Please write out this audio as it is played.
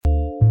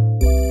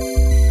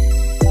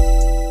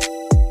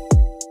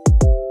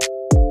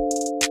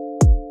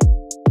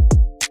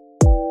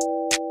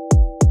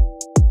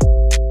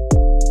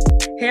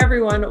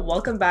everyone.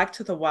 Welcome back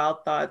to the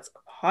Wild Thoughts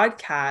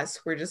podcast.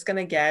 We're just going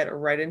to get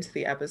right into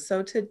the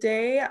episode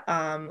today.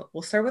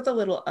 We'll start with a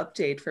little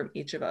update from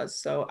each of us.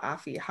 So,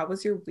 Afi, how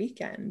was your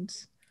weekend?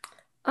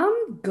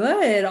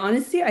 Good.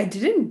 Honestly, I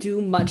didn't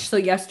do much. So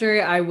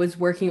yesterday I was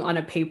working on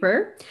a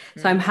paper.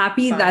 So I'm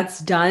happy Fun. that's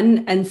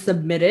done and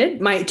submitted.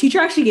 My teacher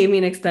actually gave me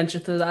an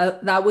extension, so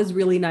that was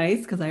really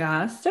nice because I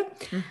asked.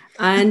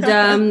 And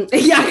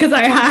yeah, because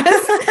I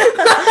asked.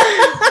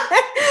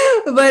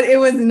 But it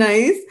was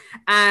nice.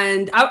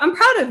 And I'm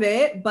proud of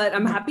it, but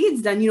I'm happy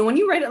it's done. You know, when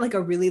you write it like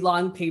a really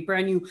long paper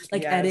and you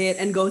like edit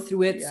and go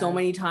through it so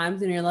many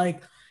times and you're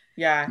like,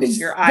 Yeah, I your just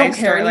don't eyes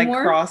care start like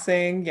anymore.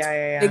 crossing.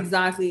 Yeah.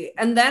 Exactly.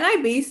 And then I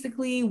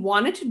basically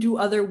wanted to do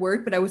other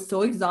work, but I was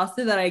so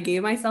exhausted that I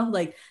gave myself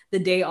like the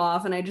day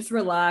off and I just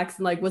relaxed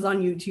and like was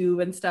on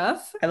YouTube and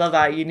stuff. I love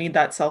that. You need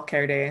that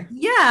self-care day.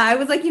 Yeah, I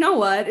was like, you know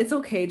what? It's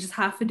okay, just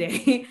half a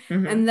day.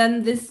 Hmm. And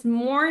then this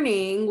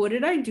morning, what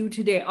did I do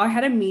today? I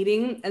had a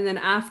meeting and then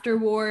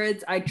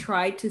afterwards I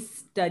tried to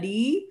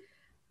study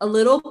a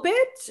little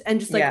bit and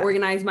just like Yeah.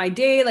 organize my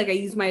day. Like I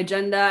used my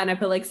agenda and I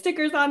put like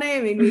stickers on it.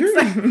 It made me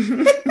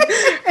excited.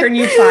 Her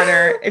new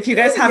planner. If you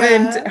guys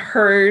haven't Yeah.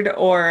 heard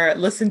or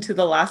listened to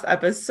the last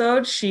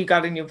episode, she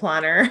got a new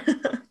planner.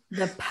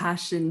 The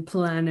passion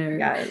planner.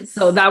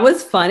 So Yes. that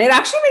was fun. It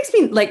actually makes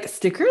me like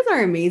stickers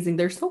are amazing.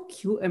 They're so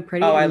cute and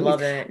pretty Oh, I and nice.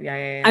 love it.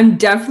 Yeah. I'm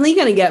definitely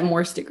gonna get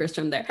more stickers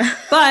from there.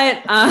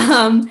 But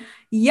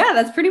yeah,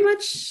 that's pretty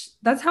much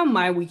that's how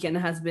my weekend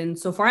has been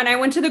so far. And I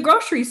went to the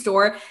grocery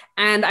store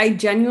and I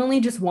genuinely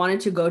just wanted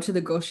to go to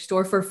the grocery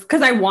store for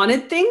because I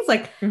wanted things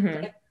Hmm.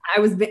 like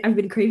I've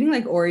been craving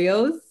like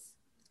Oreos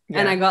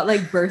and I Yeah. got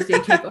like birthday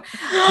cake.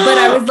 But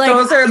I was like,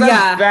 Those are the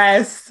yeah,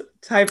 best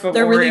type of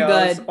they're really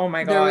Oreos. good. Oh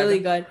my They're really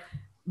God. good.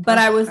 But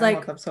Ugh, I was I want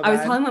like, them so I was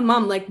bad. telling my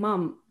mom, like,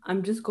 Mom,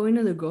 I'm just going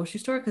to the grocery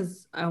store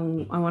because I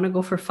want to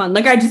go for fun.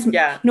 Like, I just, you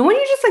Yeah. know, when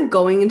you're just like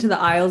going into the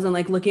aisles and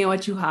like looking at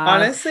what you have,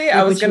 Honestly, I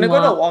like was what you gonna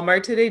go to want.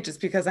 Walmart today just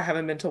because I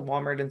haven't been to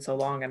Walmart in so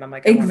long, and I'm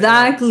like, I want to go.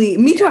 Exactly.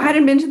 Me too. I Yeah.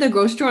 hadn't been to the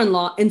grocery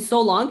store in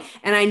so long,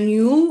 and I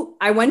knew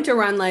I went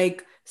around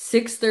like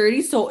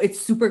 6:30, so it's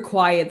super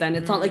quiet then.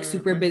 It's not like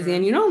super busy.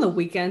 And Mm-hmm. you know, on the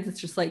weekends, it's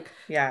just like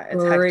Yeah,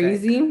 it's hectic.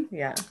 crazy.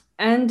 Yeah.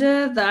 And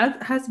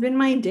that has been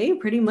my day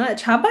pretty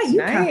much. How about you,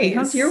 Kathy?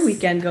 How's your Nice.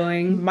 weekend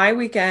going? My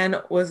weekend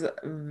was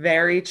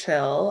very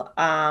chill.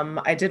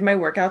 I did my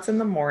workouts in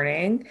the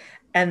morning,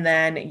 and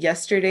then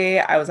yesterday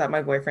I was at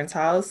my boyfriend's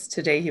house.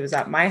 Today he was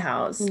at my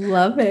house.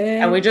 Love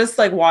And we it. just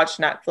like watched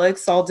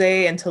Netflix all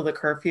day until the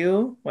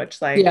curfew,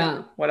 which like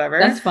Yeah, whatever.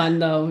 that's fun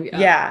though. Yeah.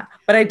 Yeah,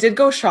 but I did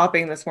go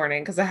shopping this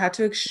morning because I had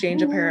to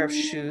exchange a pair of Ooh.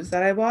 shoes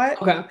that I bought.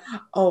 Okay,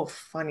 Oh,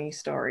 funny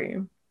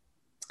story.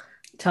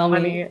 tell me.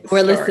 Funny We're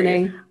story.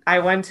 listening. I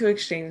went to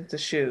exchange the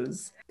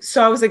shoes.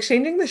 So I was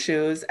exchanging the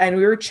shoes and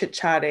we were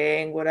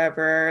chit-chatting,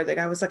 whatever. The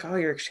guy was like, "Oh,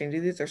 you're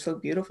exchanging these. They're so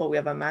beautiful. We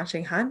have a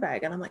matching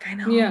handbag." And I'm like, "I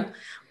know, Yeah.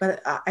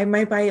 but I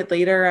might buy it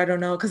later. I don't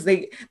know." Because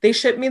they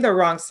shipped me the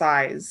wrong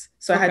size.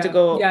 So Okay. I had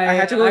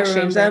to go I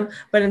exchange them. remember.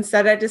 But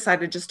instead I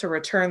decided just to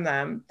return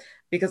them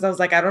because I was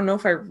like, I don't know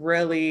if I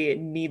really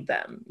need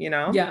them, you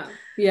know? Yeah.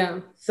 Yeah.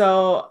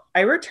 So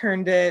I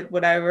returned it,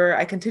 whatever.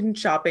 I continued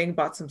shopping,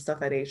 bought some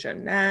stuff at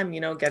H&M,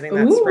 getting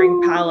that spring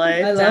Ooh, I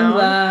palette love down.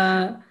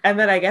 that. And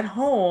then I get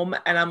home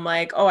and I'm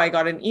like, oh, I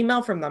got an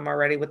email from them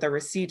already with the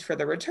receipt for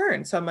the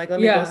return. So I'm like, let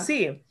me go Yeah.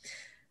 see.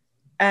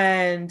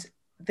 And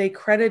they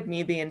credited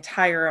me the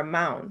entire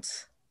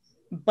amount,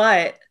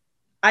 but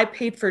I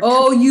paid for two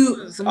Oh,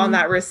 shoes on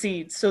that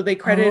receipt. So they oh,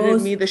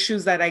 credited me the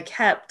shoes that I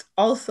kept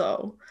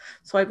also.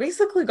 So I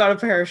basically got a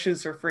pair of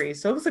shoes for free.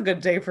 So it was a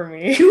good day for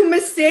me. two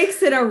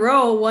mistakes in a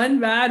row. One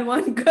bad,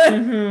 one good.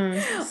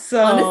 Honestly,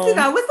 So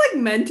that was like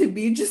meant to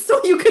be just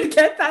so you could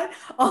get that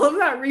all of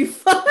that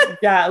refund.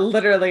 yeah,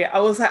 literally, I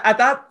was at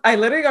that. I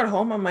literally got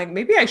home. I'm like,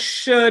 maybe I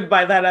should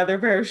buy that other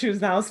pair of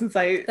shoes now since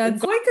I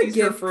That's got like a these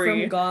for gift from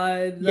free.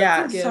 God.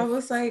 That's a Yeah, so I gift.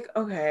 was like,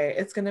 okay,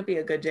 it's gonna be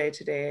a good day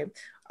today.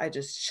 I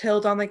just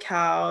chilled on the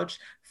couch.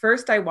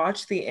 First, I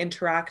watched the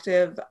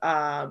interactive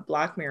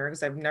Black Mirror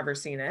because I've never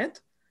seen it.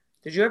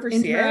 Did you ever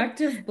see it?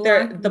 Interactive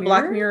There, Black the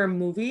Black Mirror? Mirror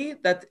movie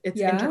that it's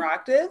Yeah.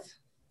 interactive.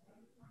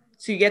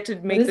 So you get to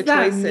What make the does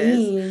that choices.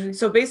 mean?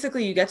 So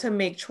basically, you get to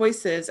make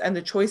choices, and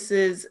the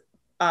choices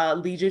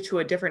lead you to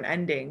a different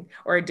ending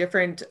or a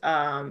different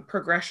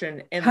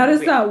progression in the How does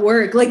movie. that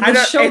work? Like I the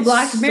don't. show It's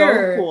Black so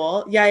Mirror,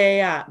 cool.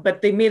 Yeah.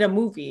 But they made a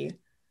movie.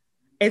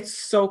 It's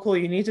so cool.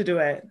 You need to do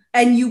it.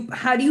 and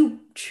how do you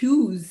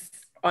choose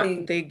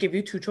things? They give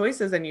you two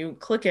choices, and you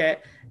click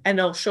it, and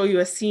it'll show you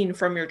a scene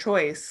from your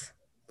choice.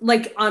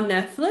 Like on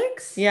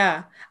Netflix?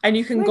 Yeah, and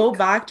you can go Like,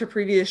 back to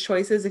previous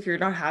choices if you're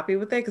not happy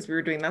with it, because we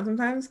were doing that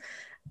sometimes.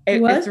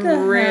 It's what the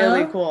really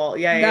hell? cool.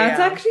 That's Yeah.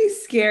 actually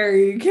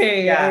scary.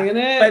 Okay, Yeah. ain't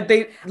But it?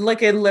 they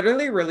like it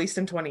literally released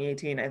in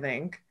 2018, I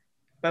think.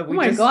 But Oh we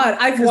my just God.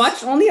 I've because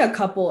watched only a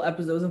couple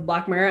episodes of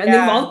Black Mirror and they've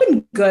yeah, all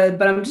been good,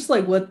 but I'm just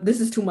like, what? This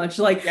is too much.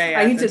 Like,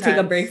 I it's need to take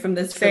a break intense. from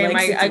this for Same.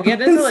 like I, six I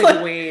get into months.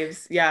 like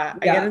waves. Yeah,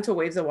 I get Yeah. into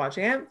waves of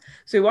watching it.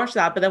 So we watched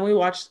that, but then we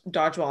watched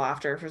Dodgeball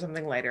after for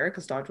something lighter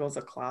because Dodgeball's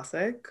a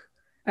classic.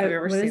 Have you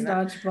ever What seen is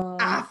that?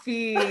 Dodgeball?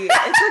 Affy. It's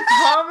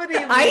a comedy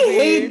movie. I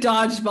hate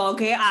Dodgeball.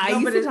 Okay, I No,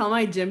 used but to tell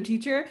my gym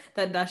teacher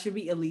that should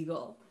be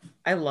illegal.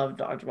 I love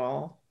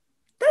Dodgeball.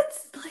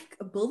 That's like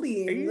Are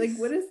bullying. you Like,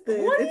 what is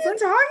this? What are It's you like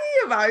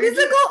talking about? You're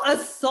just,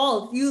 physical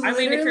assault. You I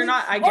mean, if you're literally.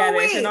 not, I get Oh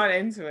it. If you're wait, not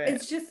into it,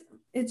 it's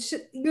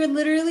just you're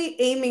literally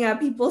aiming at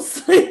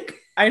people's like.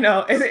 I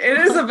know it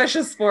is a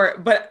vicious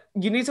sport, but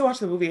you need to watch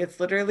the movie. It's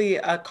literally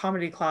a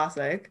comedy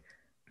classic.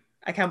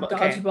 I can't. Okay,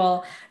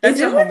 Dodgeball. Is that's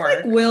it your with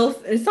like homework.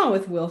 Will? It's not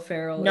with Will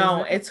Ferrell, is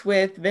No, it? it's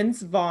with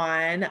Vince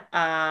Vaughn,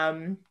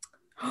 Ben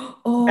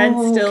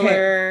Oh, okay.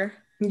 Stiller.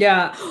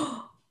 Yeah.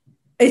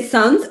 It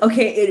sounds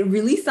okay. It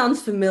really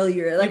sounds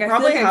familiar. You Like I feel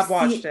probably like I've have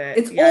watched seen it.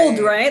 it's Yeah, old,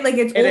 yeah, yeah. right? Like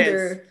it's It is.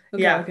 older.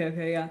 Okay, Yeah. okay,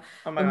 okay, yeah.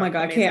 Oh my Oh my God,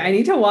 God. Okay, I amazing.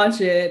 need to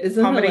watch it. Is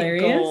it Comedy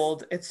hilarious?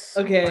 gold. It's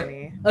so Okay.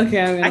 funny.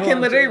 Okay, I'm I gonna can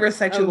watch literally it.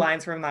 recite you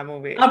lines from that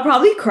movie. I'll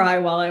probably cry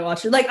while I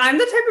watch it. Like I'm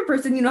the type of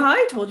person, you know how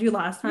I told you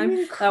last You time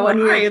mean that when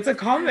we cry? were It's a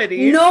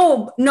comedy.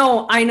 no,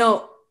 no, I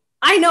know.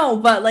 I know,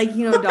 but like,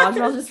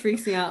 dodgeball just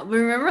freaks me out. But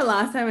remember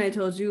last time I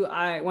told you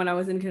when I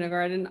was in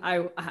kindergarten,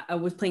 I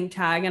was playing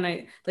tag and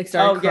I like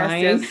started Oh, yes,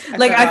 crying. yes. I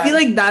Like I feel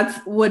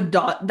forgot.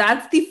 like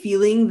that's the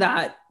feeling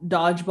that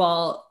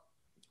dodgeball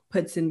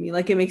puts in me.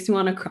 Like it makes me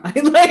want to cry.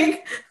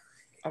 Like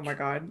Oh my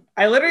God.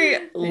 I literally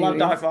love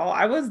anyways. dodgeball.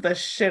 I was the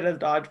shit of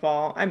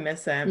dodgeball. I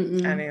miss it.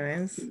 Mm-mm,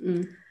 Anyways,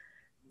 mm-mm.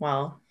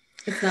 well,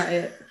 It's not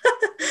it.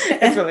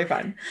 it's really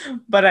fun.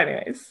 But,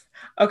 anyways,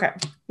 okay,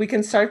 we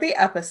can start the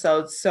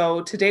episode.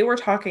 So, today we're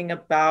talking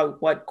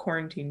about what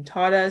quarantine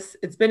taught us.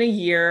 It's been a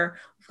year.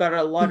 We've got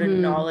a lot of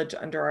Mhm. knowledge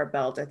under our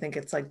belt. I think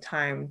it's like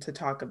time to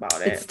talk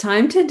about It's it.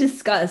 time to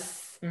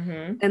discuss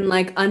Hmm. and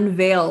like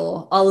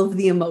unveil all of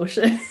the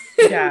emotions.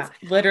 Yeah,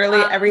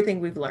 literally Um, everything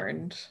we've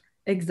learned.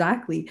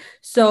 Exactly.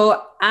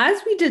 So,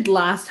 as we did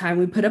last time,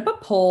 we put up a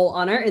poll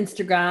on our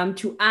Instagram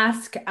to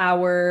ask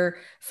our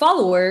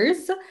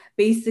followers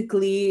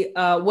basically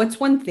what's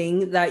one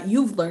thing that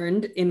you've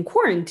learned in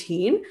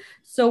quarantine.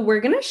 So, we're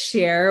going to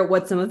share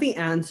what some of the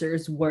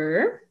answers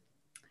were.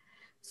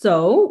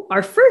 So,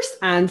 our first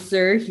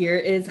answer here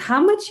is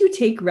how much you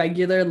take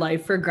regular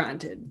life for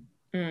granted.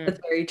 Mm, That's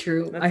very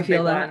true. that's I a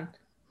feel big that. one.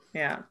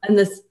 Yeah. And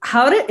this,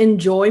 how to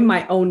enjoy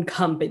my own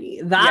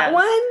company. That Yes.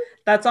 one,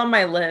 That's on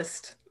my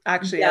list,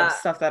 actually, of yeah.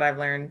 stuff that I've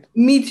learned.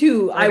 Me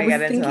too. We're I gonna was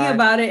get into thinking that.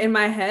 about it in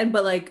my head,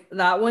 but like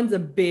that one's a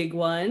big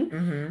one.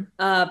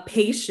 Hmm.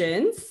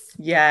 Patience.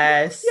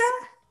 Yes.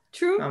 Yeah,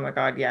 true. Oh my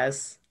God,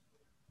 yes.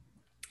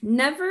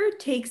 Never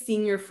take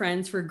seeing your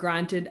friends for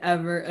granted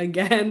ever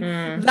again.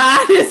 Mm,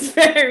 That is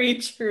very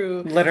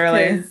true.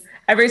 literally. Because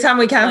Every time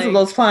we cancel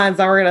like those plans,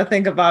 now we're gonna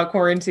think about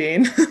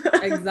quarantine.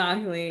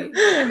 exactly.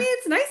 I mean,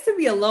 it's nice to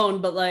be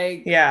alone, but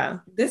like Yeah.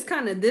 this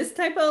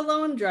type of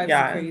alone drives you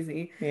Yeah.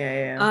 crazy. Yeah.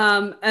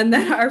 Yeah. And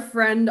then our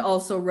friend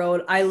also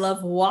wrote, I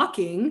love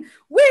walking,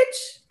 which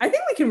I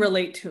think we can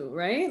relate to,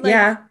 right? Like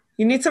Yeah.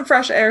 You need some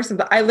fresh air. Some.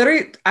 I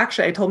literally,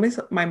 actually, I told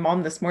my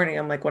mom this morning,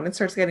 I'm like, when it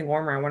starts getting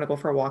warmer, I want to go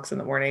for walks in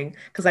the morning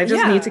because I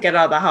just need to yeah, get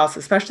out of the house,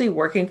 especially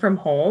working from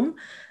home.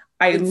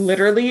 I it's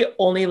literally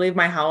only leave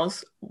my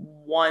house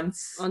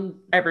once on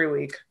every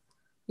week.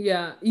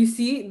 yeah, you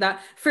see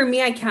that for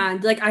me I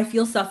can't. Like I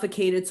feel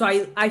suffocated. So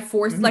I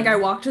forced like I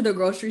Hmm. walked to the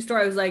grocery store.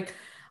 I was like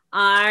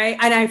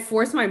I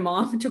forced my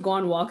mom to go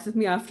on walks with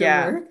me after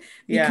Yeah. work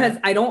because Yeah.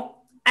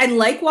 I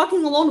like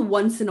walking alone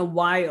once in a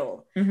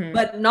while, Hmm.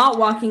 but not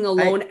walking I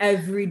alone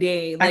every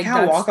day. I Like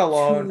can't walk that's too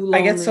alone.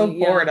 I get so lonely.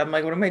 bored. Yeah. I'm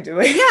like, what am I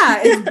doing?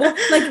 Yeah,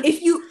 it's like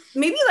if you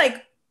maybe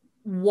like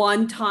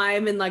one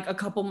time in like a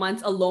couple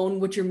months alone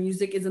with your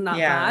music isn't that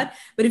Yeah. bad,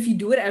 but if you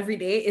do it every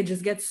day it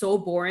just gets so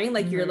boring.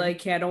 Like you're Hmm. like,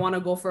 okay, I don't want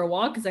to go for a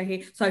walk because I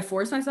hate, so I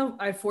force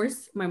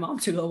my mom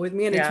to go with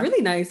me and it's Yeah.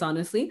 really nice,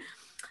 honestly.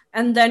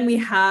 And then we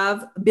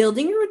have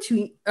building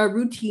a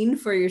routine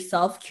for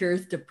yourself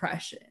cures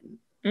depression.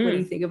 What do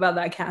you Mm. think about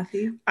that,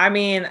 Kathy? I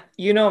mean,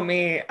 you know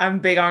me, I'm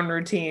big on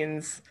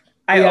routines.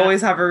 I Yeah,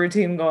 always have a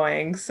routine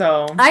going.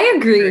 So, I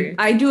agree. agree.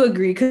 I do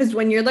agree because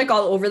when you're like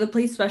all over the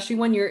place, especially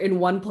when you're in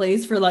one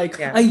place for like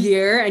Yeah. a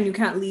year and you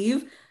can't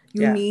leave,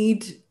 you Yeah.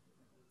 need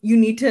you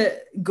need to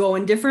go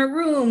in different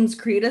rooms,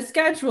 create a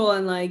schedule,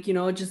 and like,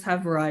 just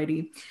have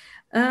variety.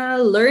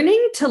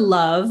 Learning to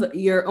love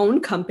your own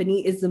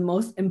company is the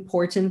most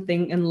important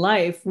thing in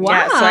life.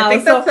 Yeah. So I Wow.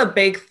 think that's So a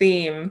big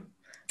theme.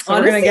 So we're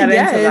gonna honestly, get into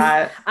yes.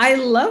 that. I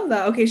love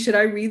that. Okay, should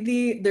I read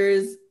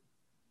there's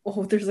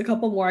a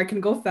couple more. I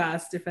can go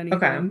fast if any of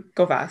Okay, them.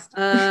 go fast.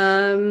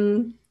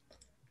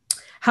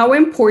 How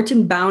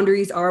important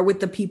boundaries are with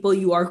the people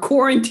you are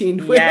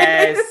quarantined with.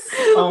 Yes.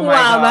 Oh my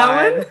Wow,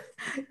 God.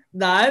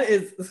 that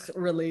is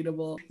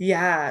relatable.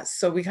 Yeah.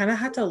 So we kind of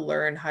had to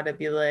learn how to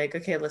be like,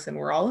 okay, listen,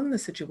 we're all in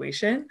this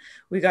situation.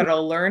 We got to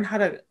learn how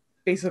to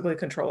basically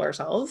control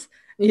ourselves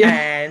Yeah.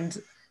 and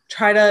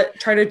try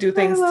to do I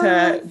things love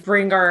to this.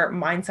 bring our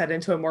mindset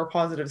into a more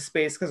positive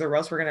space because or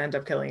else we're gonna end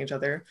up killing each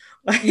other.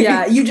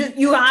 Yeah, Like,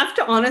 you have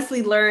to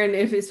honestly learn,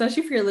 if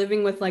especially if you're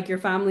living with like your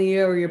family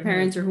or your mhm.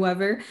 parents or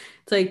whoever.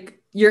 It's like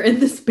you're in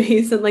the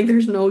space and like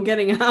there's no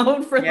getting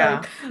out for Yeah,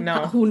 like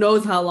no, who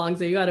knows how long.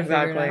 So you got to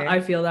figure it out. exactly.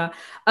 I feel that.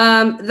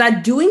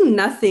 That doing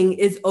nothing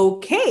is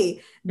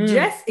okay. Mm,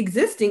 Just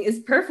existing is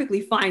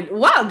perfectly fine.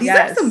 Wow, these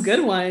are some yes.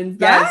 good ones.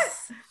 That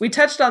Yes. We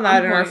touched on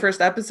that on in our point.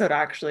 first episode,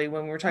 actually,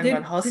 when we were talking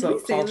about Did hustle we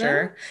say that?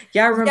 culture.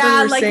 Yeah, I remember we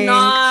Yeah, were like saying,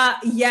 not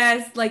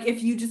yes, like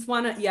if you just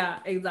want to, yeah,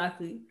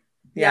 exactly.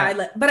 Yeah,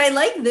 yeah, but I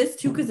like this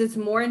too because it's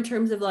more in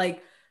terms of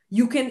like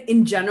you can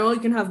in general you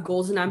can have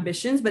goals and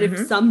ambitions, but if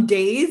hmm some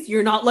days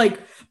you're not like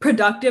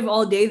productive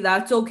all day,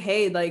 that's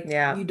okay. Like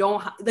yeah, you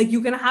don't like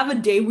you can have a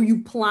day where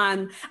you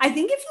plan. I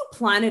think if you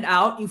plan it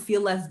out, you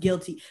feel less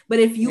guilty. But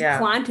if you yeah.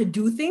 plan to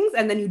do things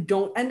and then you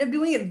don't end up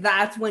doing it,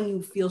 that's when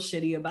you feel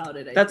shitty about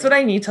it, I That's what think.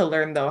 I need to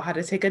learn, though, how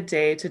to take a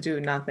day to do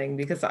nothing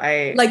because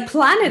I Like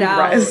plan it need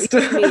out. You rest. know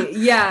what I mean?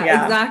 Yeah,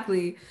 Yeah,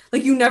 exactly.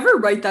 Like you never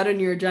write that in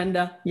your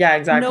agenda. yeah,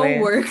 No exactly.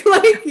 work.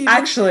 Like you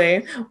just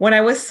Actually, when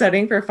I was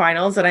studying for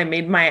finals and I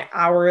made my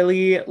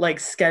hourly like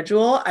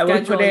schedule, I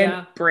would put schedule, in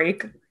yeah.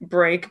 break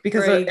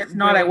because if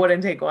not, I Break.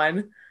 wouldn't take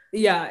one.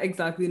 Yeah,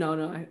 exactly. No,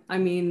 no. I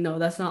mean, no,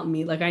 that's not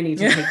me. Like I need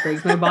to take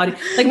breaks.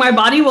 My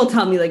body will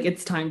tell me like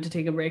it's time to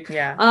take a break.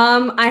 Yeah.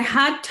 I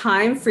had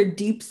time for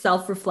deep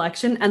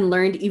self-reflection and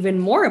learned even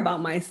more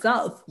about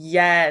myself.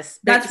 Yes.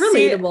 That's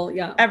See, relatable.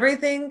 Yeah.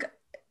 everything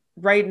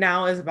right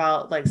now is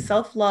about like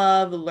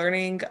self-love,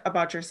 learning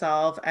about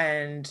yourself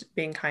and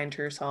being kind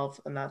to yourself,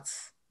 and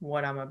that's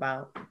what I'm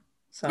about.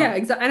 Yeah, So,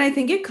 exactly. And I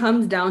think it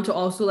comes down to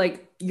also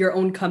like your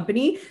own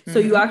company. So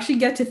you hmm actually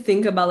get to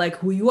think about like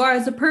who you are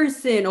as a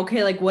person.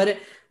 Okay, like what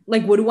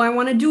do I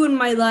want to do in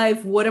my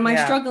life? What am I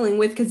yeah. struggling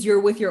with? Because you're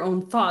with your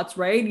own thoughts,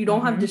 right? You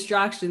don't have hmm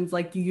distractions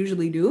like you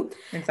usually do.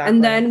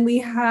 And Exactly. then we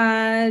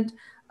had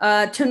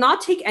to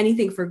not take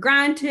anything for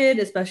granted,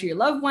 especially your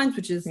loved ones,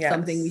 which is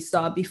something we Yes.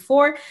 saw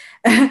before.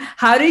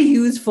 How to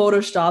use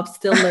Photoshop,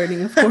 still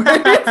learning, of course.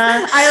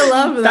 I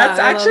love That's that.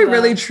 I actually love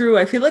really that. true.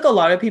 I feel like a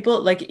lot of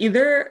people like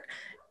either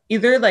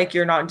like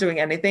you're not doing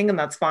anything and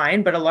that's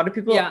fine, but a lot of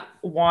people Yeah.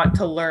 wanted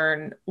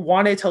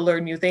to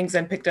learn new things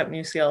and picked up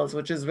new skills,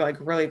 which is like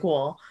really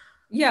cool.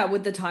 Yeah,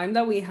 with the time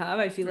that we have,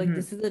 I feel like hmm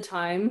this is the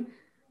time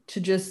to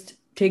just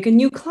take a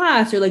new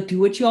class or like do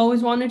what you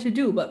always wanted to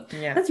do. But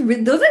Yeah.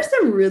 those are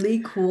some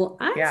really cool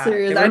Yeah. They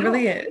answers. I were don't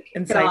really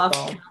get off.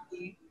 insightful.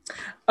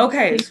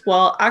 Okay.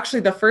 Well,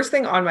 actually the first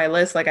thing on my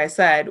list, like I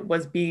said,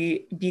 was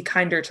be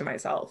kinder to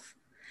myself.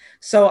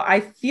 So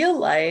I feel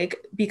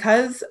like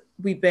because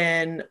we've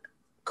been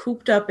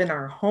cooped up in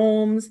our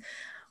homes,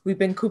 we've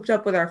been cooped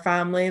up with our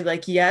family.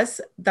 Like,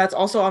 yes, that's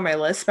also on my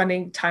list,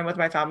 spending time with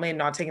my family and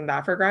not taking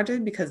that for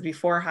granted. Because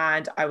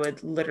beforehand, I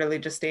would literally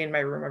just stay in my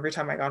room every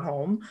time I got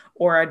home,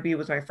 or I'd be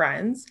with my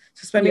friends.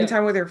 So spending Yeah,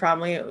 time with your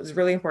family was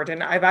really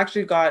important. I've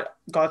actually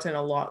gotten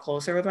a lot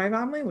closer with my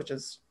family, which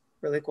is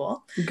really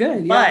cool.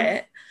 good. Yeah,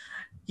 But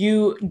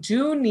you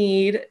do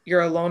need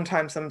your alone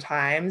time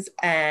sometimes,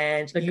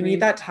 and you need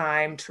agreed. that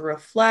time to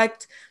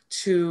reflect,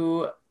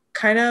 to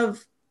kind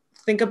of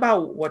think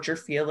about what you're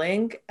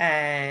feeling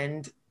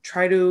and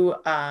try to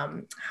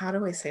how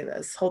do I say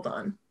this? Hold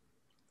on.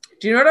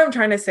 Do you know what I'm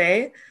trying to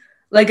say?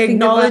 Like Like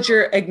think about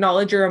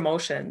acknowledge your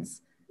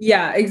emotions.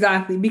 yeah,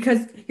 exactly.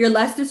 Because you're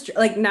less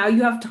like now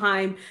you have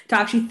time to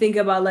actually think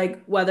about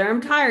like whether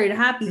I'm tired,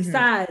 happy, Mhm.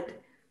 sad.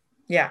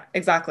 Yeah,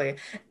 exactly.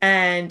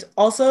 And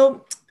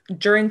also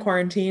during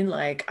quarantine,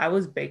 like I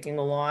was baking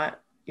a lot,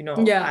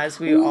 Yeah. as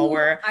we all Ooh,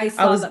 were. I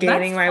I saw was that.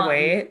 That's gaining my fun.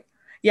 weight.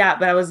 Yeah,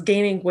 but I was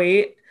gaining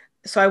weight.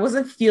 So I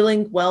wasn't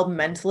feeling well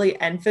mentally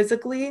and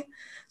physically.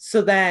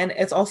 So then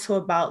it's also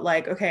about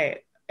like, okay,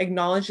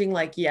 acknowledging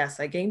like, yes,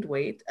 I gained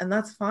weight and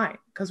that's fine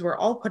because we're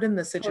all put in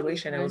this Totally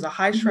situation. It was a fine.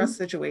 high stress Mhm.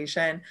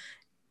 situation.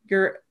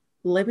 You're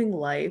living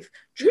life,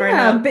 trying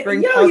Yeah, to but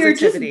bring you're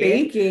just positivity.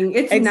 baking.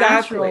 It's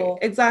Exactly, natural.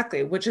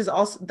 exactly. Which is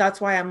also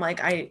that's why I'm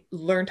like, I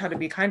learned how to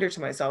be kinder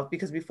to myself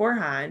because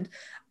beforehand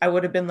I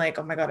would have been like,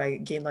 oh my God, I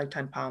gained like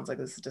 10 pounds. Like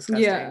this is disgusting.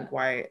 Yeah.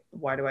 Why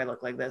do I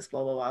look like this?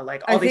 Blah, blah, blah.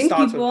 Like I all these think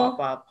thoughts would pop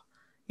people up.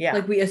 Yeah.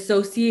 like we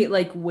associate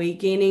like weight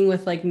gaining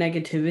with like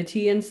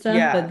negativity and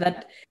stuff, but Yeah.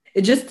 that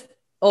it just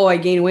oh I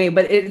gain weight,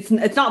 but it's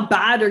not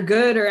bad or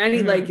good or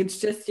any like hmm it's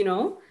just, you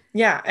know.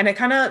 Yeah. And it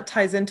kind of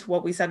ties into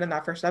what we said in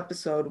that first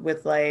episode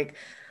with like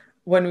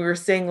when we were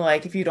saying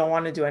like if you don't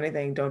want to do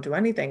anything, don't do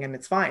anything and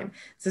it's fine.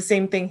 It's the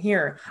same thing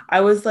here.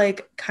 I was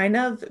like kind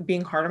of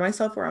being hard on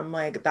myself where I'm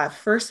like that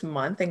first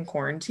month in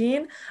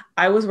quarantine,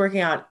 I was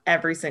working out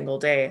every single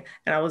day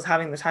and I was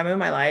having the time of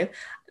my life.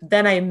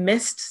 Then I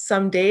missed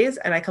some days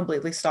and I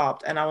completely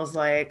stopped and I was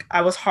like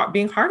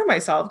being hard on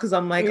myself because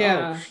I'm like,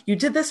 "Oh, Yeah. you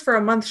did this for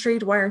a month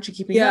straight. Why aren't you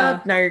keeping Yeah.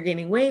 up? Now you're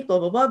gaining weight, blah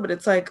blah blah." But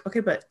it's like, "Okay,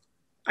 but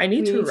I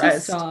need You to need to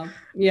rest. stop.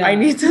 I Yeah.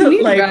 need You to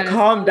need like rest,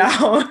 calm honestly.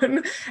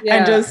 down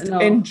and Yeah, just no.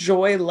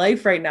 enjoy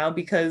life right now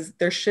because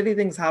there's shitty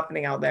things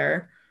happening out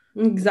there."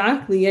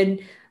 Exactly. And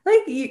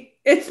like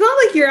it's not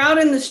like you're out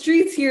in the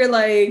streets here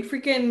like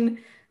freaking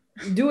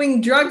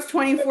doing drugs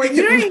 24.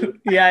 You know what I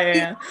mean? Yeah, yeah,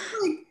 Like, yeah.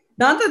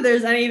 not that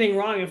there's anything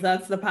wrong if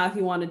that's the path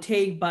you want to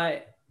take,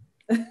 but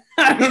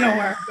I don't know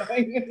where I'm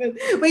going with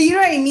it. But you know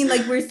what I mean?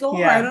 Like we're so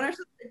hard Yeah. on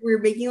ourselves. we're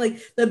making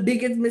like the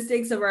biggest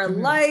mistakes of our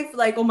Mhm. life.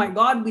 Like, oh my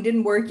God, we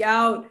didn't work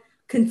out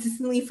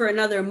consistently for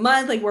another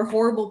month. Like, we're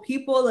horrible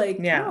people. Like,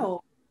 Yeah.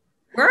 no,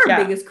 we're our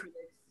Yeah. biggest critics.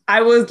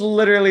 I was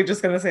literally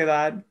just gonna say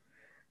that.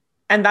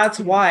 And that's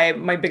Yeah. why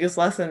my biggest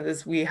lesson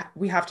is we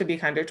have to be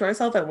kinder to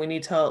ourselves, and we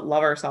need to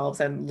love ourselves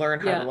and learn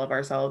how to Yeah. love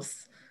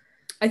ourselves.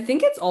 I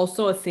think it's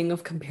also a thing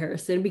of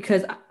comparison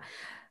because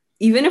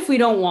even if we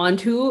don't want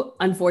to,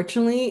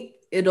 unfortunately,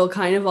 it'll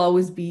kind of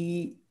always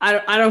be,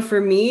 I don't,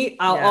 for me,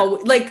 I'll Yeah.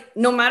 always, like,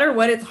 no matter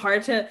what, it's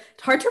hard to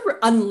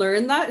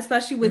unlearn that,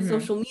 especially with Mhm.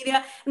 social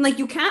media. And like,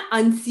 you can't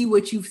unsee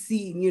what you've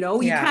seen, you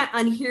know, you Yeah. can't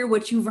unhear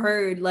what you've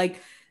heard.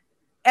 Like,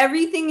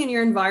 everything in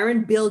your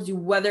environment builds you,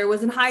 whether it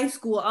was in high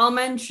school,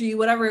 elementary,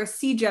 whatever,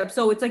 CJEP.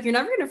 So it's like you're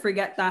never going to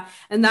forget that.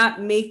 And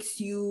that makes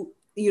you,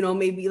 you know,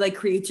 maybe like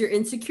creates your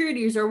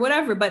insecurities or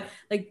whatever. But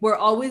like we're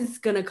always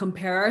going to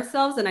compare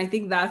ourselves. And I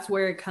think that's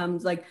where it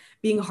comes, like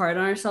being hard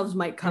on ourselves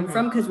might come Mhm.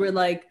 from, because we're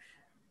like,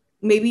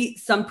 maybe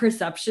some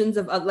perceptions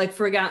of like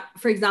for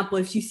example,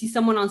 if you see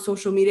someone on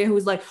social media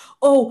who's like,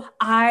 oh,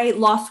 I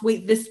lost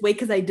weight this way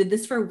because I did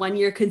this for 1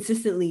 year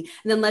consistently,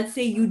 and then let's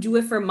say you do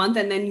it for a month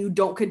and then you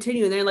don't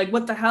continue, and they're like,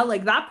 what the hell,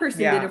 like that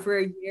person did Yeah. it for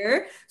a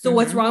year, so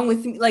what's Mhm. wrong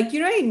with me? Like,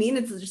 you know what I mean?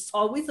 It's just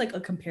always like a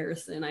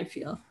comparison, I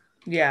feel.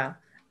 Yeah.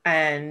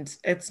 And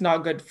it's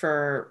not good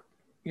for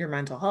your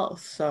mental health.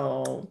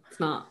 So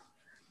It's not.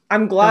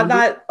 I'm glad Don't do.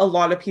 that a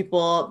lot of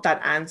people that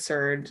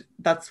answered,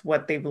 that's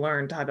what they've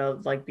learned, how to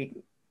like be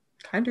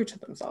kinder to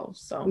themselves.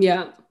 So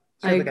Yeah,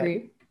 it's I really good.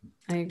 agree.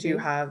 I agree. Do you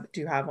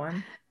have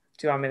one?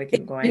 Do you want me to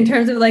keep In going?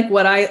 terms of like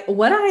what I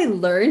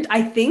learned,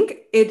 I think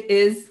it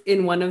is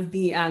in one of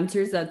the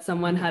answers that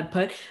someone had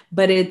put,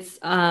 but it's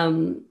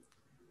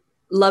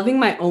loving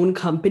my own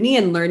company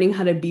and learning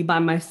how to be by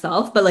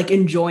myself, but like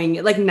enjoying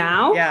it. Like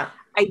now, Yeah.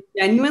 I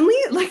genuinely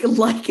like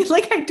it.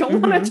 Like, I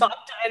don't want to Mhm. talk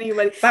to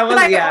anybody. That But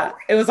was, yeah,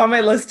 it was on my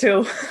list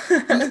too.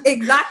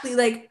 exactly.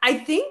 Like, I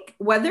think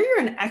whether you're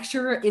an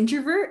extrovert,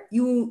 introvert,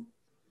 you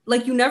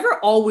never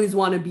always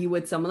want to be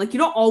with someone. Like, you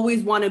don't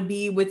always want to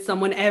be with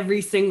someone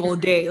every single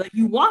day. Like,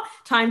 you want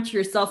time to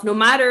yourself, no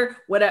matter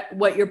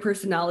what your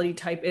personality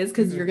type is,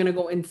 because you're Mhm. gonna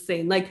go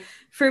insane. Like,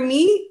 for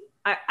me,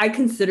 I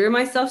consider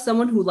myself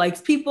someone who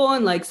likes people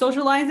and like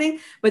socializing,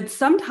 but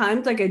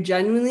sometimes like I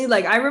genuinely,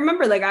 like, I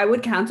remember like I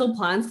would cancel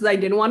plans because I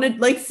didn't want to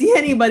like see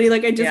anybody.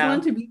 Like, I just Yeah.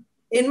 wanted to be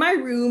in my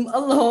room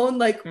alone.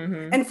 Like,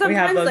 Mhm. and We have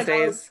sometimes those like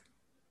days.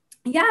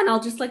 yeah, and I'll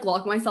just like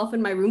lock myself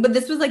in my room. But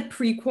this was like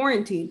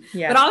pre-quarantine. But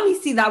Yeah.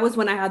 obviously that was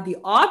when I had the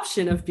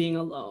option of being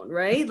alone,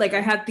 right? Like,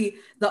 I had the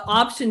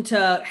option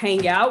to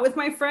hang out with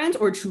my friends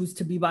or choose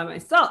to be by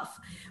myself.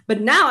 But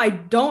now I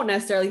don't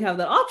necessarily have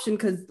that option,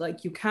 because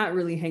like you can't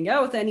really hang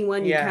out with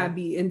anyone, you Yeah. can't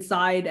be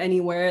inside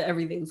anywhere,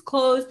 everything's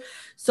closed.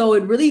 So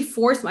it really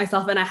forced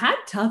myself, and I had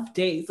tough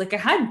days. Like, I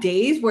had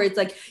days where it's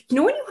like, you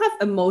know, when you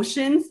have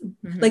emotions,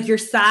 like Mhm. you're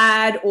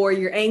sad or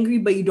you're angry,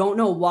 but you don't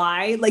know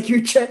why. Like,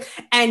 you're just,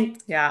 and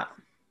Yeah.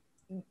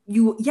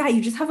 you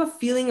just have a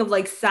feeling of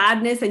like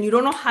sadness, and you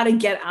don't know how to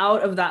get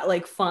out of that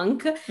like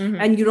funk, Mhm.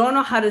 and you don't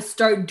know how to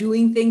start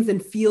doing things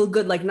and feel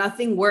good. Like,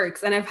 nothing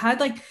works. And I've had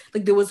like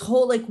there was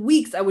whole like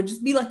weeks I would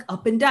just be like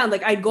up and down.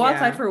 Like, I'd go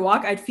outside Yeah. for a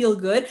walk, I'd feel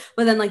good,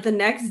 but then like the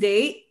next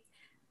day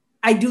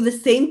I do the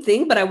same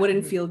thing, but I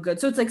wouldn't Mhm. feel good.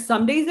 So it's like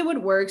some days it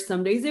would work,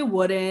 some days it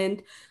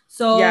wouldn't.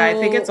 Yeah, I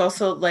think it's So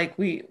also like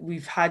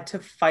we've had to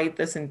fight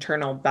this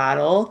internal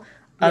battle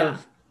yeah,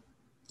 of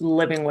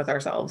living with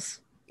ourselves,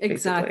 basically.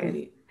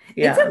 exactly.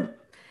 It's Yeah.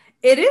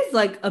 it is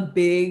like a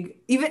big,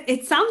 even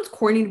it sounds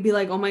corny to be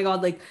like, oh my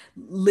God, like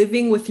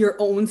living with your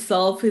own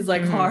self is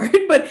like Mhm. hard,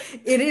 but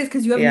it is,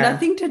 because you have Yeah.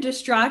 nothing to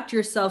distract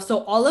yourself. So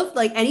all of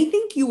like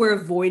anything you were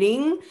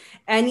avoiding,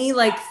 any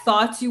like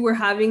thoughts you were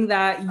having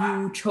that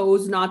you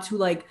chose not to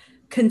like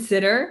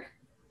consider,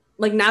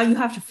 like now you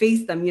have to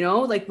face them, you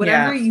know, like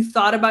whatever Yeah. you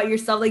thought about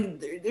yourself, like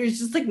there's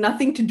just like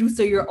nothing to do.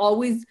 So you're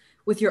always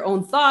with your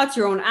own thoughts,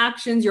 your own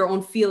actions, your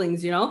own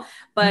feelings, you know.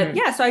 But Mhm.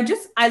 yeah, so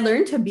I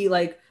learned to be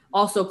like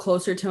also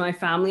closer to my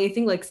family. I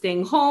think like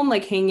staying home,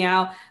 like hanging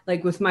out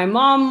like with my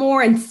mom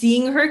more and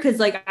seeing her, because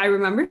like I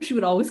remember she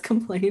would always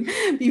complain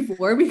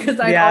before, because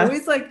I'd Yeah.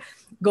 always like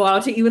go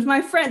out to eat with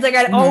my friends, like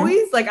I'd Mhm.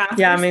 always like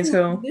Yeah, after me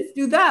school do too. this,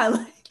 do that.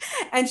 Like,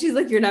 and she's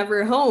like, you're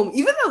never home,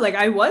 even though like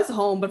I was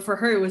home, but for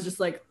her it was just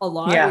like a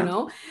lot, you Yeah.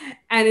 know.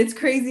 And it's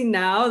crazy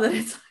now that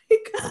it's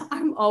like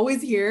I'm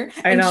always here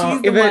I and know.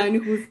 she's the Even one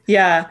who's,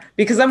 yeah,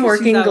 because I'm because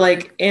she's working at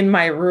like work. in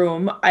my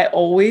room, I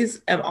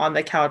always am on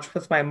the couch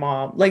with my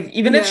mom. Like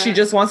even if she Yeah,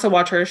 just wants to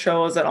watch her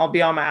shows and I'll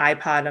be on my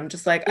iPad, I'm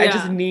just like I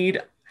just yeah,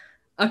 need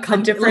a a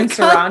like different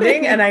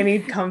surrounding and I company.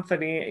 need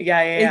company.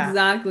 Yeah, yeah, yeah.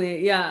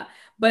 Exactly, yeah.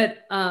 But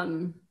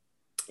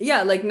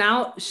yeah, like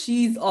now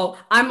she's all,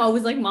 I'm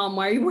always like, mom,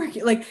 why are you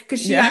working? Like,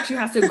 because she Yeah. actually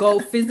has to go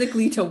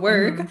physically to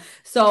work. Hmm.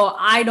 So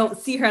I don't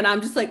see her, and I'm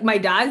just like, my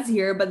dad's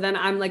here, but then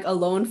I'm like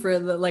alone for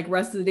the like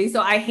rest of the day.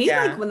 So I hate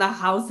like Yeah. when the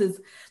house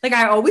is like,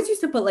 I always used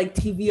to put like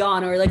TV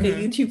on or like a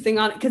Hmm. YouTube thing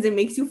on, because it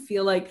makes you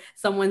feel like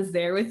someone's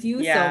there with you.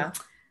 So Yeah.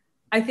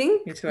 I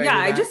think, Me too. yeah,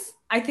 I do that.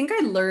 I think I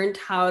learned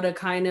how to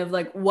kind of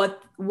like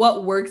what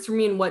works for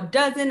me and what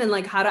doesn't, and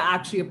like how to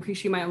actually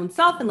appreciate my own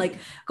self and like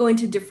go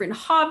into different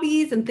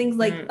hobbies and things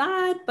like Mm,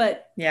 that.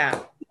 But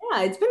yeah.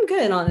 yeah, it's been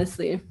good,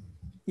 honestly.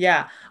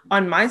 Yeah.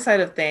 On my side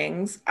of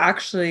things,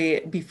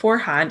 actually,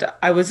 beforehand,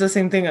 I was the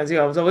same thing as you.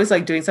 I was always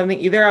like doing something.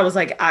 Either I was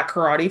like at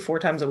karate 4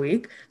 times a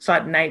week. So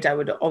at night, I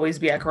would always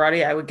be at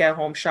karate. I would get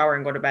home, shower,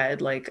 and go to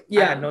bed. Like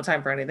I had Yeah. no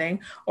time for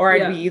anything. Or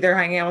I'd be Yeah. either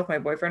hanging out with my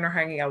boyfriend or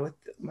hanging out with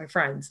my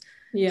friends.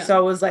 Yeah. So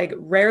I was like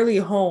rarely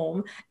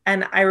home.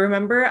 And I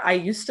remember I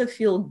used to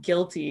feel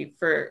guilty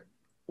for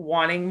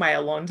wanting my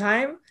alone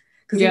time.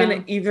 Because even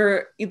Yeah.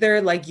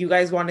 either like you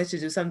guys wanted to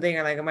do something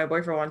or like my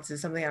boyfriend wants to do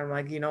something, I'm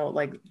like,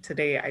 like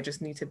today I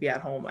just need to be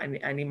at home. I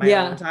need my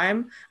alone Yeah.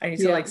 time. I need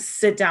to like Yeah.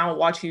 sit down,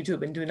 watch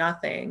YouTube and do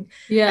nothing.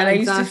 Yeah, And I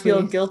used to feel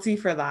exactly. guilty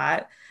for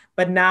that.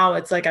 But now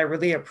it's like I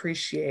really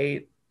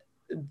appreciate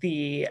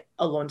the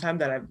alone time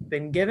that I've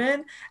been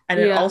given. And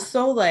it Yeah.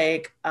 also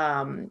like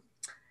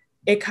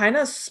it kind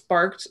of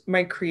sparked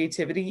my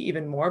creativity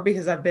even more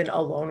because I've been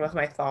alone with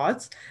my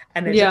thoughts.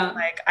 And it just Yeah.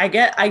 like I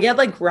get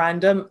like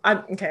random. I'm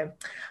okay.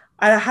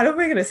 How am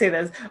I going to say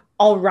this?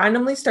 I'll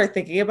randomly start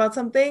thinking about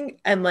something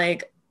and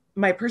like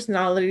my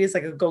personality is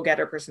like a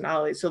go-getter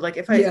personality. So like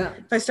Yeah.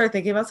 if I start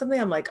thinking about something,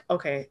 I'm like,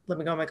 okay, let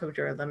me go on my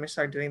computer. Let me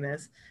start doing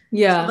this.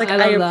 So Yeah. like I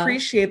I love that.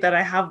 appreciate that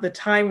I have the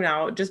time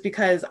now just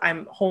because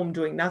I'm home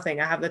doing nothing.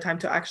 I have the time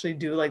to actually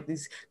do like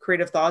these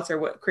creative thoughts or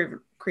what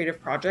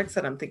creative projects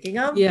that I'm thinking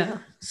of. Yeah.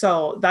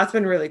 So that's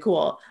been really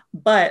cool.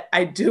 But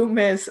I do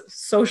miss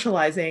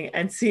socializing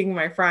and seeing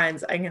my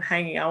friends and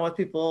hanging out with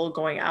people,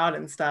 going out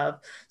and stuff.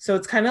 So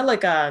it's kind of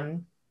like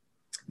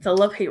it's a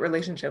love-hate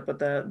relationship with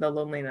the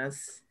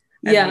loneliness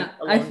and the Yeah.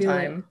 I alone feel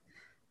it. time.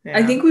 I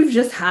Yeah. think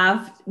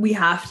we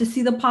have to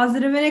see the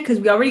positive in it because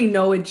we already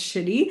know it's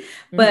shitty.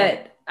 Hmm.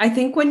 But I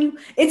think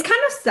it's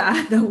kind of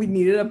sad that we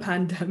needed a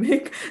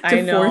pandemic to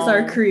I force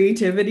our know.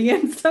 creativity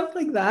and stuff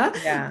like that.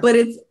 Yeah. But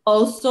it's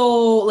also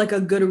like a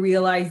good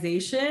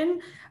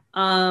realization.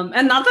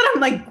 And not that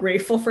I'm like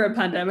grateful for a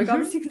pandemic,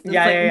 obviously, because it's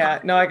Yeah, like yeah, yeah.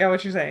 No, I uncomfortable. get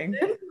what you're saying.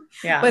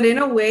 Yeah. But in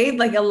a way,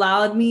 like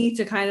allowed me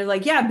to kind of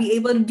like, yeah, be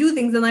able to do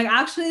things and like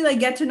actually like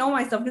get to know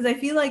myself because I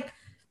feel like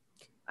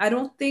I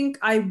don't think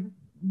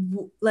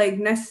like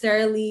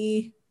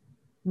necessarily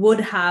would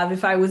have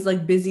if I was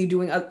like busy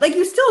doing like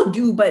you still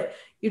do, but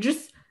you're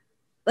just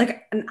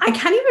like I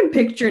can't even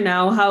picture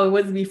now how it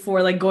was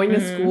before, like going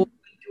to school,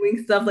 Hmm.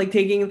 doing stuff like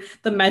taking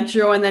the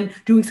metro and then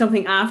doing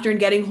something after and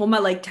getting home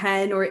at like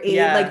 10 or 8.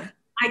 Like Yeah.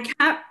 I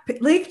can't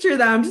picture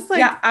that. I'm just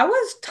Yeah, like, I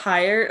was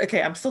tired.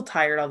 Okay, I'm still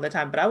tired all the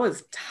time, but I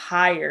was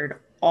tired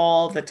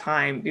all the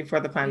time before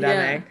the yeah,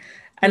 pandemic.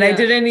 And I yeah.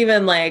 didn't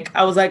even like,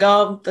 I was like,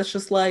 oh, that's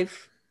just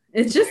life.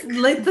 It's just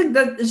like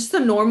that. It's just a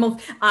normal.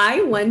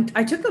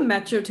 I took the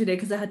metro today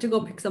because I had to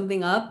go pick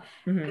something up,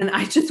 Mhm. and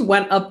I just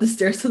went up the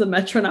stairs to the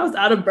metro, and I was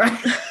out of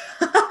breath.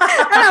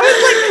 And I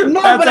was like,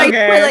 no, That's but I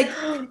swear, okay. like,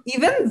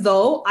 even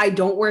though I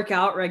don't work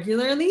out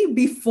regularly,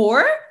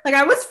 before, like,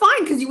 I was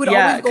fine because you would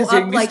Yeah, always go because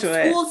you're up used like to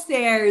it. school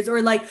stairs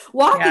or like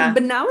walking. Yeah.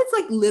 But now it's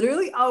like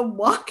literally a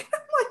walk. I'm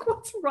like,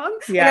 what's wrong?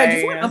 Like, I Yeah,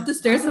 just went yeah, up the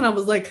stairs and I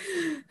was like,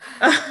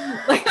 like, I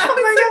was Oh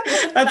my like,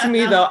 God. what That's the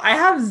me though. hell? I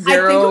have I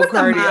think it zero was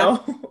the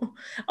mask. cardio.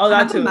 Oh, I that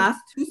have the too. mask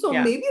too, so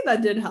Yeah. maybe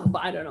that did help,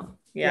 but I don't know.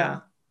 Yeah. Yeah.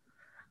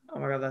 Oh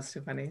my God, that's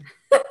too funny.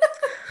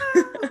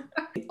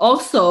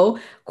 Also,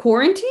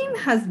 quarantine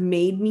has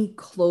made me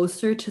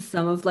closer to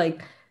some of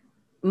like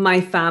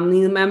my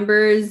family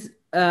members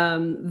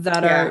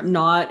that are Yeah.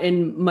 not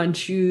in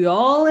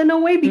Montreal in a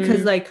way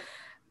because Mm, like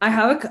I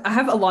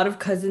have a lot of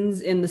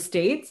cousins in the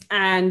States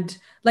and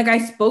like I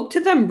spoke to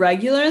them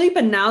regularly,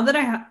 but now that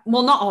I have,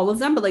 well, not all of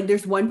them, but like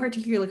there's one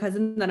particular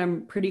cousin that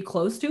I'm pretty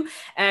close to,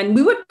 and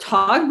we would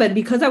talk, but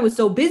because I was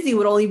so busy, it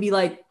would only be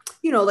like,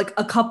 like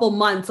a couple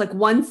months, like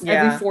once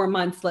every yeah. 4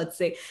 months, let's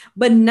say.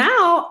 But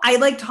now I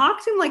like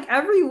talk to him like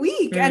every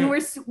week, and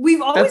Mm,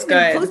 we've always that's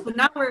been close, good. but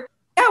now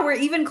we're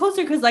even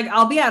closer because like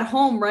I'll be at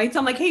home, right? So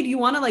I'm like, hey, do you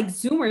want to like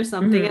Zoom or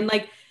something? Hmm. And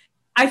like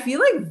I feel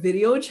like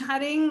video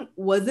chatting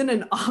wasn't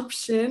an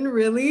option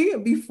really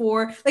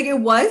before. Like it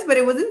was, but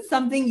it wasn't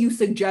something you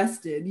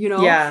suggested, you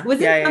know? It Yeah.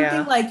 wasn't Yeah. something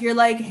Yeah. like you're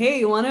like, hey,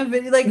 you want to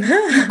video like you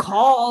Yeah.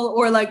 call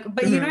or like,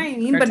 but you know Hmm. what I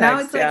mean? Or But now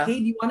it's text. like, Yeah. hey,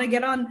 do you want to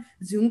get on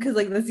Zoom? Because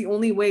like that's the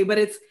only way. But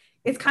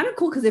it's kind of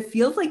cool because it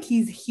feels like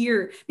he's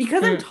here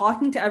because I'm Mm,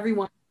 talking to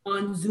everyone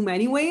on Zoom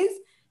anyways.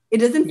 It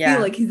doesn't feel yeah.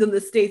 like he's in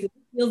the States. It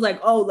feels like,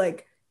 oh,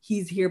 like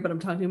he's here, but I'm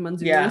talking to him on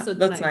Zoom, Yeah. so it's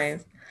That's nice.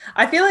 nice.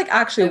 I feel like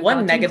actually I've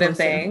gotten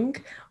closer.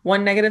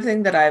 one negative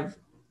thing that I've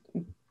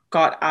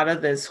got out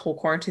of this whole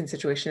quarantine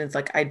situation is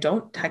like I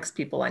don't text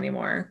people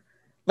anymore.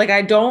 Like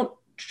I don't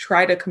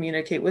try to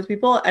communicate with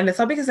people. And it's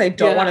not because I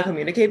don't want to Yeah.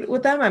 communicate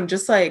with them. I'm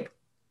just like,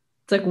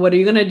 It's like, what are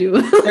you gonna do?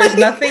 there's Like,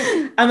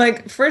 nothing. I'm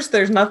like, first,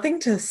 there's nothing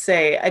to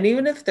say. And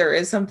even if there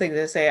is something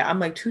to say, I'm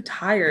like too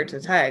tired to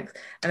text.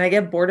 And I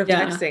get bored of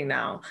yeah. texting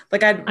now.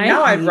 Like I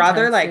I'd hate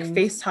rather like texting.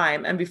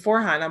 FaceTime. And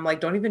beforehand, I'm like,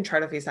 don't even try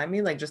to FaceTime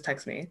me. Like just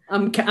text me.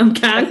 I'm It's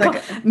can't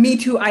like me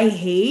too.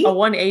 a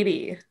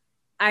 180.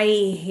 I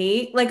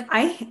hate like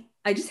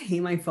I just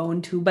hate my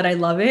phone too, but I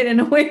love it in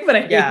a way, but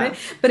I hate Yeah. it.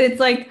 But it's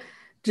like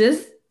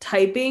just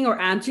typing or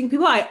answering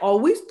people, I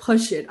always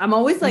push it. I'm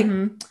always like,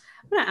 Mm-hmm.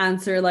 I'm gonna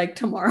answer like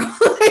tomorrow.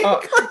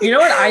 Oh, you know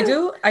what I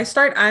do? I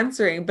start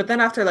answering, but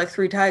then after like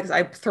 3 tags,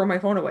 I throw my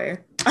phone away.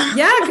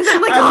 Yeah, because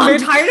I'm like, I'm oh, I'm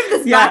mid, tired of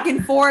this yeah, back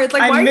and forth.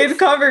 Like, I'm why are you mid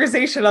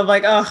conversation. I'm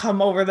like, oh,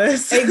 I'm over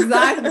this.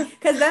 exactly?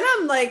 Because then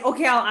I'm like,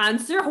 okay, I'll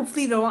answer.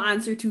 Hopefully, they don't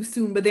answer too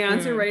soon, but they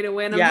answer Mm, right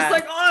away, and I'm just yeah,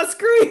 like, oh,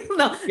 screw you.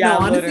 No, no, yeah,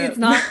 honestly, it's literally.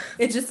 not.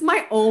 It's just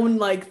my own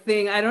like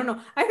thing. I don't know.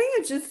 I think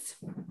it's just.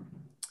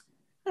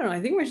 I don't know.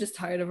 I think we're just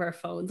tired of our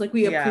phones. Like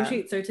we Yeah,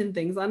 appreciate certain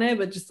things on it,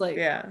 but just like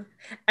yeah.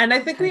 And I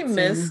think we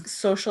miss texting.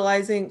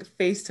 socializing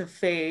face to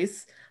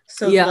face.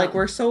 So like Yeah.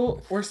 we're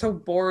so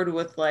bored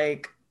with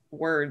like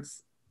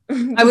words. I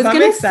Does was that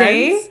gonna make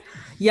sense? say,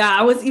 yeah,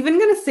 I was even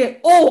gonna say,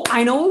 oh,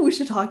 I know what we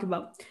should talk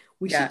about.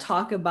 We should Yeah.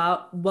 talk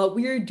about what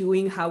we were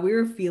doing, how we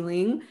were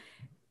feeling,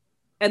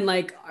 and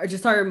like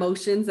just our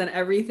emotions and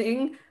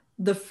everything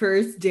the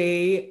first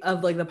day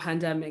of like the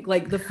pandemic.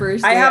 Like the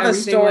first I day have a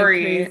everything went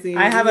story. I crazy.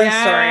 have a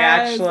story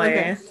Yes.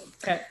 Okay. actually.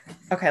 Okay.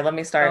 Okay, let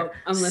me start. Oh,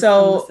 I'm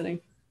So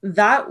listening.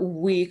 that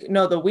week,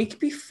 no, the week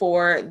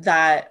before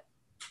that,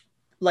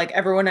 like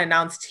everyone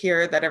announced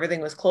here that everything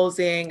was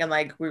closing and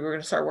like we were going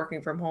to start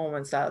working from home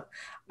and stuff.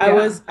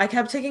 Yeah. I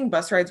kept taking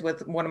bus rides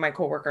with one of my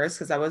coworkers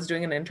because I was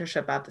doing an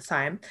internship at the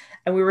time,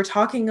 and we were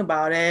talking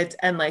about it,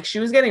 and like she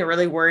was getting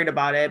really worried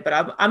about it,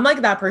 but I'm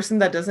like that person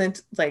that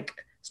doesn't like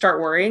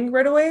start worrying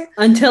right away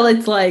Until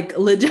it's like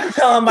legit.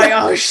 until I'm like,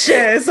 oh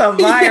shit, it's a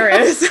Yeah.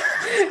 virus.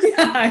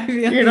 Yeah, I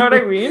feel You know what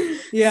I you. mean?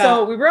 So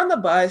Yeah. we were on the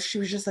bus. She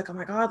was just like, oh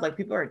my God, like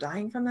people are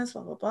dying from this,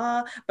 blah, blah,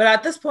 blah. But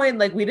at this point,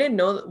 like we didn't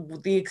know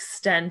the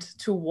extent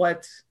to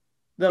what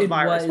the It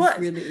virus was was.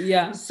 really,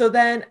 yeah. So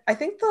then I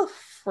think the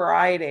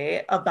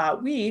Friday of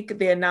that week,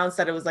 they announced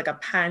that it was like a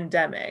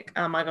pandemic.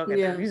 And I'm like, okay,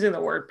 they're Yeah. using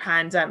the word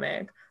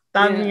pandemic.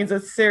 That Yeah. means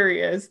it's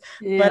serious.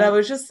 But I Yeah.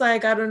 was just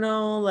like, I don't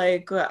know,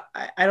 like,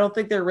 I don't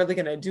think they're really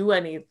going to do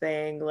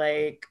anything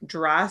like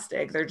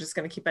drastic. They're just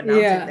going to keep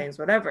announcing Yeah. things,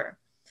 whatever.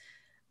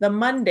 The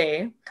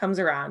Monday comes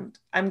around.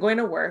 I'm going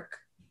to work.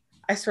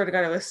 I swear to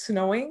God, it was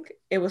snowing.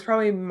 It was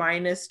probably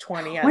minus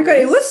 20 Oh my at God,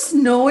 it was least.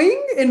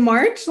 snowing in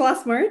March,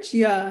 last March.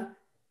 Yeah.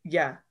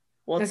 Yeah.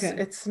 Well, Okay.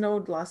 it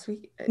snowed last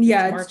week. It's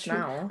Yeah, it's March true.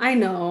 now. I It's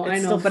know,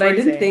 still but I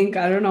didn't freezing. think,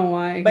 I don't know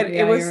why. But it Yeah,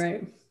 you're was,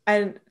 right.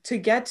 and to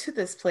get to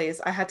this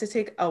place, I had to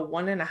take a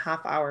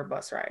 1.5 hour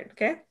bus ride.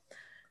 Okay.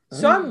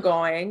 So Ugh. I'm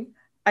going.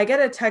 I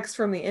get a text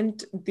from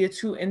the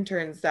two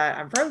interns that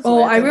I'm friends Oh,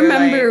 with, I and they're like,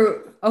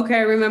 remember. Okay,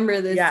 I remember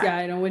this. yeah, Yeah,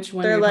 I know which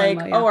one they're you're talking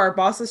like, about. oh, Yeah. our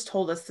bosses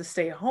told us to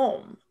stay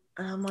home.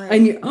 And I'm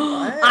And like, you,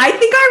 what? I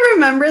think I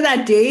remember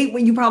that date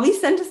when you probably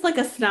sent us like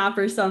a snap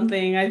or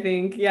something. I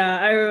think. Yeah,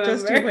 I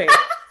Just you remember. wait.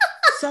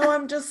 So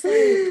I'm just like,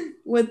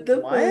 What the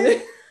what?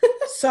 fuck?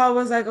 So I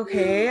was like,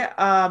 okay.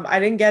 I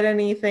didn't get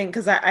anything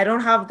because I don't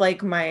have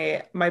like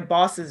my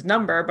boss's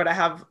number, but I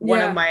have one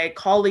of Yeah, my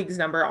colleagues'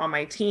 number on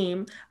my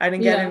team. I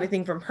didn't get yeah,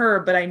 anything from her,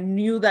 but I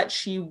knew that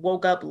she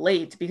woke up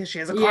late because she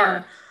has a car.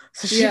 yeah,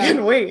 So she yeah,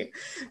 can wait.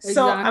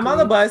 So I'm on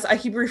the exactly. bus. I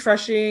keep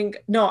refreshing.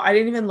 No, I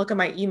didn't even look at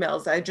my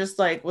emails. I just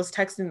like was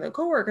texting the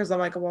coworkers. I'm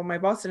like, well, my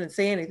boss didn't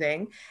say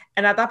anything.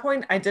 And at that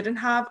point, I didn't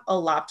have a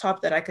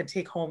laptop that I could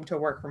take home to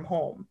work from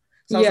home.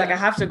 So I was like, I Yeah,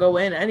 have to go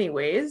in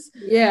anyways.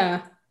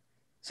 yeah.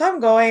 So I'm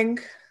going.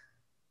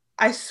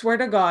 I swear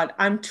to God,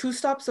 I'm 2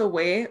 stops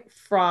away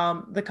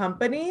from the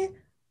company.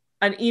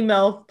 An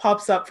email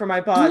pops up from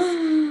my boss.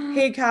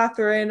 Hey,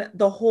 Catherine,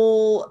 the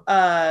whole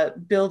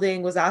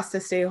building was asked to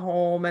stay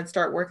home and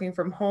start working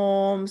from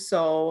home.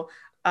 So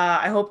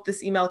I hope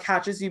this email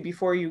catches you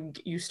before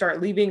you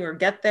start leaving or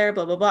get there,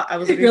 blah, blah, blah. I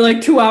was You're literally,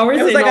 like 2 hours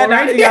it was in like,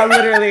 already. yeah,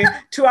 literally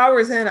 2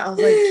 hours in. I was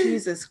like,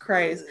 Jesus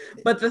Christ.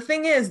 But the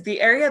thing is,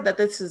 the area that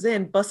this is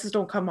in, buses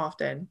don't come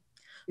often.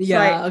 So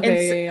Yeah,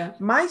 okay, yeah,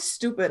 my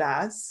stupid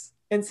ass,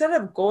 instead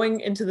of going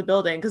into the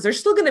building, because there's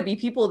still going to be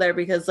people there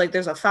because like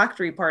there's a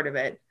factory part of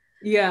it,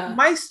 yeah.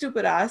 my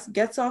stupid ass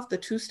gets off the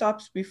 2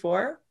 stops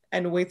before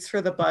and waits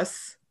for the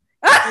bus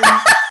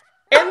Yeah.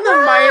 in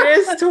the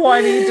minus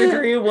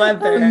 20-degree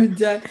weather. I'm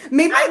done.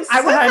 Maybe I'm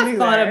I would have standing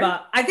thought there.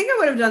 about. I think I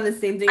would have done the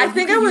same thing. I It's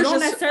think I because you was don't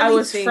just, I necessarily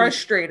was think.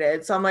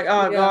 frustrated. So I'm like,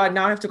 oh God, Yeah.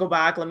 now I have to go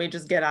back. Let me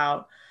just get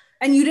out.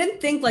 And you didn't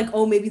think like,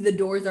 oh, maybe the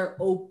doors are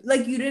open.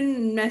 Like you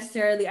didn't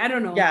necessarily. I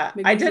don't know. Yeah,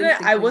 Maybe you didn't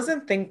think I like.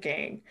 wasn't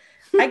thinking.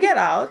 I get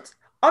out.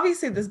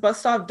 Obviously, this bus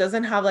stop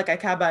doesn't have like a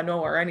cabano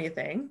or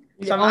anything.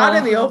 So Yeah. I'm out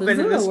in the Oh, those open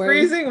in are the this worst.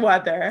 freezing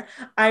weather.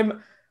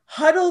 I'm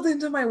huddled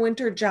into my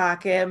winter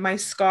jacket, my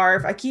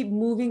scarf. I keep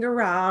moving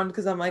around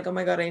because I'm like, oh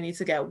my God, I need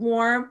to get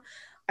warm.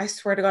 I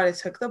swear to God, it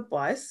took the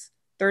bus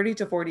 30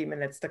 to 40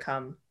 minutes to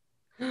come.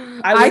 I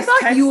I was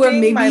thought you would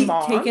texting my maybe take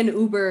mom. an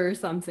Uber or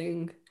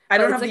something, I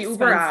but don't it's have the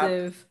Uber app.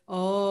 expensive.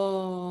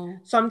 Oh,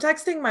 So I'm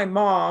texting my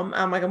mom.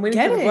 I'm like, I'm waiting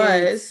for get the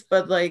it. bus,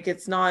 but like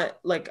it's not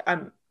like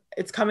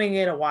it's coming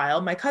in a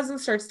while. My cousin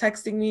starts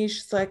texting me.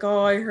 She's like,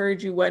 oh, I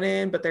heard you went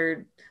in, but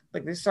they're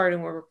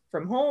starting work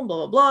from home, blah,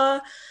 blah, blah.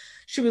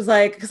 She was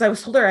like, because I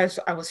was told her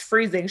I was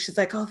freezing. She's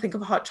like, oh, think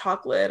of hot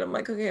chocolate. I'm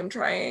like, okay, I'm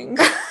trying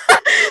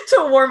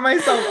to warm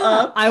myself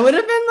up. I would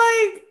have been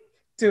like,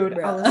 Dude,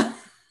 I was Bruh.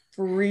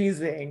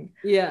 freezing.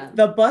 Yeah.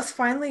 The bus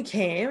finally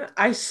came.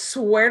 I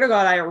swear to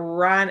God, I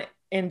ran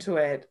into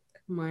it.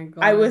 Oh my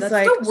I God. was That's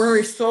the like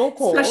worst. so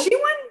cold. Especially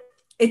when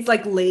it's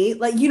like late.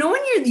 Like, you know,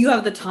 when you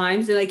have the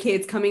times and like, hey,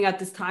 it's coming at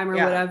this time or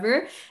Yeah.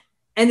 whatever,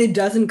 and it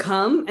doesn't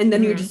come, and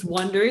then you're Hmm. just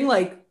wondering,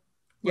 like,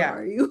 where Yeah.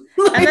 are you?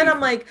 And then Like, I'm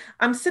like,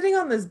 I'm sitting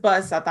on this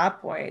bus at that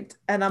point,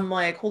 and I'm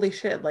like, holy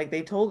shit, like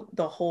they told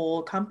the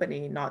whole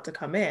company not to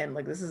come in.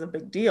 Like, this is a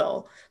big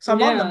deal. So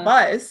I'm on the yeah.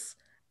 bus,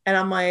 and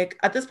I'm like,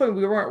 at this point,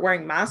 we weren't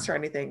wearing masks or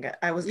anything.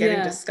 I was getting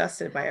Yeah.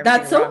 disgusted by everything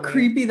That's so around me.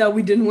 creepy that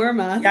we didn't wear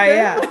masks Yeah, then.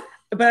 yeah.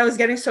 But I was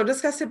getting so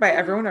disgusted by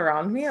everyone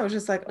around me. I was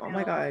just like, oh my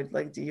No, God,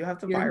 like, do you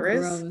have the you're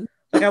virus? gross.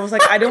 Like, I was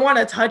like, I didn't want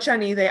to touch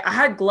anything. I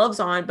had gloves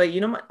on, but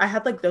you know, I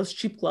had like those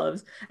cheap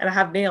gloves and I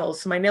have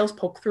nails. So my nails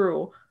poke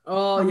through.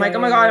 Oh, I'm yeah, like, oh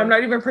my yeah, God, I'm yeah.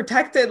 not even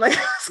protected. Like,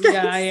 I was getting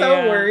Yeah, yeah,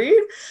 so yeah.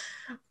 worried.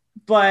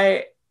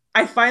 But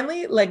I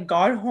finally like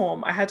got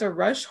home. I had to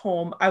rush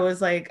home. I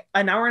was like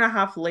an hour and a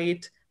half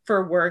late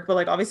for work, but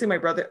like obviously my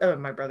brother,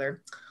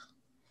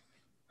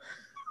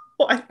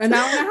 what? An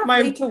hour and a half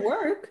My late to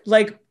work.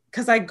 like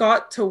because I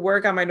got to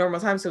work at my normal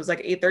time, so it was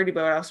like 8:30,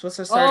 but I was supposed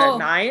to start at Oh,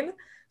 9.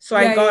 So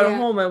I yeah, yeah, got yeah.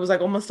 home, it was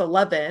like almost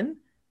 11.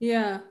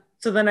 Yeah.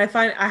 So then I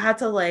had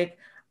to like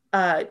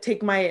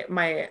take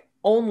my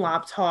own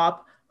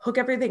laptop, hook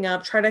everything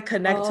up, try to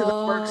connect to the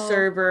work Oh,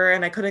 server,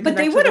 and I couldn't but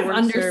they connect to would the have work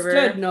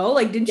understood, server. no?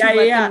 Like, didn't you Yeah,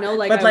 yeah, let them yeah. know,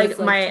 like, But I was like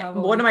like my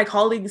one of traveling? my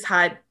colleagues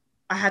had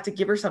I had to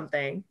give her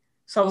something.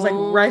 So I was like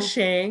Oh,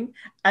 rushing.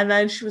 And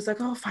then she was like,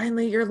 oh,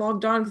 finally you're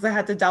logged on because I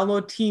had to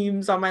download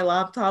Teams on my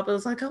laptop. It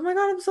was like, oh my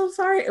God, I'm so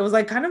sorry. It was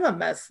like kind of a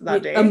mess that a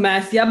day.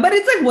 mess. Yeah, but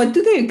it's like, what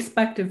do they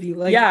expect of you?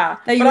 Like, Yeah.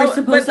 that you But were but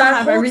supposed to that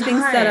have whole everything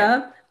set time,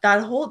 up.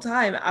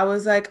 I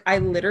was like, I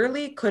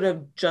literally could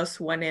have just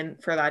went in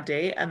for that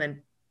day and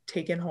then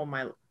taken home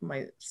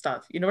my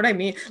stuff. You know what I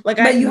mean? Like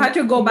But I you had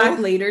to go back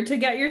most later to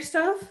get your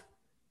stuff,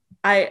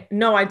 I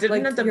no, I didn't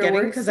like end up your getting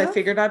work because I stuff.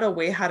 figured out a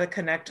way how to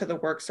connect to the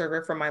work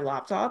server from my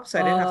laptop, so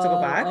I didn't have to go Oh,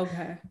 back.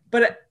 okay.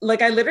 But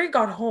like I literally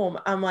got home,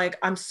 I'm like,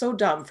 I'm so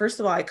dumb. First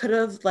of all, I could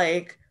have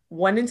like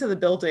went into the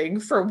building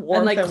for And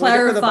warmth like and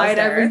waited for the bus clarified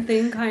there.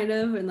 everything kind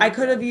of, and I like,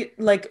 could yeah. have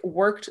like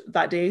worked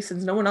that day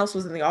since no one else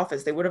was in the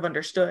office. They would have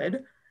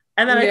understood.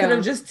 And then I could have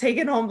Yeah. just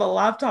taken home the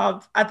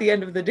laptop at the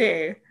end of the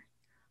day.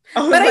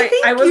 I But was I like, I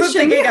think you wasn't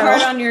shouldn't be thinking at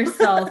hard all. on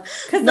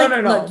yourself. Cause No, like,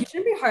 no, look, you no.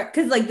 shouldn't be hard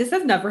because like this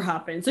has never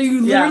happened. So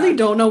you literally Yeah.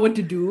 don't know what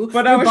to do.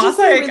 But I Your was just boss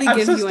didn't like, really I'm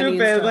give so you any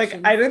stupid. Like,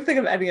 I instructions. didn't think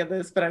of any of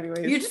this. But You're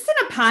anyways, just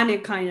in a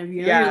panic kind of,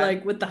 you know? You're yeah.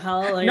 like, what the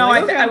hell? And you're No,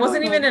 like, okay, I I'm going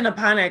wasn't even home. in a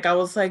panic. I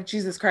was like,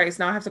 Jesus Christ,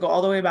 now I have to go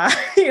all the way back.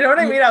 You know what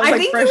I Yeah. mean? I was I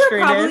like think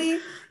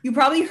frustrated. you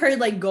probably heard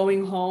like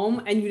going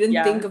home and you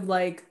didn't think Yeah. of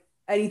like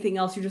anything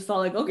else. You just thought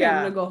like, okay, I'm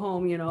gonna Yeah. go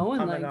home, you know?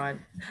 And Oh my like, God.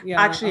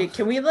 yeah, Actually,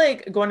 can we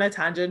like go on a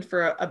tangent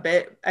for a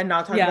bit and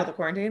not talk about yeah, the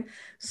quarantine?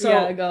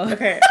 yeah, So, go.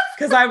 okay,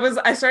 because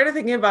I started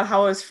thinking about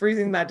how I was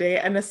freezing that day,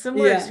 and a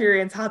similar Yeah.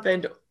 experience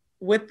happened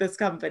with this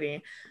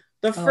company.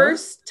 The Oh.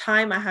 first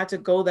time I had to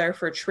go there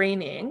for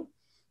training,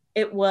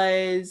 it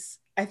was,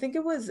 I think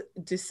it was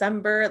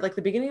December, like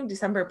the beginning of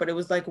December, but it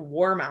was like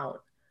warm out.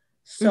 Mm-hmm.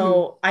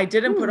 So I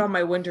didn't put Hmm. on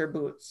my winter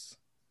boots.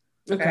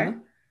 Okay. Okay.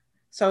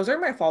 So I was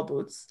wearing my fall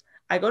boots.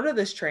 I go to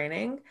this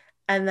training,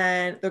 and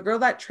then the girl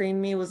that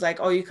trained me was like,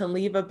 "Oh, you can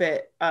leave a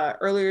bit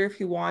earlier if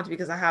you want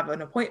because I have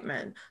an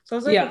appointment." So I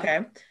was like, Yeah.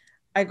 "Okay."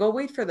 I go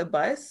wait for the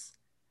bus,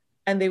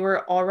 and they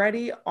were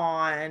already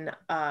on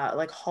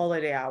like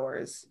holiday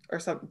hours or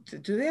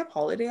something. Do they have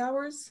holiday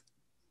hours?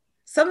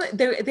 Some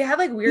they had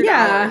like weird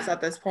hours Yeah.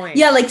 at this point.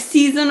 Yeah, like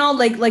seasonal,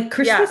 like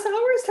Christmas Yeah,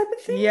 hours type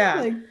of thing.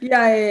 yeah, Like,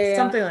 yeah, yeah, yeah.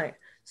 something like.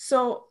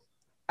 So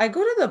I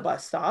go to the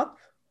bus stop.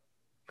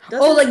 Oh,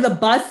 Doesn't like the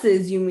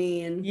buses, you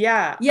mean?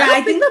 Yeah, I Yeah,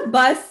 don't think.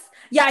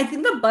 I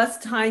think the bus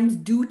times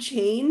do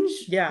change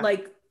Yeah,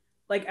 like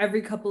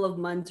every couple of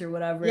months or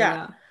whatever. yeah.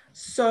 Yeah.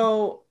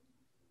 So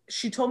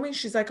she told me,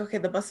 she's like, okay,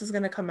 the bus is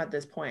going to come at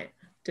this point.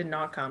 Did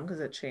not come because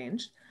it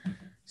changed.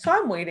 So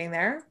I'm waiting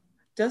there.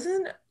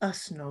 Doesn't a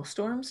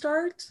snowstorm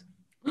start?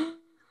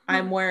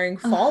 I'm wearing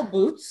fall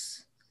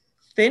boots,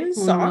 thin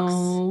Oh socks,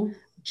 no. Oh,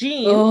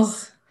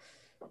 jeans,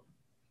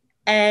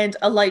 and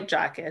a light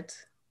jacket.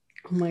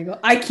 oh my God.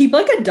 I keep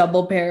like a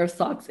double pair of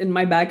socks in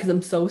my bag because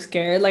I'm so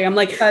scared. Like I'm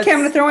like, okay, I'm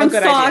gonna That's throw a in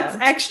good socks,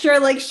 idea. extra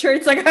like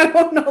shirts, like I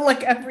don't know, like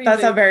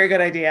That's a everything. very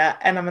good idea.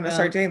 And I'm going to Yeah.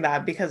 start doing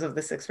that because of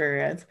this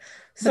experience.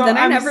 But So then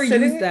I I'm never use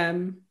sitting,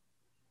 them.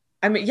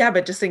 I mean, yeah,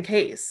 but just in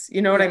case,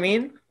 you know what I Yeah.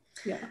 mean?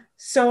 Yeah.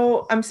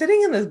 So I'm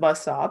sitting in this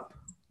bus stop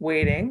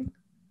waiting,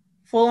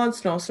 full on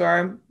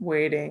snowstorm,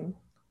 waiting,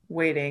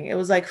 waiting. It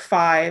was like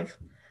 5.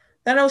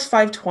 Then it was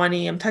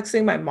 5:20. I'm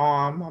texting my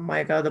mom. I'm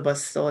like, oh, the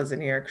bus still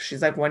isn't here.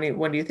 She's like, when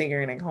do you think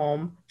you're getting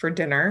home for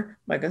dinner?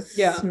 I'm like,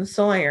 Yeah. it's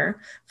still not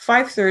here.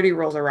 5:30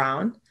 rolls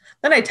around.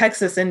 Then I text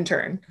this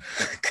intern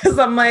because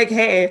I'm like,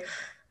 hey,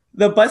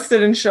 the bus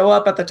didn't show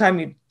up at the time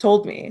you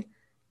told me.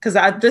 Because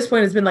at this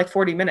point, it's been like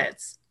 40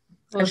 minutes.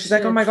 And Oh she's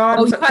like, oh shit. my God,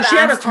 Oh, I'm you so, had because she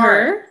had a asked car.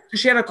 her?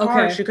 She had a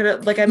car. Okay. She could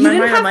have, like, in You my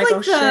didn't mind, I'm have like, oh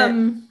like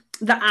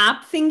shit. the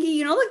app thingy,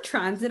 you know, like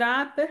transit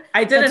app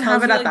I that didn't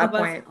have tells it you at like the that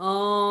bus. point.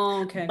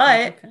 Oh, okay, okay, okay,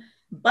 But, okay.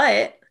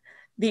 but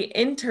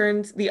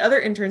the other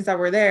interns that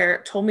were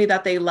there told me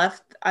that they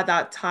left at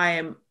that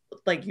time,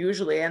 like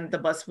usually, and the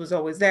bus was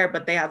always there,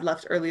 but they had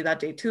left early that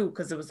day too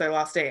because it was their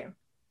last day.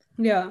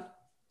 Yeah.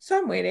 So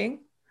I'm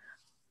waiting.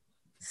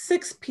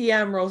 6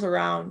 p.m. rolls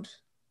around.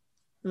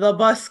 The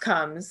bus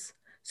comes.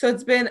 So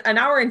it's been an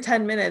hour and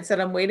 10 minutes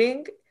that I'm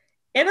waiting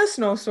in a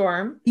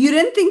snowstorm You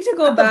didn't think to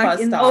go at the back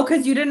bus in? Oh, stop.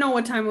 because you didn't know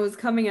what time it was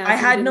coming I at,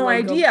 so you had didn't no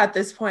like go. idea at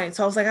this point.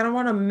 So I was like, I don't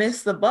want to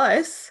miss the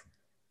bus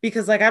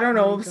because, like, I don't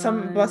Oh my know,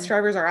 some bus God.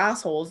 drivers are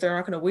assholes. They're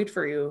not going to wait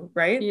for you,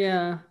 right?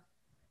 Yeah.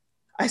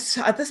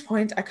 At this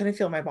point, I couldn't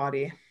feel my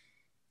body.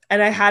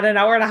 And I had an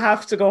hour and a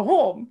half to go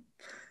home.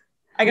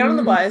 I get on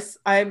the Mm, bus.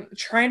 I'm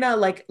trying to,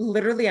 like,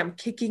 literally, I'm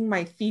kicking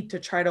my feet to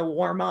try to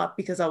warm up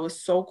because I was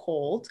so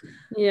cold.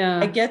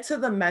 I yeah. get to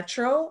the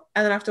metro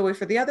and then I have to wait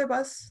for the other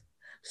bus.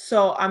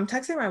 So I'm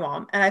texting my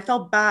mom and I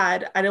felt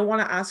bad. I didn't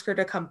want to ask her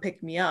to come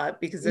pick me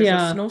up because there's a Yeah.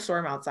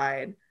 snowstorm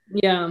outside.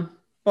 Yeah.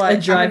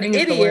 But I'm an Driving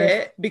is the worst.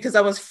 idiot because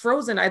I was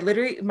frozen. I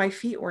literally, my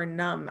feet were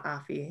numb,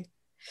 Afi.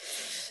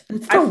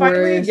 It's I the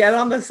finally get worst.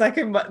 on the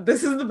second bus.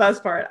 This is the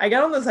best part. I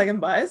get on the second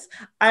bus.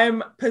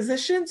 I'm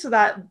positioned so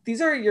that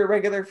these are your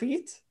regular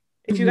feet.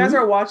 If you guys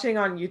are Mm-hmm. watching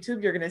on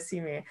YouTube, you're going to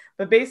see me.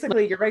 But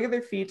basically, your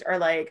regular feet are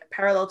like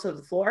parallel to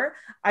the floor.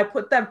 I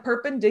put them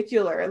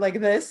perpendicular like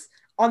this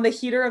on the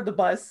heater of the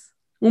bus.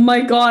 Oh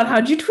my God,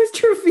 how'd you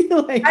twist your feet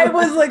like I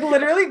was like that?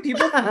 literally,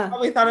 people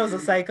probably thought I was a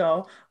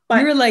psycho,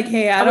 You but were like,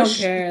 hey, I don't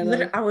care.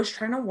 literally, Like, I was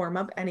trying to warm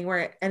up you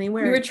anywhere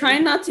were I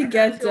trying could. not to I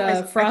couldn't get feel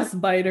my, I could,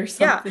 frostbite or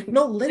yeah, something.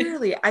 no,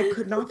 literally, I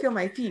could not feel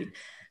my feet.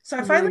 So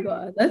I Oh my finally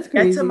God, that's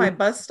get to my crazy.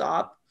 bus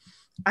stop.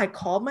 I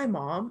called my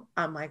mom.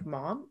 I'm like,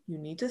 Mom, you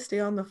need to stay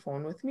on the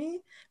phone with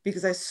me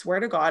because I swear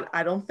to God,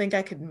 I don't think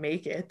I could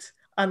make it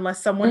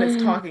unless someone is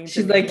talking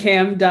to She's like, me.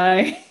 Cam,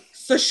 die.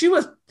 So she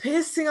was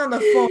pissing on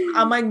the phone.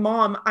 I'm like,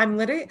 Mom,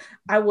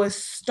 I was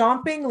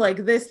stomping like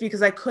this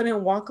because I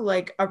couldn't walk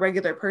like a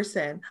regular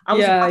person. I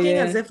was Yeah, walking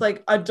as yeah. if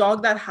like a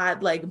dog that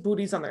had like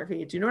booties on their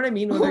feet. Do you know what I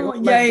mean? When they're Oh,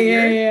 going yeah, like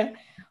yeah, weird. yeah.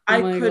 Oh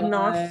I my could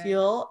not God.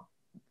 feel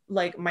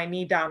like my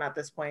knee down at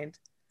this point.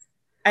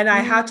 And I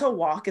had to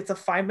walk. It's a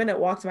 5 minute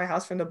walk to my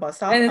house from the bus And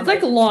stop. it's I'm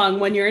like like, long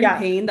when you're in yeah,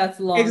 pain. That's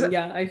long.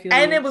 Yeah, I feel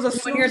and you. it was a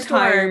And when you're snowstorm.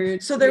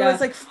 tired, So there was yeah.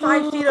 like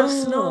 5 feet of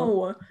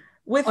snow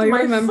with I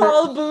my remember.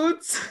 fall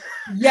boots.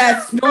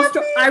 Yes,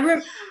 snowstorm.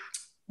 Happy.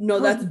 No,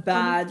 I was that's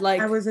bad. I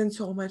Like, was in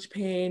so much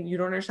pain. You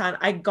don't understand.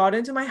 I got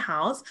into my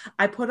house.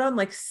 I put on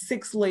like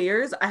 6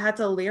 layers. I had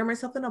to layer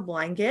myself in a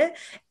blanket.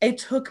 It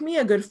took me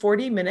a good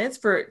 40 minutes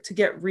to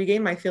get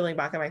regain my feeling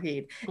back on my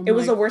feet. oh It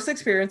was my. the worst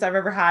experience I've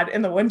ever had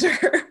in the winter.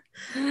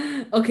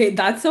 Okay,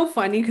 that's so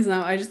funny because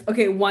now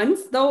okay,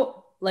 once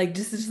though, like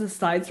just a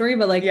side story,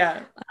 but like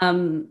Yeah.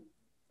 um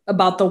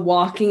about the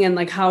walking and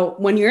like how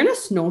when you're in a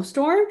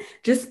snowstorm,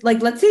 just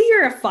like let's say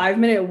you're a 5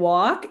 minute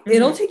walk,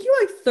 it'll Hmm. take you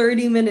like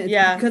 30 minutes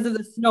Yeah. because of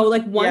the snow.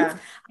 Like once Yeah.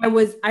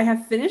 I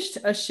have finished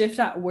a shift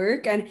at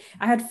work and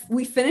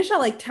we finished at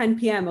like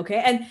 10 p.m.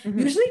 Okay. And Hmm.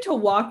 usually to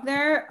walk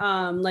there,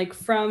 like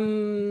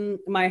from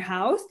my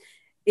house,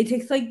 it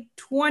takes like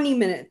 20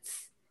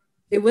 minutes.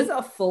 It was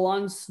a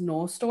full-on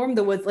snowstorm.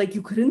 There was like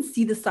you couldn't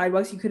see the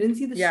sidewalks, you couldn't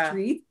see the Yeah.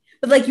 street.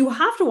 But like you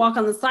have to walk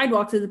on the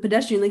sidewalks as a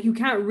pedestrian. Like you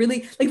can't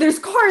really like there's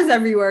cars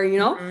everywhere, you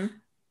know? Hmm.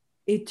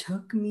 It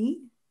took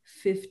me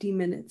 50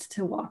 minutes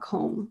to walk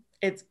home.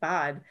 It's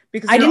bad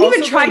because I you're didn't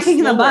even also try going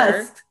taking the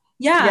bus. slower.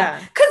 Yeah, Yeah.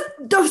 because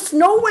the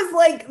snow was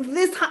like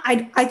this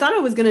high. I thought I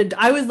was gonna.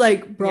 I was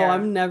like, bro, Yeah.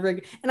 I'm never.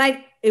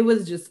 And it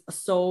was just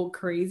so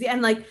crazy.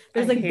 And like,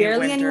 I there's like hate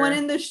barely anyone winter.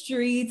 in the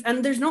streets.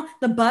 And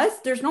the bus.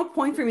 There's no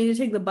point for me to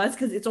take the bus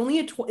because it's only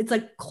it's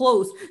like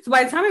close. So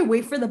by the time I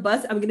wait for the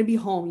bus, I'm gonna be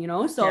home. You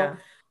know. So, Yeah.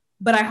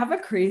 but I have a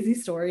crazy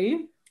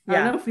story. I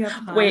don't Yeah. know if we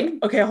have Wait, time.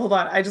 okay, hold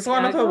on. I just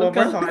want to Yeah, put go one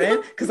more go. thought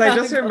in because I Yeah,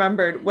 just go.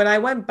 remembered when I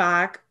went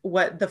back,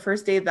 what the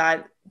first day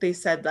that they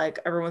said like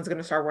everyone's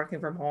gonna start working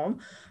from home.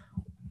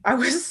 I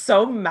was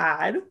so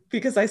mad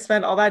because I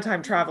spent all that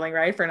time traveling,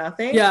 right, for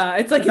nothing. Yeah,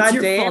 it's like it's That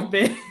your day, fault,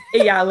 bitch.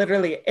 yeah,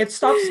 literally, it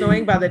stopped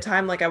snowing by the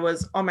time like I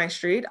was on my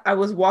street. I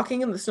was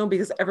walking in the snow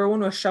because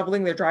everyone was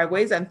shoveling their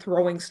driveways and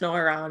throwing snow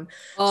around.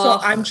 So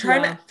I'm Oh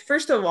trying to, yeah.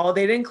 first of all,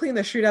 they didn't clean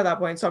the street at that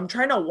point. So I'm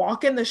trying to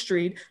walk in the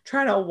street,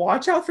 trying to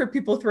watch out for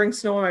people throwing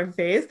snow on my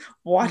face,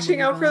 Oh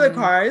watching my out for the God.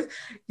 cars.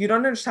 You don't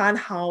understand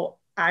how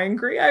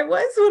angry I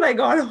was when I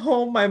got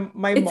home.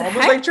 My It's mom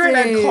was like trying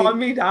to calm hectic.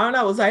 me down.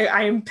 I was like,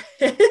 I am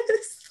pissed.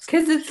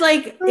 Because it's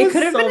like It it was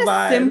could have been so a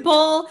bad.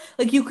 simple,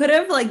 like you could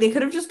have like they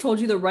could have just told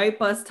you the right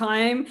bus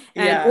time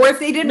and or Yeah. if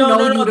they didn't No, know,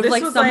 no, you no. would have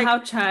like somehow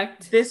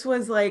checked. This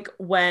was like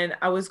when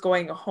I was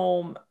going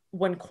home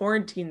when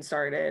quarantine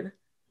started.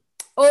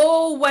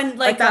 Oh, when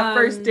Like like that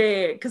first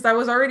day, because I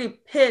was already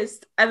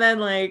pissed. And then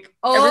like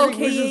oh everything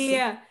okay, was yeah, just, yeah,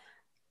 yeah.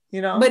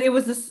 you But know, it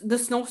was the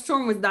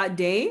snowstorm was that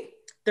day.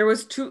 there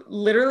was two,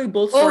 literally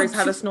both Oh, stories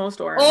had a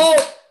snowstorm.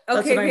 oh,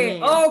 That's okay, what I okay.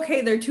 mean. Oh,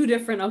 okay, they're two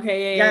different.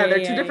 Okay, Yeah, yeah, they're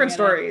yeah, two yeah, yeah, I different get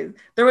it. stories.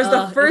 There was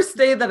the It's first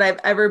day that I've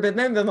ever been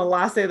there, and then the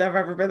last day that I've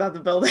ever been at the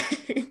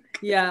building.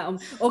 Yeah.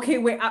 Okay.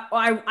 Wait.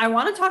 I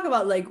want to talk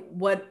about like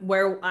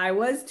where I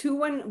was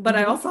too but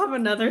I also have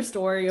another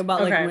story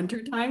about like Okay.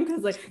 winter time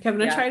because like I'm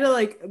gonna Yeah. try to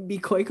like be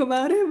quick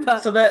about it.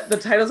 But So the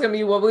title's gonna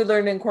be What We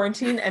Learned in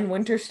Quarantine and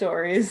Winter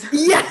Stories.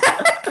 yeah.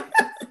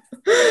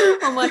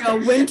 Oh my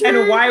God, winter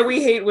And why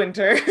we hate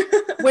winter.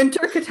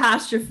 winter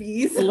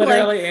catastrophes.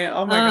 Literally. Like,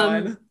 Oh my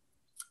God.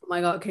 oh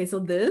my God. Okay, so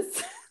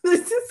this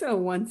is a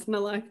once in a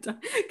lifetime.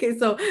 Okay,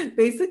 so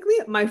basically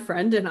my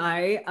friend and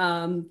I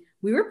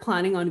we were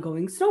planning on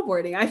going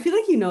snowboarding. I feel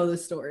like you know the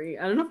story.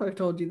 I don't know if I've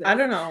told you this. I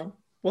don't know.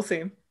 We'll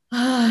see.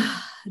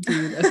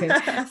 Dude,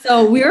 okay.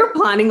 So we were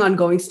planning on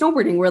going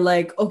snowboarding. We're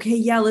like, okay,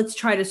 yeah, let's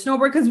try to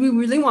snowboard because we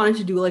really wanted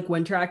to do like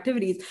winter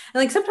activities.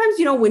 And like sometimes,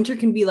 winter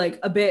can be like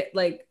a bit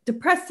like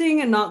depressing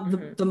and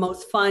not the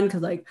most fun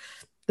because like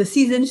the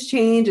seasons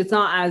change. It's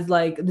not as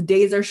like the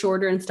days are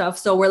shorter and stuff.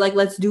 So we're like,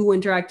 let's do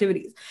winter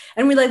activities.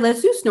 And we like,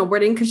 let's do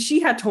snowboarding because she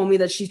had told me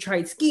that she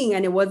tried skiing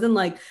and it wasn't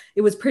like,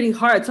 it was pretty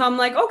hard. So I'm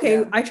like, okay,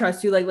 yeah. I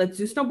trust you. Like, let's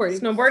do snowboarding.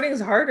 Snowboarding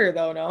is harder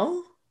though,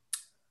 no?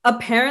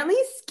 Apparently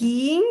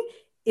skiing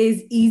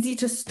is easy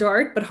to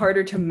start but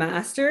harder to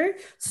master.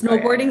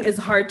 Snowboarding is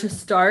hard to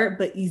start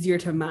but easier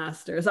to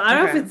master. So I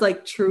don't know if it's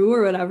like true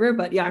or whatever,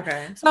 but yeah.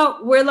 Okay.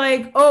 So we're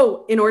like,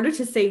 oh, in order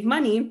to save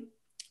money,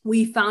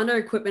 we found our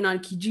equipment on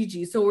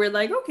Kijiji. So we're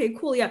like, okay,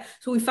 cool, yeah.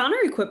 So we found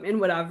our equipment,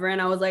 whatever.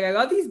 And I was like, I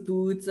got these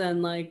boots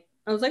and like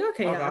I was like,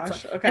 okay, oh yeah.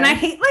 Gosh. Okay. And I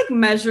hate like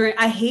measuring.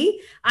 I hate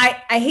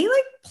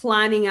like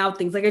planning out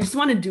things. Like I just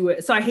want to do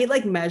it. So I hate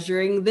like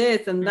measuring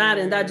this and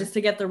that just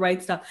to get the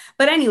right stuff.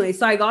 But anyway,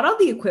 so I got all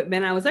the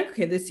equipment. I was like,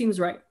 okay, this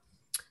seems right.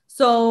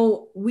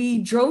 So we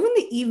drove in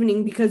the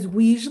evening because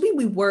we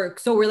work.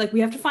 So we're like, we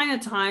have to find a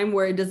time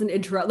where it doesn't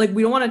interrupt. Like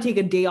we don't want to take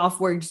a day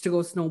off work just to go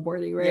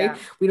snowboarding, right? Yeah.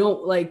 We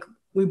don't like.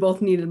 We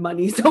both needed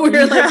money. So we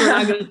were like, we're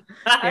not gonna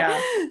yeah.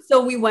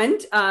 So we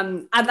went,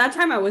 at that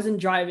time I wasn't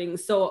driving.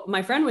 So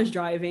my friend was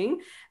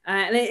driving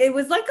and it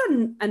was like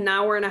an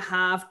hour and a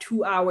half,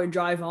 2-hour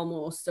drive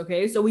almost.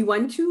 Okay. So we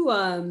went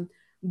to,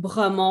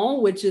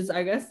 Bremont, which is,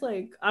 I guess,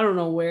 like, I don't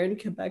know where in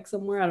Quebec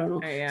somewhere. I don't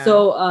know. Yeah.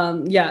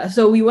 So,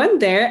 so we went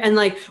there and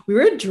like, we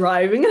were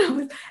driving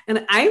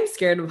and I'm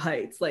scared of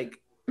heights, like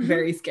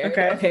very scared.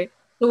 Okay.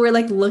 So we're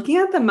like looking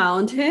at the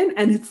mountain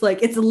and it's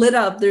like, it's lit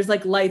up. There's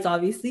like lights,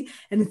 obviously.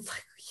 And it's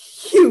like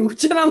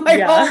huge. And I'm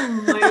like, oh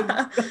my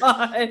God.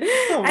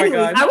 Oh my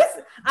God.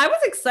 I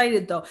was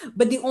excited though.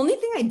 But the only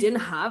thing I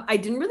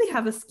didn't really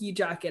have a ski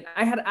jacket.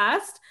 I had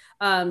asked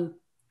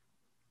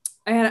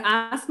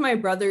my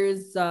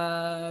brother's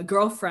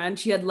girlfriend.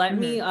 She had lent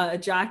me a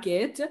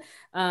jacket.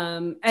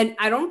 And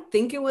I don't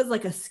think it was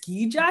like a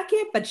ski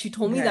jacket, but she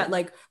told me that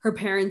like her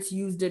parents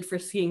used it for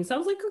skiing. So I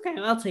was like, okay,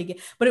 I'll take it.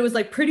 But it was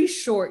like pretty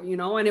short,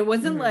 and it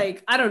wasn't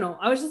like, I don't know.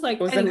 I was just like,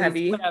 it wasn't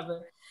heavy.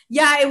 Whatever.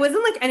 Yeah, it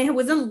wasn't like, and it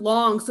wasn't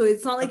long. So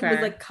it's not like it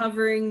was like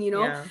covering,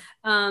 Yeah.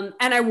 And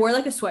I wore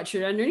like a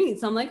sweatshirt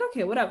underneath. So I'm like,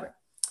 okay, whatever.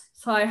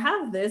 So I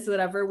have this,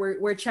 whatever.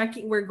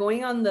 We're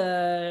going on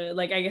the,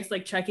 like, I guess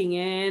like checking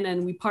in,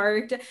 and we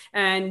parked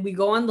and we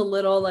go on the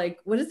little, like,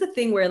 what is the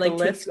thing where like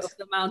takes you up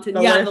the mountain?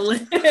 The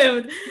lift.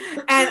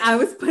 And I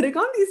was putting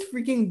on these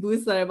freaking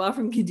boots that I bought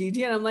from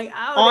Kijiji, and I'm like,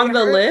 ow. On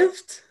the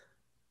lift?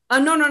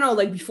 No,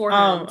 like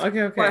beforehand. Oh,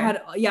 okay.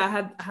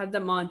 I had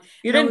them on.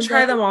 You didn't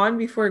try them on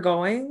before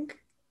going?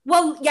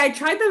 Well, yeah, I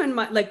tried them in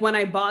my, like when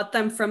I bought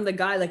them from the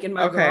guy, like in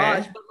my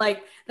garage, but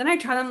like then I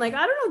tried them, like,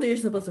 I don't know if they're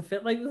supposed to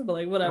fit like this, but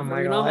like whatever. Oh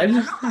my God.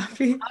 Like, I don't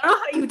know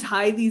how you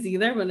tie these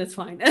either, but it's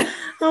fine.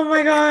 Oh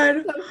my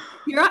God. So,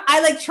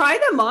 I like try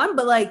them on,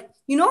 but like,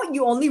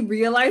 you only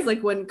realize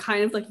like when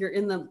kind of like you're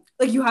in the,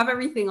 like you have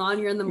everything on,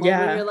 you're in the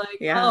moment, you're like,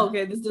 oh,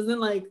 okay, this doesn't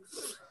like,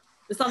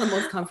 it's not the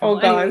most comfortable. Oh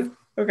God. Anyway,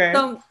 okay.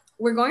 So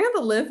we're going on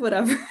the lift,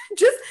 whatever.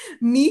 Just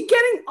me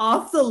getting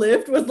off the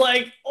lift was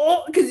like,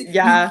 oh, because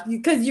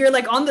you're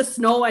like on the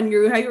snow and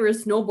you're a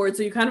snowboard,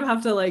 so you kind of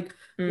have to like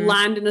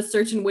land in a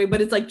certain way, but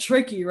it's like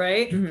tricky,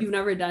 right? If you've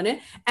never done it.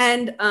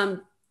 And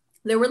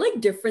there were like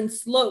different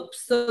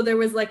slopes. So there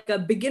was like a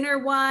beginner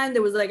one,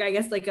 there was like, I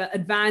guess like an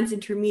advanced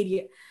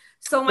intermediate.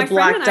 So my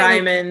Black and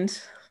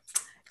Diamond.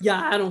 Yeah,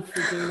 I don't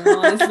freaking know,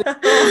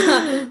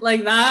 honestly.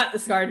 Like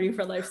that scarred me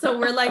for life. So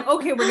we're like,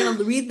 okay, we're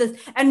gonna read this,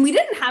 and we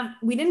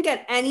didn't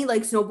get any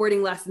like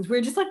snowboarding lessons. We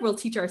were just like, we'll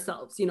teach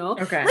ourselves,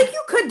 Okay. Like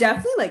you could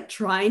definitely like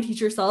try and teach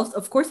yourselves.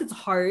 Of course, it's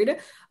hard,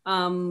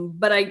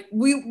 but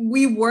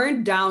we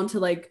weren't down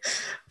to like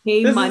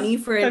pay money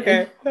for it.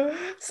 Okay.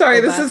 Sorry,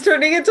 this is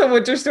turning into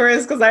winter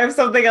stories because I have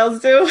something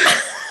else too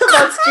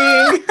about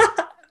skiing.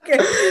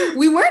 Okay,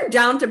 we weren't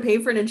down to pay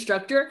for an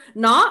instructor,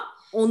 not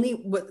only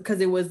because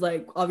it was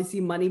like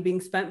obviously money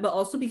being spent, but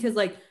also because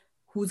like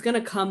who's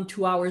gonna come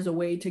 2 hours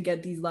away to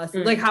get these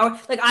lessons? Like how,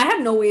 like I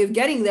had no way of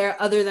getting there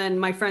other than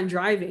my friend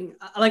driving.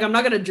 Like I'm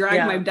not gonna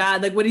drag my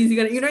dad. Like what is he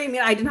gonna, you know what I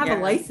mean? I didn't have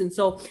a license,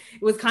 so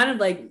it was kind of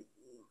like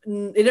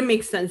it didn't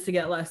make sense to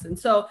get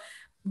lessons. So,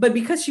 but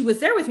because she was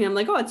there with me, I'm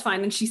like, oh, it's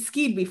fine. And she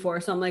skied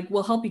before, so I'm like,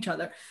 we'll help each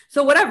other.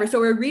 So whatever. So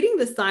we're reading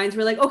the signs.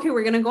 We're like, okay,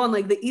 we're gonna go on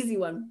like the easy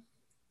one.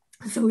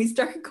 So we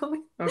start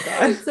going. Oh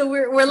God. So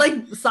we're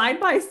like side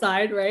by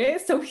side, right?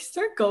 So we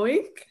start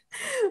going.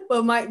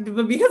 But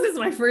because it's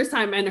my first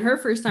time and her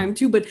first time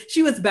too, but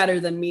she was better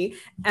than me.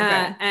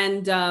 Okay.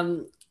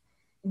 And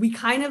we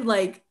kind of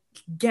like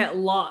get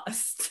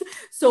lost.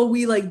 So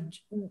we like,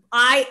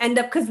 I end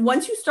up, because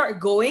once you start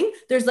going,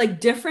 there's like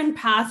different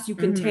paths you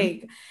can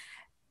take.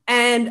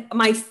 And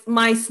my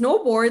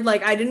snowboard,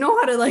 like I didn't know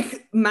how to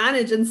like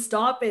manage and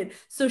stop it.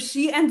 So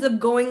she ends up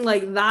going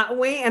like that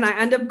way, and I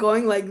end up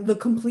going like the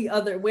complete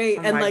other way.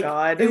 Oh and my like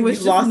God. it was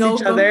You lost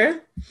each other.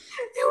 It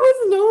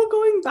was no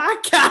going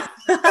back.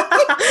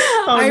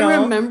 Oh, I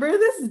no. remember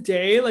this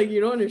day, like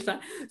you don't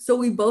understand. So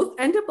we both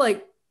end up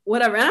like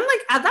whatever. And I'm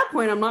like, at that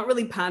point, I'm not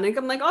really panicked.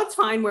 I'm like, oh, it's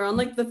fine. We're on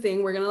like the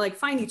thing. We're gonna like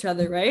find each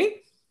other, right?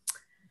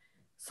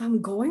 So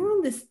I'm going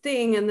on this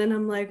thing, and then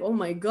I'm like, oh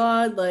my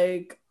God,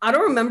 like I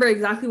don't remember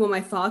exactly what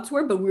my thoughts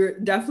were, but we were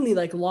definitely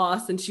like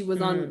lost, and she was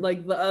on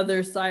like the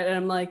other side, and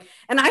I'm like,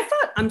 and I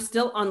thought I'm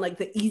still on like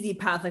the easy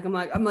path. Like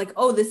I'm like,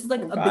 oh, this is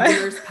like a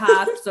beginner's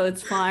path, so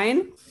it's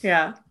fine.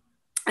 Yeah.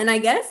 And I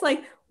guess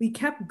like we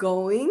kept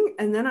going,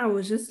 and then I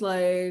was just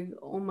like,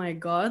 oh my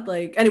God,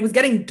 like, and it was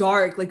getting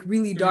dark, like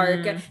really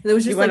dark, and there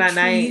was just like trees.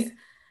 Night.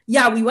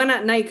 Yeah, we went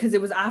at night because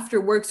it was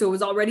after work. So it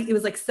was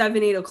like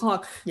 7-8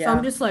 o'clock. Yeah. So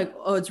I'm just like,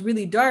 oh, it's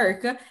really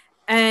dark.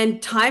 And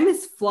time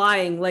is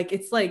flying. Like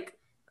it's like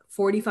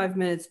 45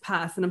 minutes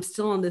past and I'm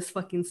still on this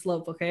fucking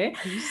slope. Okay.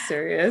 Are you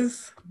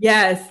serious?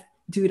 Yes,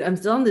 dude, I'm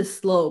still on this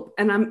slope.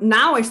 And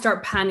I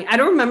start panicking. I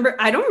don't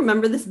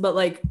remember this, but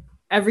like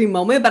every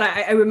moment, but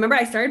I remember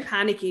I started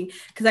panicking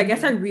because I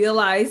guess I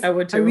realized I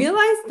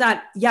realized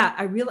that, yeah,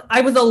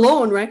 I was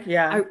alone, right?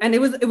 Yeah. And it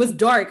was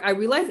dark. I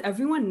realized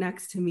everyone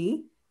next to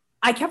me,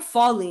 I kept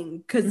falling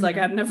because like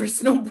I've never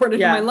snowboarded in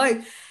my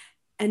life,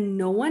 and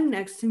no one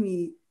next to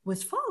me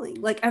was falling.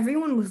 Like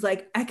everyone was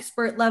like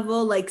expert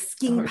level, like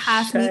skiing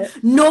past me.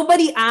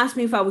 Nobody asked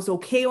me if I was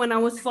okay when I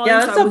was falling.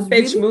 Yeah, that's a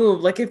bitch move.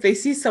 Like if they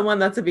see someone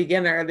that's a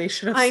beginner, they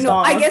should have stopped. I know.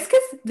 I guess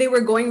because they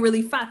were going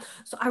really fast.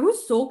 So I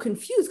was so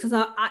confused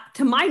because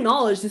to my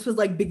knowledge, this was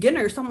like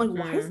beginner. So I'm like,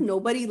 why is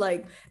nobody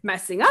like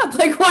messing up?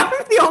 Like why am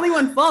I the only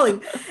one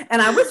falling? And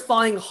I was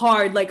falling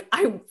hard. Like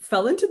I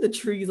fell into the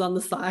trees on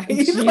the side.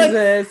 Jesus.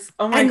 Like,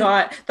 oh my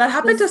God. That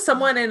happened to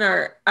someone at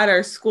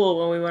our school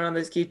when we went on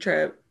the ski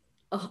trip.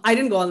 I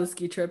didn't go on the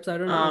ski trips. I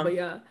don't know, but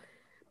yeah.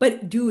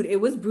 But dude, it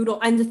was brutal.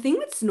 And the thing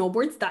with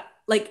snowboards that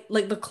like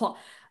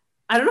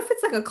I don't know if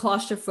it's like a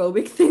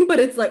claustrophobic thing, but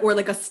it's like, or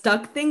like a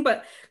stuck thing,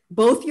 but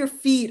both your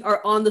feet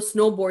are on the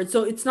snowboard.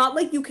 So it's not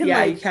like you can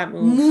you can't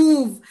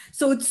move.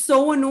 So it's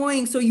so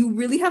annoying. So you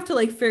really have to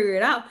like figure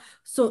it out.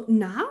 So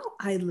now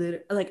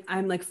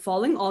I'm like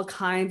falling all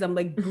kinds. I'm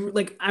like,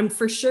 like I'm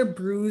for sure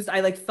bruised.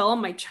 I like fell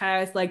on my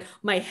chest, like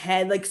my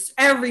head, like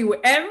everywhere,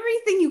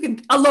 everything you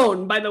can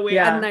alone, by the way,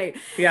 at night.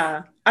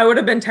 Yeah. I would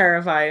have been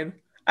terrified.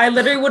 I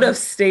literally would have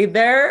stayed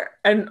there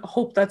and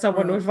hoped that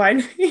someone would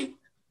find me.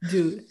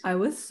 Dude, I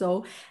was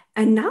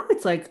and now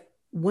it's like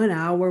 1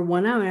 hour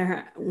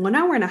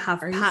and a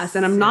half passed,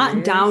 and I'm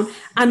not down.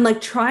 I'm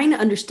like trying to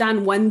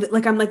understand when,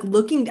 like I'm like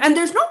looking, and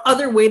there's no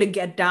other way to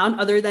get down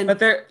other than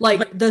the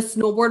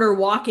snowboarder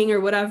walking or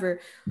whatever.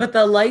 But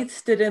the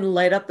lights didn't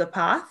light up the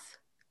path.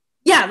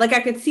 Yeah, like I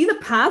could see the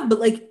path,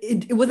 but like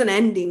it wasn't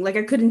ending. Like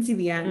I couldn't see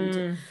the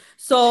end.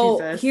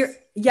 So here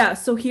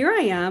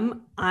I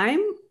am.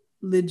 I'm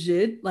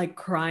legit like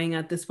crying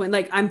at this point.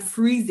 Like I'm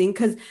freezing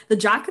because the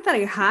jacket that I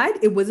had,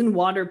 it wasn't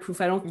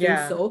waterproof. I don't think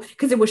so,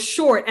 because it was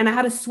short and I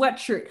had a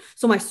sweatshirt.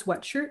 So my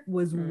sweatshirt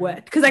was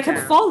wet because I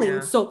kept falling.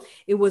 Yeah. So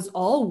it was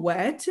all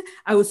wet.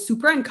 I was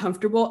super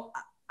uncomfortable.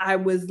 I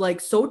was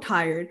like so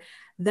tired.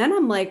 Then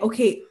I'm like,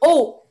 okay,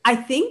 I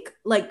think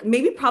like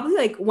probably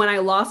like when I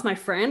lost my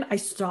friend, I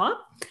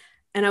stopped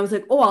and I was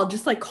like, I'll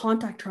just like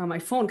contact her on my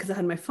phone because I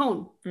had my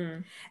phone.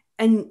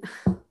 And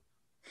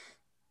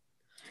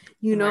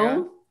you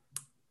know,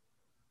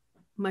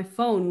 my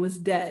phone was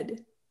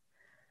dead.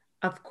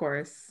 Of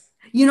course.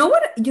 You know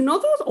what? You know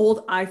those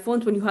old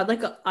iPhones when you had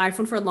like an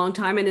iPhone for a long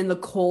time and in the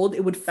cold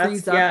it would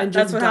freeze up and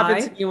just die? That's what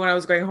happened to me when I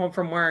was going home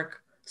from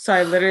work. So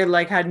I literally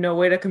like had no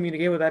way to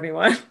communicate with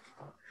anyone.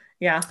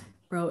 Yeah.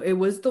 Bro, it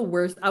was the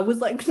worst. I was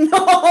like, no.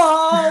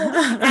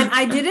 And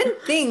I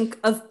didn't think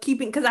of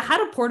keeping, because I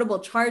had a portable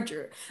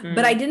charger,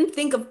 but I didn't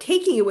think of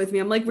taking it with me.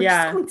 I'm like, we're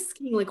just going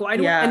skiing. Like, why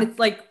do and it's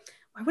like,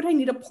 why would I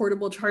need a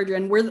portable charger?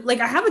 And we're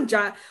like, I have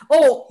a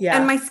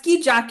and my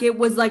ski jacket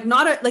was like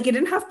it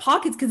didn't have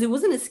pockets because it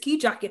wasn't a ski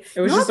jacket.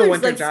 It was just a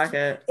winter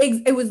jacket.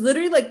 It was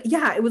literally like,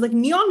 it was like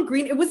neon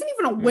green. It wasn't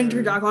even a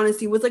winter jacket,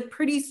 honestly. It was like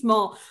pretty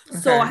small. Okay.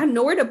 So I had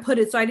nowhere to put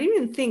it. So I didn't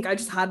even think. I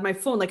just had my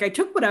phone. Like I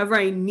took whatever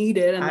I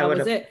needed and that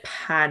was it.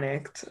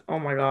 Panicked. Oh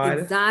my God.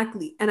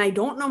 Exactly. And I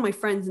don't know my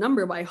friend's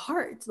number by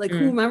heart. Like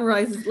who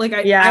memorizes? Like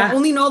I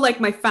only know like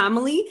my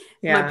family,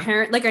 my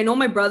parents. Like I know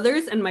my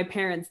brothers and my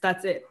parents.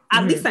 That's it.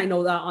 At least I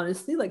know that,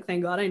 honestly. Like,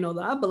 thank God I know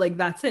that. But like,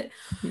 that's it.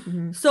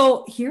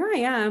 So here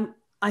I am.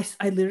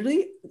 I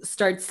literally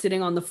start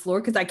sitting on the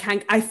floor because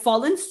I've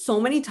fallen so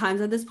many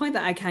times at this point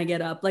that I can't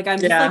get up. Like I'm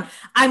just like,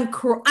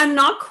 I'm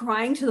not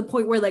crying to the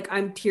point where like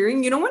I'm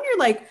tearing. You know when you're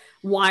like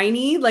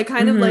whiny, like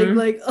kind of like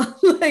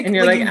and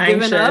you're like you've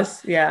anxious. given up.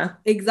 Yeah.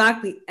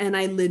 Exactly. And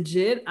I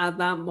legit at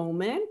that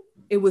moment,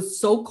 it was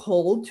so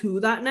cold too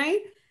that night.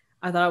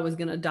 I thought I was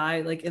gonna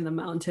die like in the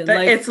mountain.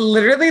 Like It's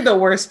literally the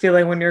worst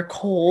feeling when you're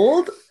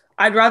cold.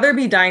 I'd rather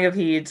be dying of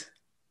heat.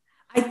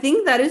 I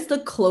think that is the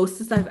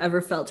closest I've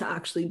ever felt to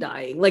actually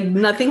dying. Like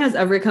nothing has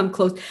ever come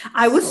close.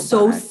 I was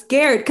so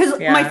scared because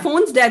my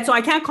phone's dead, so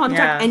I can't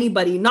contact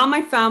anybody. Not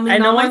my family,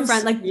 not my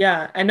friend. Like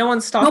and no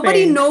one's stopping.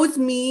 Nobody knows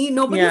me.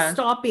 Nobody's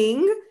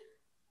stopping.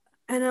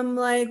 And I'm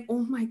like,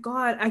 oh my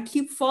God, I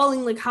keep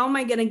falling. Like, how am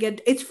I gonna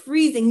get? It's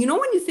freezing. You know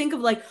when you think of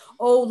like,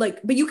 oh, like,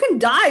 but you can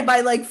die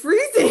by like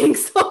freezing.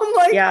 So I'm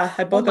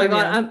like, oh my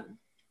God,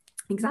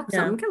 exactly.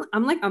 So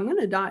I'm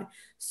gonna die.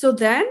 So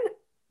then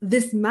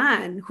this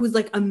man who's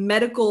like a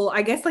medical,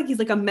 I guess like he's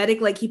like a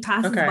medic, like he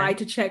passes by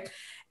to check.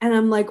 And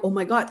I'm like, oh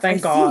my God.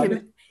 Thank God. See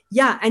him.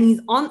 Yeah. And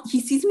he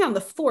sees me on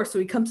the floor. So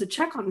he comes to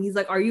check on me. He's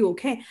like, are you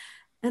okay?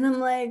 And I'm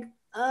like,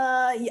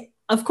 yeah.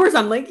 Of course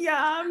I'm like, yeah,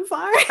 I'm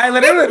fine. I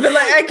literally would be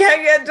like, I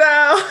can't get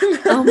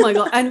down. Oh my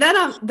God. And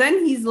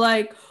then he's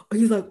like,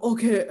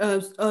 okay,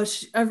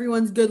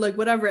 everyone's good, like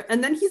whatever.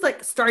 And then he's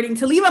like starting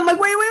to leave. I'm like,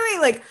 wait,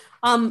 like,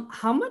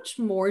 how much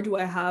more do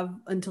I have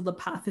until the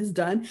path is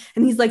done?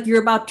 And he's like,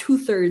 you're about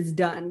 2/3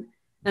 done.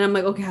 And I'm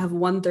like, okay, I have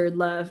 1/3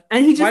 left.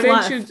 And he just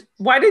left.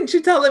 Why didn't you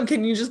tell him,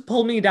 can you just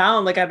pull me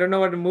down? Like, I don't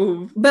know how to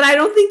move. But I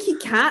don't think he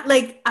can.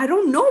 Like, I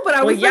don't know. But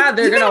I was like,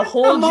 they're going to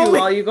hold you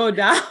while you go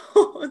down.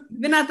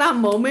 Even at that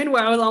moment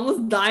where I was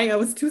almost dying, I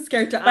was too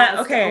scared to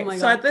ask. Okay,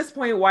 so at this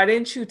point, why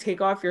didn't you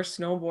take off your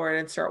snowboard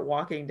and start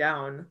walking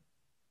down?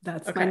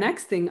 That's my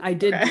next thing. I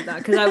did do that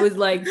because I was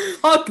like,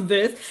 fuck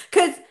this.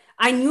 Because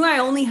I knew I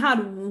only had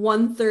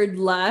 1/3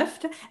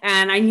 left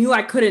and I knew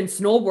I couldn't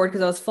snowboard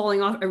because I was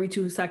falling off every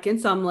 2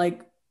 seconds. So I'm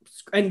like,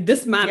 and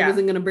this man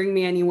wasn't going to bring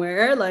me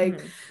anywhere.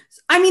 Like,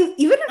 I mean,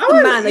 even if the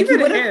man, like, he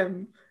would have,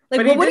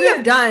 like, what would he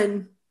have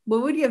done?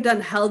 What would he have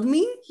done? Held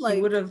me? Like,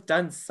 he would have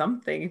done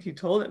something if you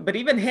told him. But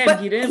even him,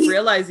 he didn't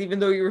realize, even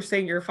though you were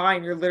saying you're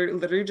fine, you're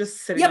literally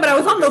just sitting. Yeah, but I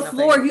was on the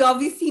floor. He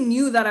obviously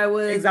knew that I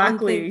was.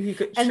 Exactly. He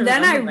could. And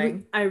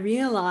then I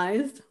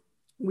realized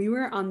we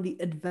were on the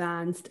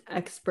advanced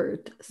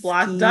expert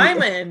Black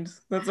Diamond.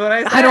 That's what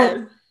I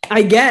said.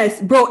 I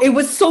guess, bro, it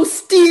was so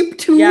steep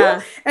too.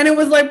 Yeah. And it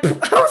was like, I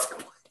was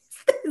like,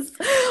 what is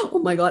this? Oh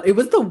my God. It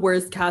was the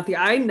worst, Kathy.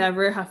 I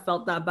never have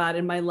felt that bad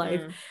in my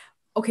life.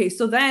 Okay,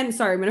 so then,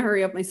 sorry, I'm gonna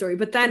hurry up my story.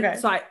 But then,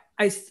 so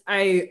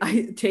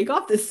I take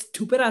off this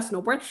stupid ass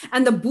snowboard,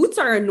 and the boots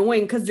are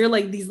annoying because they're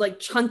like these like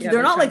chunky.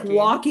 They're not chunky. Like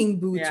walking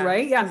boots,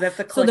 right? Yeah, they have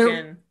to click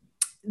in.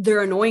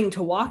 They're annoying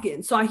to walk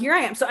in. So here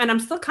I am. So and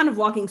I'm still kind of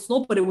walking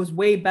slow, but it was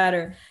way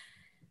better.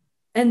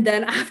 And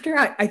then after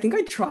I think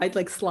I tried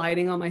like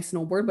sliding on my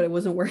snowboard, but it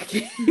wasn't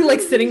working.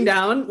 Like sitting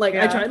down, like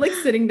I tried like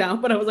sitting down,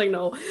 but I was like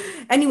no.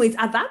 Anyways,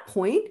 at that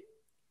point,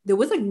 there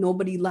was like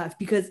nobody left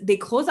because they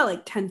closed at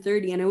like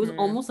 10:30 and it was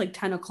almost like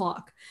 10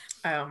 o'clock.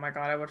 Oh my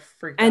God, I would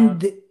freak out.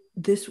 And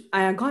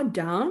I got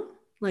down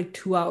like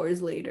 2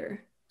 hours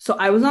later. So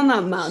I was on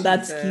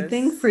that ski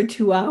thing for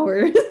 2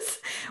 hours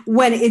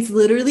when it's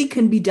literally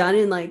can be done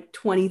in like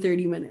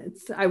 20-30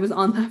 minutes. I was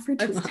on that for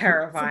 2 hours. That's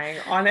terrifying,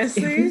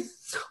 honestly.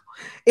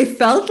 It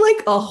felt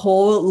like a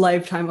whole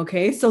lifetime.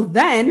 Okay. So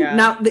then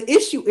now the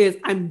issue is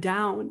I'm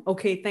down.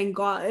 Okay. Thank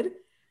God.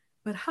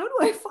 But how do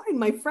I find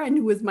my friend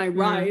who was my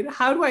ride?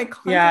 How do I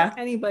contact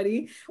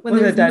anybody when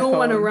there's no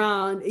one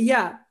around?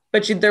 Yeah.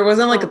 But there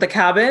wasn't like the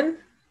cabin?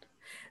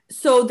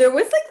 So there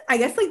was like, I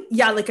guess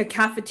like a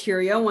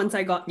cafeteria once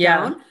I got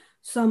down.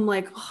 So I'm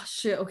like, oh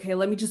shit, okay,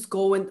 let me just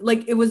go. And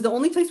like, it was the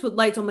only place with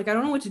lights. I'm like, I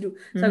don't know what to do.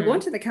 So I go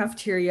into the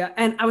cafeteria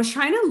and I was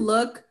trying to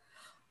look.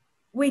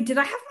 Wait, did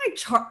I have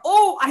my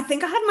Oh, I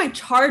think I had my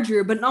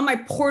charger, but not my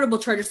portable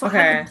charger. So I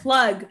had the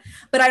plug,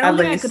 but I don't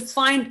think I could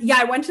find. Yeah,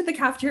 I went to the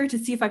cafeteria to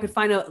see if I could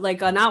find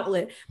an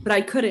outlet, but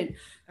I couldn't.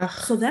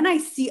 So then I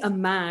see a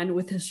man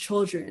with his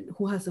children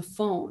who has a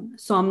phone.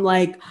 So I'm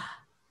like,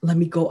 let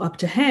me go up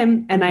to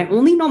him. And I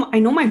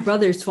know my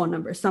brother's phone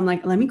number. So I'm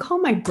like, let me call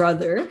my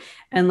brother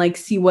and like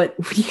see what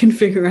we can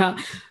figure out.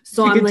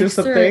 So I'm like,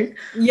 sir,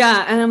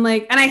 yeah. And I'm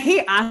like, and I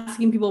hate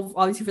asking people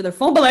obviously for their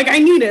phone, but like, I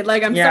need it.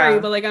 Like, I'm sorry,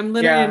 but like, I'm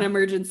literally in an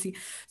emergency.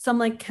 So I'm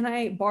like, can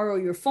I borrow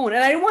your phone?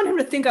 And I didn't want him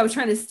to think I was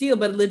trying to steal,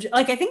 but legit,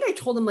 like, I think I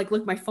told him like,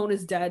 look, my phone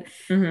is dead.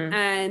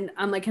 And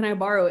I'm like, can I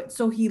borrow it?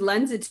 So he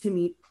lends it to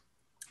me.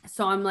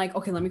 So I'm like,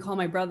 okay, let me call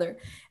my brother.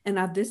 And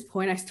at this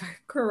point, I start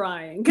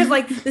crying because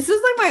like this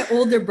is like my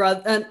older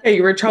brother. Hey,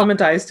 you were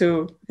traumatized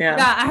too. Yeah.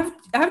 Yeah,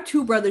 I have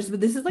two brothers,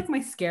 but this is like my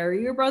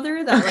scarier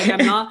brother that like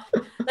I'm not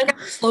like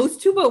I'm close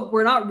to, but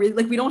we're not really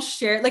like we don't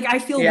share. Like I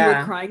feel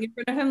weird crying in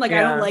front of him. Like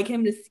I don't like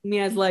him to see me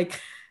as like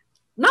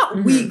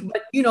not weak,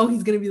 but you know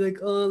he's gonna be like,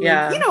 oh,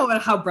 like, you know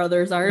how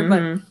brothers are,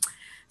 but.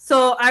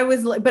 So I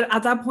was like, but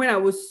at that point I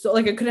was so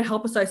like, I couldn't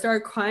help it. So I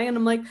started crying and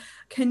I'm like,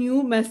 can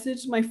you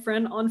message my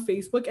friend on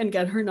Facebook and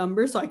get her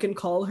number so I can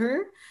call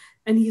her?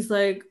 And he's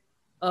like,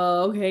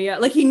 Oh, okay, yeah.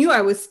 Like he knew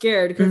I was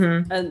scared because,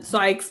 Mm-hmm. and so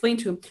I explained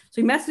to him.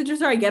 So he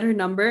messages her. I get her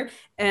number,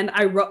 and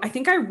I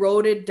think I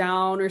wrote it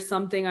down or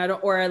something. I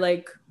don't, or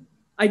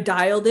I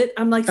dialed it.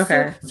 I'm like,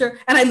 Okay. sir,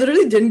 and I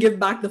literally didn't give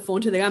back the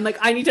phone to the guy. I'm like,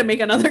 I need to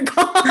make another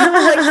call.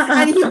 Like,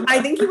 and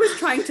I think he was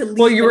trying to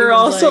Well, leave, you and he were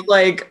was also like,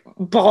 like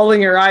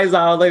bawling your eyes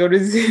out. Like, what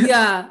is he?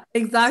 yeah,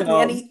 exactly.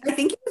 And So, I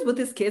think he was with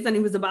his kids, and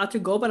he was about to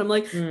go, but I'm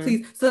like, mm,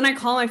 please. So then I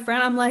call my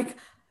friend. I'm like,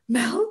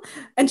 Mel,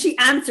 and she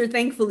answered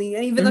thankfully,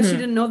 and even though she mm-hmm.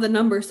 didn't know the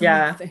number, so I'm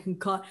like, Yeah. thank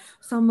God.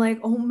 So I'm like,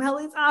 oh, Mel,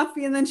 it's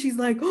Afi, and then she's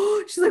like,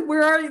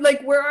 where are you?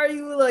 Like, where are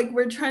you? Like,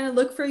 we're trying to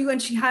look for you,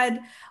 and she had,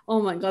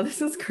 oh my God,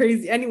 this is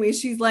crazy. Anyway,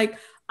 she's like,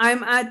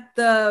 I'm at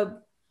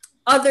the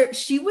other.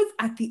 She was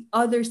at the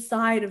other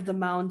side of the Are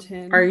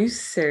mountain, you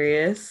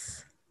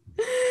serious?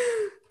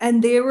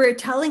 and they were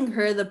telling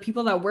her, the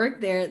people that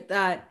work there,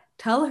 that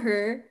tell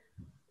her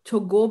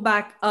to go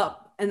back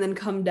up and then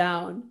come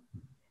down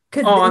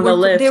because Oh, on the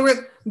they lift.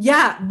 were,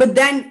 yeah, but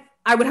then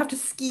I would have to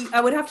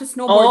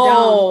snowboard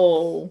down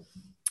Oh,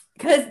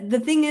 because the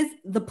thing is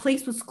the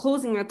place was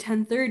closing at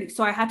 10:30,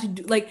 so I had to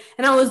do like,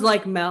 and I was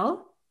like,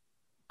 Mel,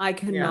 I yeah.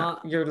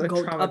 cannot You're like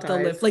go up the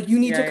lift. traumatized. Like, you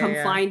need Yeah, to yeah, come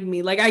yeah. find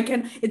me. Like,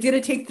 it's gonna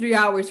take 3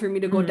 hours for me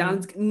to go down.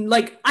 Mm-hmm.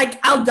 Like,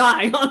 I'll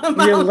die on a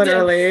You're mountain.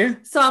 literally.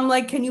 So I'm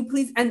like, can you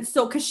please? And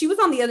so, cause she was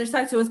on the other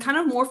side. So it was kind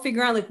of more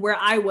figuring out like where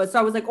I was. So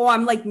I was like, oh,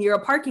 I'm like near a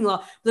parking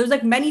lot. There's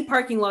like many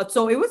parking lots.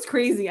 So it was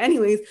crazy.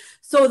 Anyways,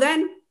 so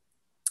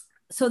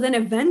then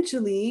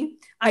eventually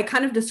I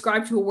kind of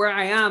described to her where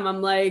I am.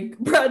 I'm like,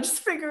 bro, just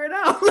figure it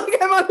out. Like,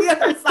 I'm on the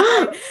other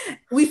side.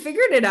 We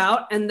figured it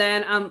out. And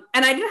then, and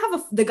I didn't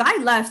have the guy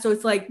left. So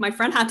it's like, my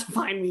friend had to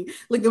find me.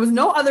 Like, there was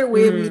no other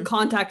way of me Mm.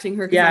 contacting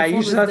her because Yeah, my you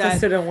phone just was have to dead.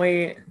 sit and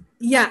wait.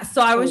 Yeah.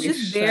 So I was Holy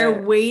just there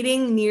shit.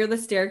 waiting near the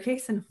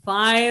staircase. And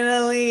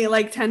finally,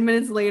 like 10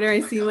 minutes later,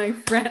 I see my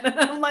friend. And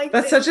I'm like,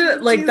 That's such thank a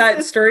you, like that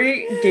Jesus.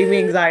 story gave me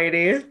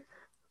anxiety.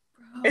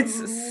 It's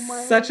Oh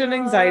my such an God.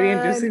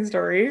 anxiety-inducing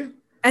story.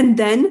 And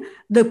then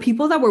the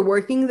people that were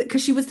working,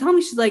 because she was telling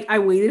me, she's like, I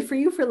waited for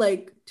you for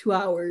like 2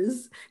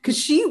 hours because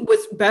she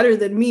was better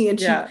than me, and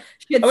she Yeah.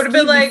 she had I would have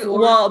been skied like, before.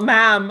 well,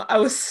 ma'am, I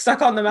was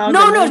stuck on the No,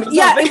 mountain. No one no, was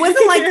yeah, helping. it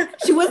wasn't like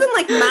she wasn't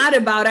like mad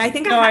about it. I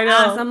think I No, had I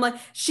asked. know. I'm like,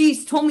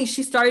 she told me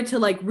she started to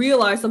like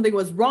realize something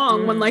was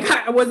wrong when like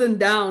Mm, I wasn't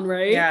down,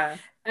 right? yeah.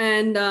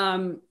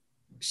 And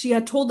she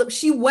had told them,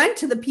 she went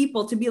to the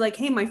people to be like,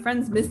 hey, my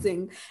friend's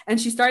missing, and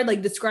she started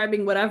like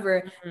describing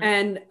whatever, Mm.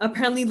 and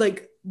apparently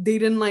like they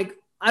didn't like,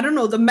 I don't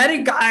know, the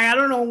medic guy, I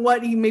don't know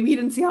what maybe he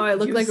didn't see how I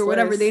looked like or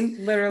whatever. They Useless.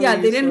 didn't, Literally yeah,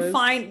 useless.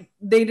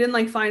 they didn't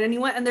like find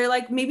anyone, and they're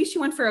like, maybe she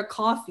went for a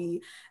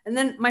coffee. And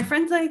then my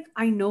friend's like,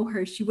 I know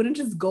her, she wouldn't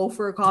just go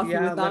for a coffee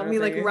Yeah, without me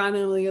like literally.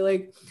 randomly.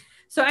 Like,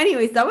 so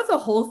anyways, that was a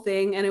whole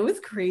thing, and it was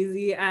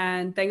crazy,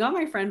 and thank God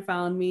my friend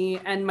found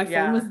me, and my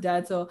phone was Yeah.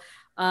 dead. So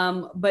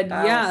but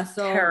That yeah, was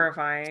so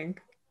terrifying.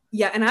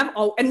 yeah,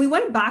 and we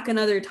went back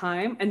another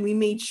time, and we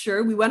made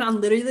sure we went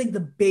on literally like the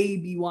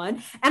baby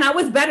one, and I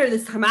was better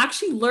this time. I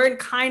actually learned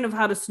kind of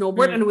how to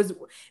snowboard, and Mm,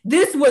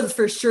 this was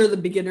for sure the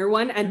beginner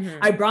one. And hmm.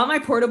 I brought my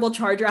portable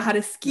charger. I had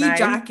a ski Nice.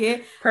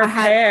 jacket. I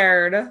had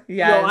Prepared. I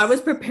Yes.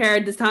 was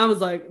prepared this time. I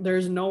was like,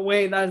 there's no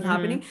way that is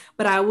happening. Hmm.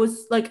 But I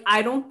was like,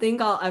 I don't think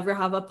I'll ever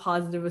have a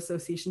positive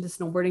association to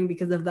snowboarding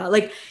because of that.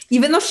 Like,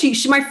 even though she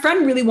my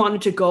friend really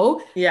wanted to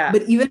go, Yeah.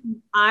 but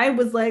even I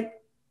was like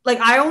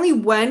I only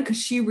went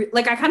because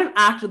like I kind of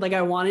acted like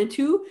I wanted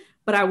to,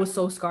 but I was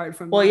so scarred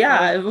from Well, that. yeah,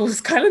 Like, it was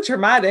kind of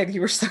traumatic.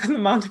 You were stuck in the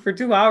mountain for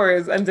 2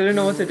 hours and didn't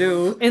know what to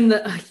do. in the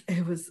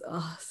it was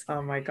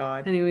Oh my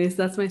God. anyways,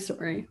 that's my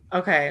story.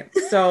 Okay.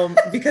 So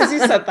because you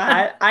said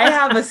that, I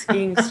have a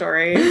skiing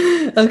story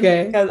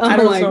Okay. because I Oh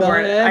don't my God.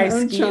 snowboard. I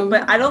I'm ski,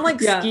 but I don't like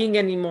Yeah. skiing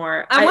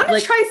anymore. I I want to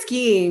like try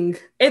skiing.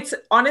 it's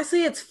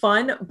honestly it's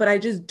fun, but I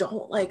just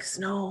don't like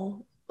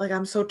snow. Like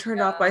I'm so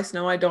turned off by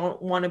snow. I don't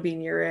want to be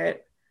near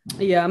it,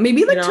 Yeah,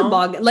 maybe you like know?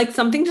 toboggan, like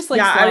something just like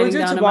Yeah, I would sliding do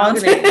down a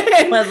mountain.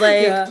 tobogganing, but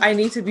like Yeah. I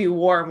need to be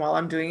warm while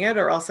I'm doing it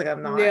or else like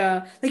I'm not.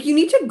 Yeah. Like you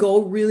need to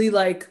go really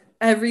like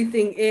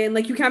everything in.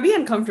 Like you can't be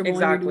uncomfortable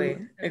when you're doing Exactly. those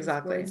type of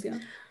Exactly. sports.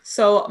 Yeah.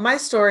 So my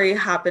story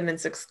happened in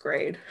sixth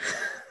grade.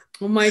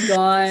 Oh my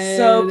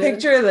So God.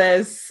 picture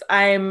this.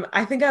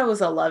 I think I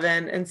was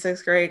 11 in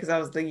sixth grade because I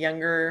was the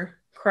younger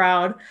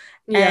crowd.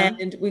 Yeah.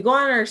 And we go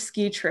on our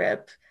ski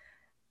trip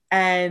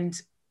and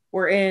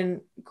we're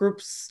in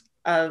groups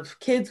of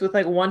kids with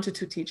like 1 to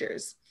 2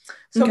 teachers.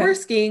 So we're Okay.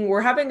 skiing,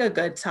 we're having a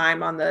good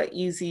time on the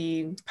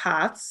easy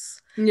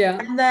paths. Yeah.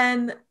 And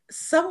then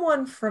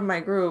someone from my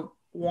group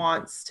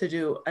wants to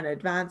do an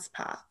advanced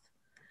path.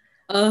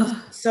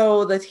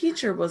 So the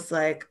teacher was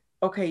like,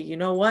 okay, you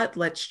know what?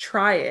 Let's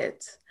try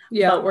it, but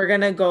Yeah. we're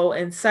going to go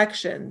in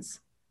sections.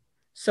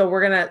 So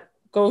we're going to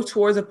go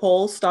towards a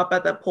pole, stop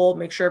at the pole,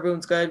 make sure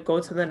everyone's good, go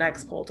to the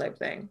next pole type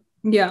thing.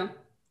 Yeah.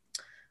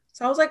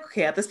 So I was like,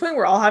 okay, at this point,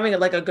 we're all having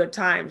like a good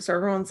time. So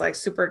everyone's like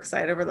super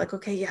excited. We're like,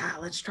 okay, yeah,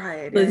 let's try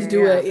it. Yeah, Let's yeah,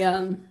 do yeah. it.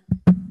 Yeah.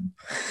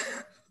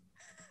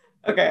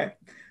 Okay.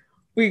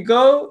 We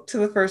go to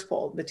the first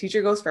pole. The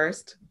teacher goes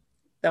first.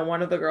 Then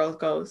one of the girls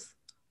goes.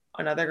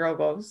 Another girl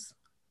goes.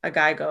 A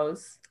guy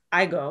goes.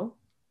 I go.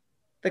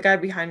 The guy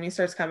behind me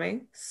starts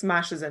coming,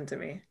 smashes into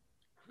me.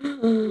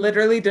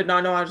 Literally did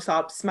not know how to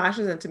stop,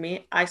 smashes into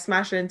me. I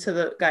smash into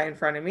the guy in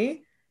front of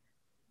me.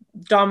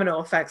 Domino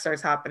effect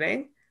starts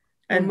happening.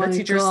 Oh And the my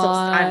teacher's still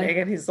standing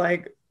God. and he's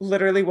like,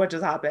 literally, what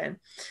just happened?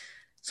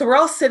 So we're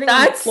all sitting on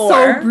the That's so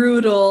floor.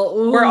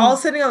 brutal. We're all Ooh.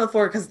 sitting on the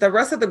floor because the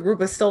rest of the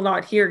group is still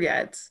not here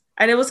yet.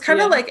 And it was kind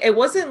of Yeah. like, it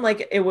wasn't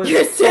like it was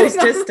You're close sitting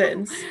on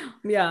distance.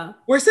 Yeah.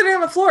 We're sitting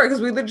on the floor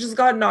because we just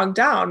got knocked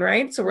down,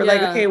 right? So we're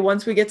like, Yeah. okay,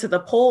 once we get to the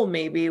pole,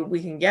 maybe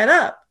we can get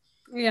up.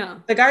 Yeah.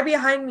 The guy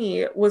behind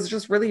me was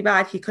just really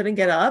bad. He couldn't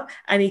get up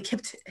and he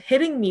kept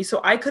hitting me,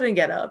 so I couldn't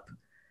get up.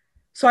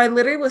 So I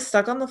literally was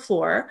stuck on the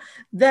floor.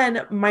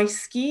 Then my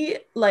ski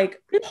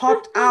like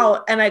popped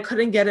out and I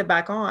couldn't get it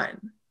back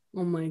on.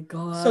 Oh my So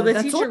God. the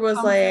That's so teacher was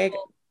like,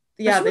 uncomfortable.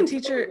 yeah, Especially the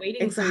when people are teacher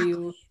waiting for exactly.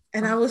 you.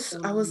 And Oh, I was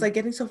God. like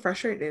getting so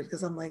frustrated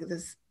because I'm like,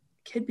 this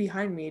kid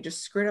behind me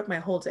just screwed up my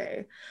whole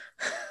day.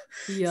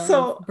 Yeah,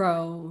 So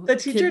bro. the Kid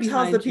teacher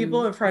tells the behind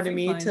people you. in front of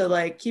Perfectly me fine. to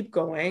like keep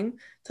going,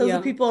 tells the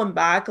Yeah. people in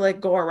back like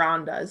go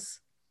around us.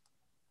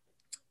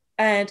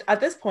 And at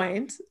this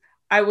point,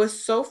 I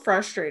was so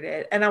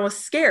frustrated and I was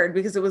scared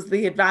because it was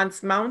the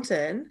advanced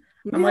mountain.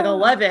 I'm like Yeah.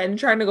 11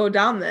 trying to go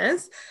down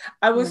this.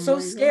 I Oh was so my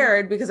God.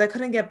 scared because I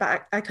couldn't get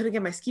back. I couldn't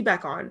get my ski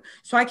back on.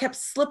 So I kept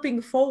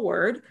slipping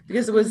forward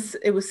because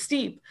it was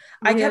steep.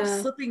 I kept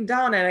Yeah. slipping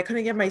down and I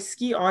couldn't get my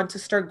ski on to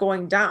start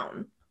going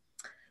down.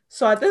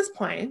 So at this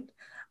point,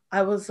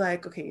 I was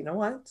like, okay, you know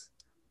what?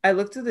 I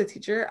looked at the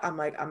teacher. I'm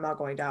like, I'm not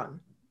going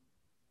down.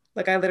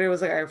 Like I literally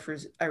was like,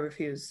 I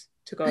refuse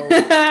to go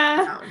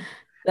down.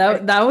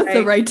 And That was the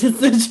like, right no,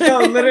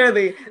 decision.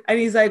 literally. And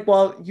he's like,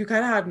 well, you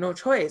kind of had no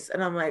choice.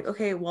 And I'm like,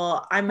 okay,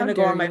 well, I'm How gonna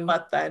go dare on my you?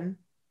 butt then.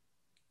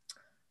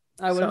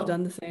 I would have So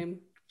done the same.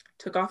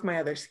 took off my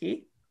other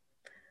ski,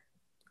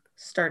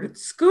 started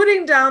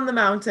scooting down the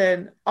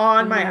mountain Oh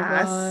on my my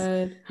ass,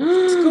 God.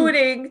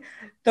 scooting.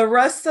 The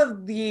rest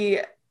of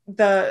the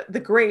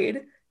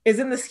grade is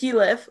in the ski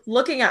lift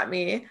looking at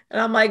me. And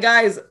I'm like,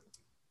 guys,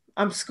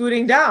 I'm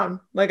scooting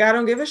down. Like, I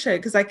don't give a shit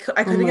because I Oh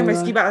couldn't my get my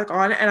ski God. back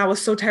on and I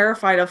was so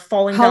terrified of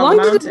falling How down the long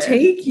did it mountain.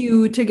 take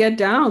you to get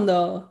down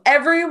though?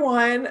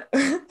 Everyone,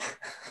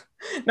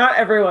 not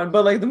everyone,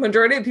 but like the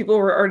majority of people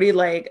were already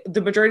like,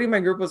 the majority of my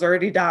group was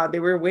already down. They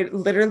were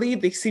literally,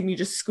 they see me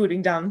just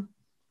scooting down.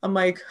 I'm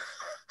like,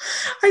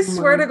 I Oh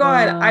swear my to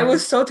God, I God.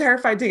 was so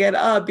terrified to get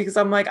up because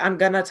I'm like, I'm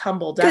gonna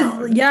tumble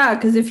Because down. yeah,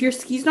 because if your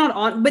ski's not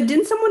on, but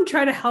didn't someone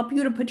try to help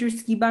you to put your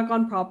ski back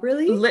on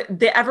properly?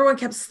 Everyone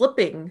kept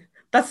slipping.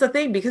 That's the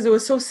thing because it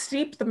was so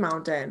steep, the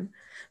mountain.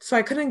 So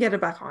I couldn't get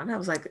it back on. I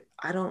was like,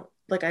 I don't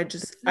like,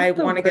 This I is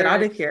the want to get out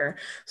worst. of here.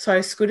 So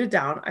I scooted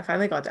down. I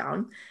finally got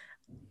down.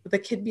 The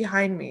kid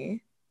behind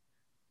me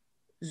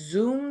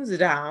zooms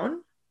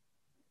down,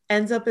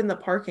 ends up in the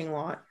parking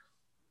lot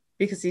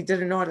because he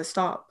didn't know how to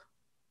stop.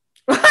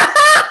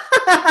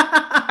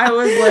 I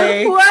was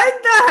like,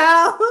 What the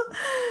hell?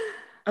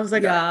 I was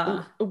like,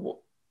 Yeah.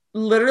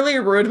 literally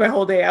ruined my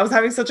whole day. I was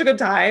having such a good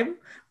time.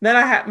 Then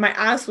I had my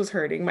ass was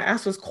hurting. My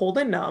ass was cold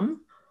and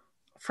numb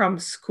from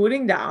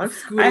scooting down. I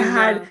Scooting,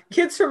 had yeah.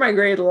 kids from my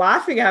grade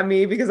laughing at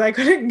me because I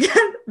couldn't get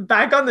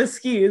back on the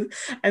skis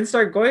and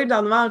start going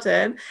down the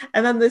mountain.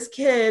 And then this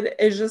kid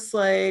is just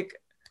like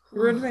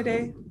ruined my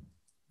day. Oh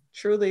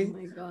Truly.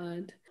 my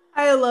God.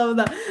 I love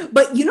that.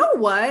 But you know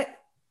what?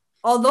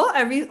 Although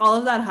all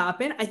of that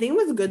happened, I think it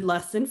was a good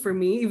lesson for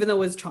me, even though it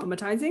was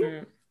traumatizing.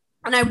 Mm.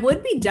 And I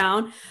would be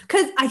down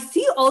because I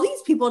see all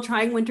these people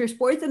trying winter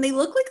sports and they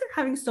look like they're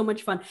having so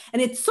much fun.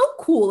 And it's so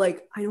cool.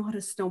 Like, I know how to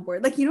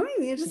snowboard. Like, you know what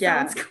I mean? It just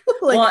sounds Yeah. cool.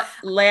 Like, Well,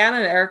 Leanne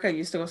and Erica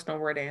used to go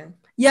snowboarding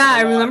yeah, like a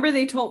I lot. remember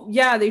they told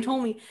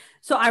me.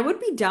 So I would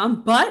be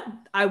down, but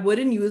I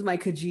wouldn't use my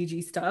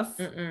Kijiji stuff.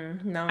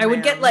 Mm-mm. No, I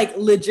would get ma'am. like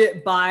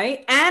legit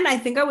by. And I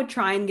think I would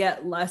try and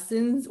get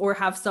lessons or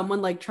have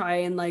someone like try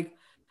and like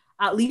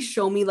at least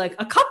show me like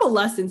a couple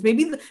lessons.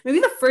 Maybe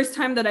the first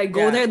time that I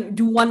go Yeah. there,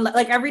 do one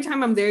like every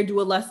time I'm there,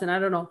 do a lesson. I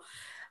don't know.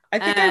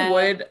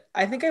 And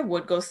I think I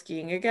would go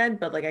skiing again,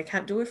 but like I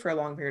can't do it for a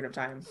long period of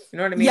time. You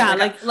know what I mean? yeah,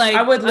 Like I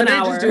like would an literally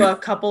just hour. do a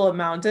couple of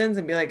mountains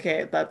and be like,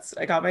 "Hey, that's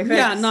I got my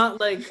Yeah, fix. not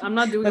like I'm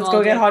not doing Let's all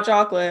go get day. hot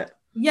chocolate."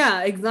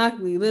 Yeah,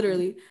 exactly,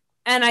 literally.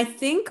 And I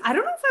think I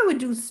don't know if I would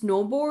do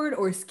snowboard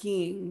or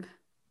skiing.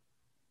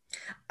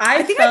 I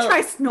I think I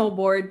try felt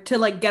snowboard to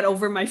like get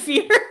over my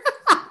fear.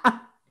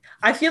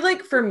 I feel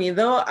like for me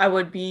though, I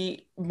would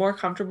be more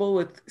comfortable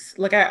with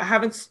like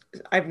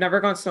I've never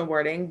gone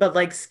snowboarding, but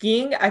like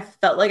skiing, I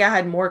felt like I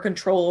had more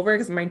control over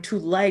because my two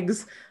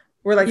legs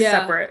were like Yeah.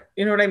 separate.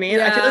 You know what I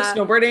mean? I feel like Yeah.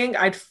 snowboarding,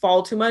 I'd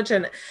fall too much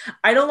and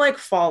I don't like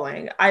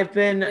falling. I've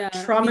been Yeah, me too.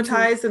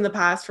 traumatized in the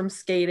past from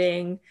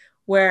skating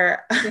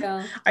where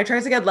Yeah. I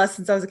tried to get lessons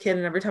since I was a kid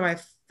and every time I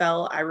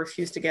fell, I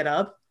refused to get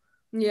up.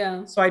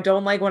 Yeah. So I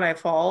don't like when I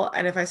fall,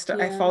 and if I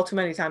Yeah. fall too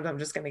many times, I'm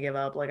just gonna give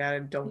up. Like I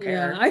don't Yeah,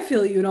 care. I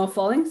feel you know,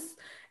 falling's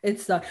it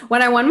sucks.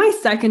 When I won my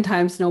second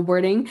time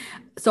snowboarding,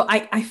 so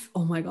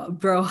oh my God,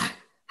 bro.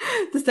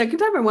 The second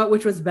time I went,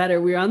 which was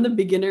better, we were on the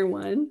beginner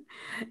one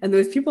and there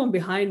was people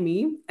behind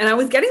me and I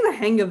was getting the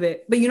hang of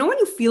it. But you know when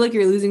you feel like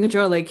you're losing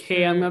control, like,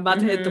 hey, I'm about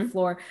to hit the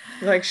floor.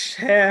 Like,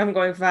 shit, I'm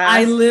going fast.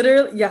 I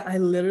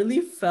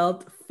literally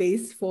felt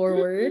face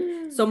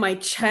forward. So my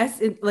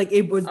chest, it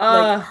was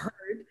like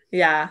hurt.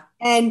 Yeah.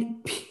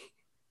 And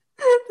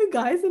the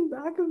guys in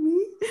back of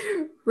me,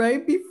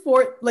 right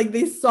before, like,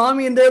 they saw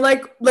me and they're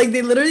like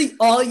they literally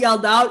all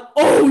yelled out,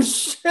 "Oh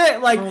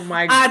shit!" Like, oh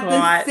my at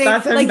God, the same,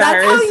 that's like,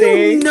 embarrassing. that's how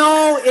you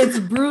know it's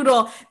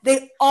brutal.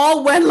 They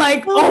all went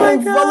like, oh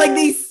my God. Like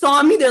they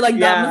saw me, they're like,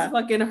 that must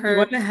fucking hurt. You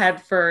went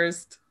head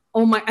first.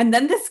 Oh my, and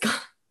then this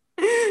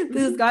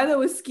guy that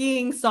was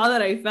skiing saw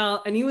that I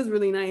fell and he was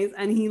really nice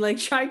and he like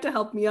tried to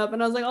help me up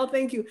and I was like, oh,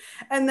 thank you.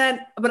 And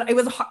then, but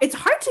it's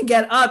hard to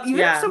get up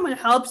even if someone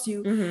helps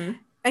you.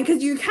 And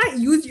because you can't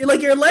use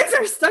your legs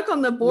are stuck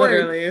on the board.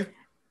 Literally.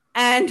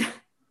 And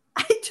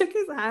I took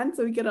his hand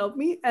so he could help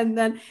me. And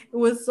then it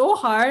was so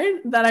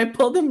hard that I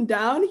pulled him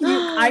down.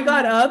 I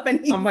got up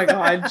and he oh my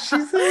God,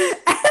 Jesus.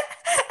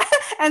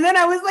 And then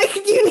I was like,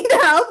 do you need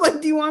help? Like,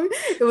 do you want me?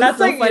 It was That's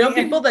so like, funny. you know,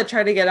 people that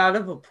try to get out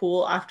of a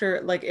pool after,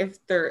 like, if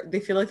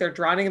they feel like they're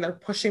drowning and they're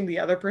pushing the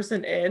other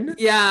person in.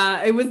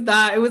 Yeah, it was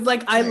that. It was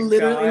like,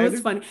 it was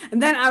funny.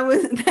 And then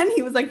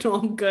he was like, no,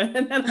 I'm good.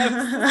 And then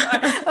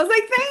I was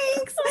like,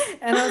 thanks.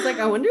 And I was like,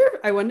 I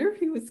wonder if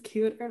he was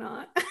cute or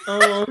not.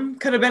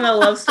 Could have been a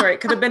love story.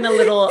 Could have been a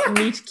little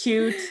meet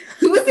cute.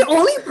 He was the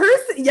only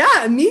person.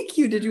 Yeah, meet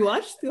cute. Did you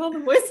watch All the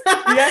Boys?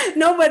 Yeah.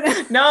 No,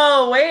 but.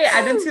 No, wait.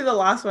 I didn't see the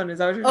last one. Is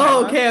that what you're talking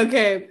about?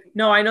 Okay.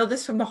 No, I know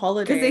this from The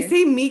Holiday. Because they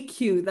say meet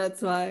cute. That's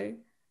why.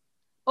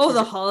 Oh,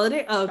 The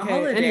Holiday? Okay. The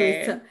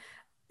Holiday. Anyways,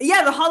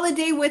 yeah, The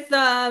Holiday with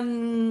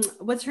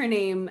what's her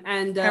name?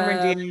 And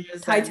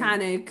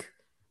Titanic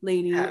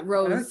lady,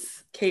 Rose.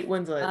 Kate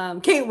Winslet.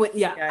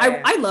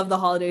 I love The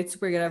Holiday. It's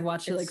super good. I've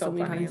watched it like so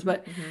many times.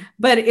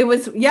 But it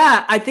was,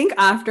 I think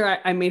after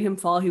I made him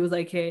fall, he was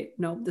like, hey,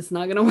 no, this is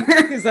not gonna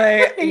work. He's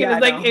like, hey,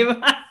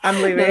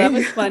 I'm leaving. No, that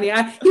was funny.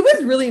 He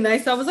was really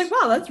nice. So I was like,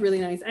 wow, that's really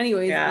nice.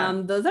 Anyways,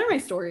 those are my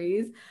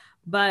stories.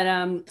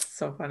 But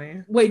so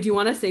funny. Wait, do you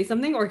want to say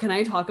something or can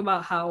I talk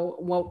about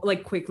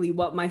quickly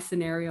what my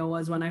scenario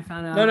was when I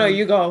found out? No,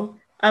 you go.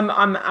 I'm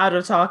out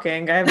of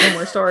talking. I have no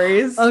more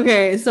stories.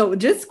 Okay, so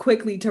just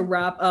quickly to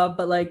wrap up,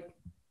 but like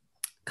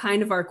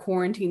kind of our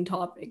quarantine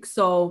topic.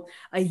 So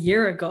a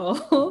year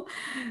ago,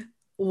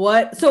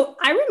 so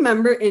I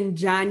remember in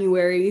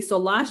January, so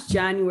last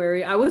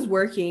January, I was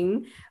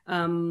working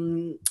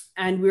and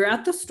we were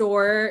at the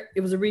store.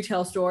 It was a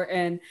retail store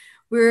and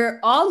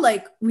we're all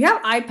like, we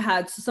have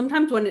iPads. So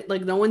sometimes when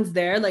no one's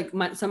there, like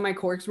some of my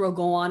coworkers will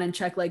go on and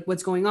check like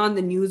what's going on,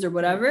 the news or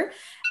whatever.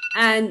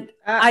 And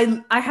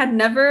I had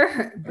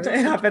never it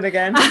happened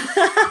again.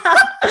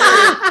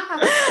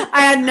 I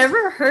had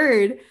never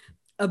heard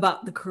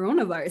about the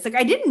coronavirus. Like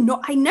I didn't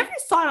know, I never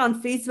saw it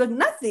on Facebook,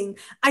 nothing.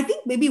 I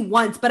think maybe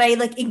once, but I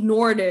like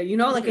ignored it, you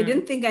know, like I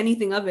didn't think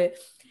anything of it.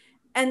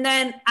 And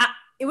then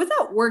it was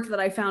at work that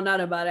I found out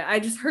about it. I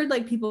just heard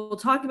like people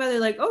talking about it,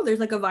 like, oh, there's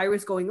like a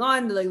virus going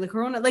on, like the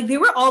corona, like they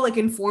were all like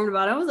informed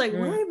about it. I was like,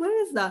 what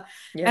is that?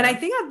 Yeah. And I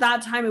think at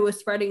that time it was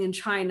spreading in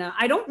China.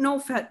 I don't know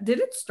if did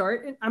it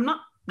start? I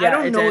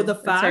don't know the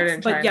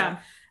facts, but yeah,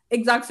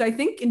 exactly. So I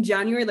think in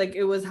January, like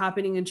it was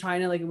happening in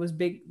China, like it was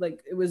big,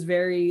 like it was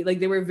very, like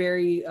they were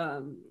very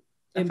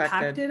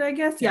impacted, I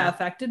guess. Yeah,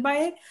 affected by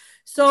it.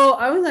 So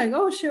I was like,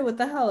 oh shit, what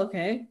the hell?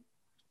 Okay.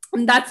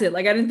 And that's it.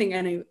 Like I didn't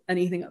think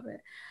anything of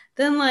it.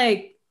 Then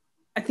like,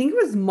 I think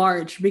it was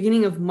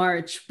beginning of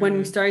March when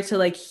we started to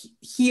like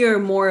hear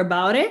more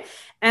about it.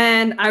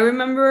 And I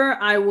remember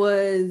I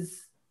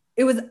was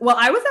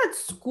at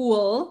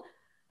school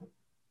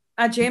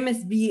at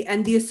JMSB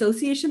and the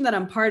association that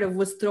I'm part of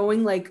was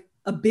throwing like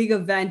a big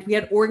event. We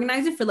had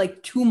organized it for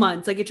like 2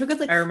 months. Like it took us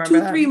like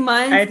 2-3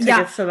 months. I had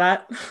tickets to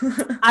that.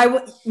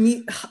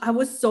 I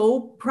was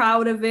so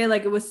proud of it.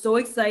 Like it was so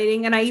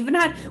exciting. And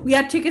we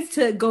had tickets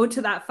to go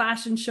to that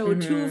fashion show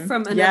too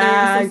from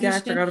another association. Yeah, I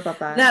forgot about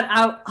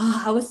that.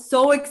 I was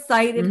so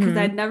excited because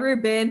I'd never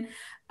been.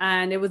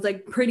 And it was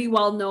like pretty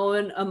well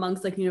known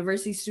amongst like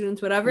university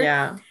students, whatever.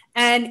 Yeah.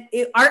 And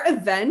our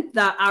event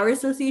that our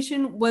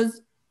association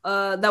was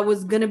that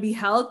was gonna be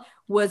held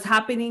was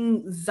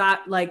happening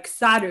that like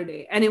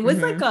Saturday, and it was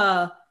like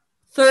a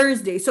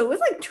Thursday, so it was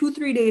like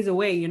 2-3 days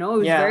away, you know. It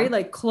was very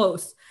like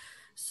close.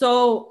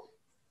 So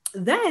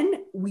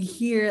then we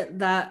hear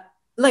that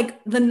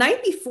like the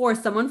night before,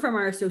 someone from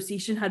our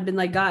association had been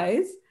like,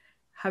 guys,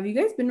 have you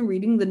guys been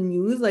reading the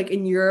news like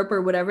in Europe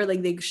or whatever?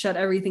 Like they shut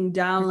everything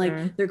down,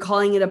 like they're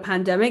calling it a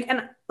pandemic.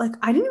 And like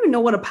I didn't even know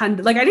what I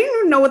didn't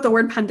even know what the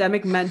word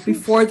pandemic meant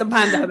before the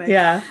pandemic.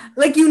 Yeah.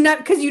 Like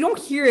because you don't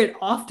hear it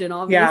often,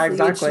 obviously. Yeah,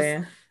 exactly.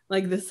 It's just,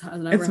 like this has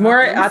never happened.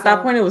 More at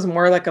that point it was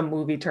more like a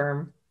movie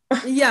term.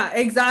 Yeah,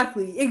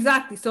 exactly.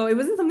 So it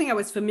wasn't something I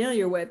was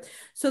familiar with.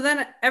 So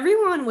then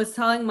everyone was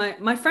telling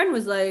my friend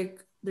was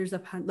like, there's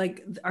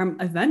like our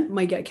event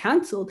might get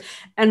canceled.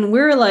 And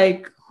we're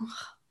like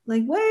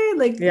like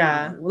what,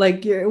 Yeah.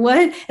 like you're what?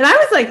 And I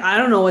was like, I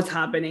don't know what's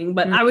happening,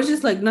 but Mm. I was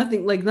just like,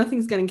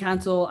 nothing's getting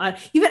canceled.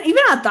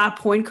 Even at that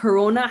point,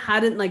 Corona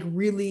hadn't like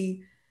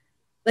really,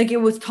 like,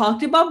 it was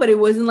talked about, but it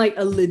wasn't like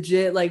a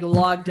legit like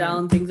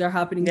lockdown. Things are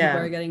happening, people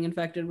Yeah. are getting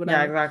infected, Yeah,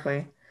 whatever. exactly.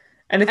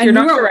 And if you're And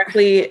we not were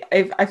directly,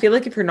 if I feel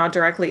like if you're not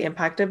directly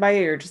impacted by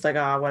it, you're just like,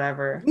 ah,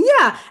 whatever.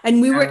 Yeah,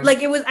 and we were Yeah.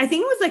 like, it was, I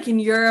think it was like in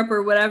Europe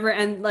or whatever,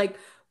 and like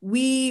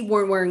we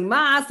weren't wearing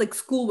masks, like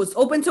school was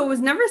open, so it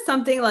was never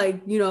something like,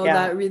 Yeah.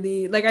 that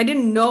really, like, I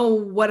didn't know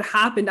what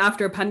happened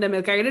after a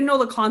pandemic. Like, I didn't know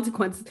the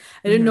consequences.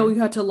 I didn't know Hmm. we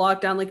had to lock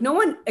down. Like, no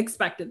one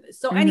expected this.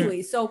 So Hmm.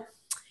 anyway, so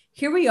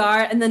here we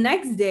are, and the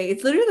next day,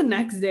 it's literally the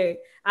next day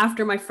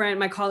after my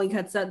colleague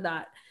had said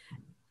that,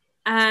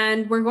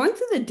 and we're going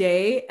through the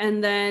day,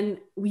 and then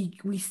we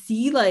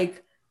see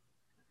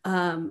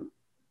um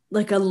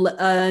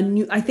a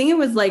new, I think it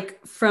was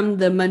like from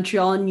the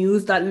Montreal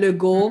News that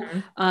Legault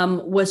Hmm.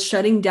 was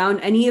shutting down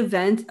any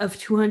event of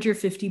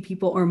 250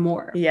 people or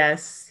more.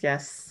 Yes.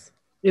 Yes.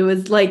 It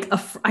was like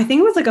I think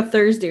it was like a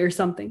Thursday or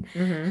something.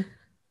 Hmm.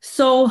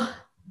 So,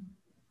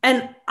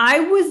 and I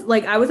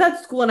was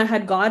at school and I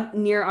had got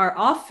near our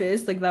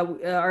office, like that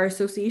our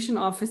association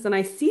office, and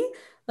I see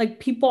like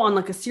people on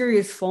like a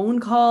serious phone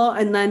call,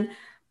 and then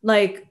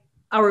like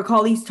our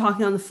colleagues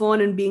talking on the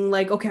phone and being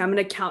like, okay, I'm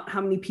gonna count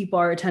how many people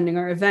are attending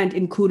our event,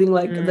 including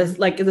like this,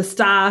 like the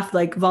staff,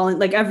 like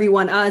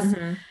everyone, us.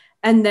 Hmm.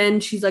 And then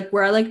she's like,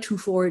 we're at like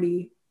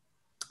 240.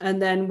 And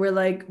then we're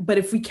like, but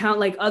if we count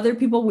like other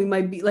people, we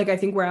might be like, I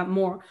think we're at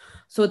more.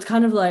 So it's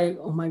kind of like,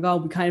 oh my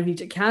God, we kind of need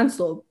to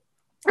cancel.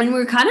 And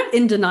we're kind of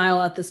in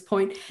denial at this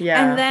point. And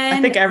Yeah. I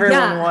think then,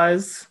 everyone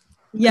was.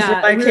 Because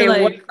we're like, we were hey,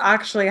 what like,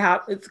 actually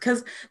happened?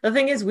 Because the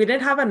thing is, we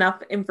didn't have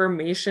enough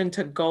information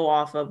to go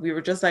off of. We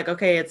were just like,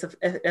 okay, it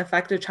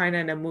affected China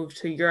and it moved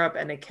to Europe,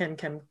 and it can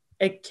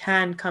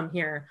come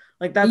here.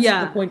 Like that's the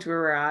yeah, point we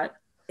were at.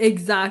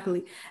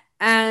 exactly.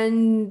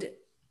 And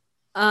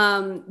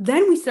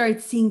then we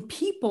started seeing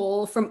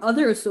people from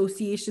other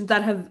associations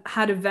that have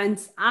had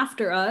events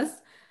after us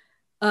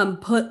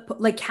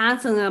like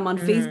canceling them on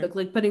Hmm. Facebook,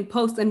 like putting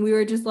posts, and we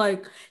were just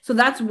like, so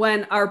that's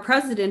when our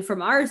president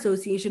from our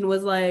association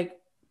was like,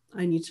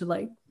 I need to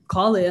like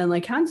call it and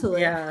like cancel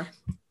it. Yeah.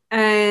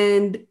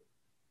 And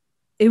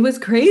it was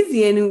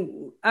crazy,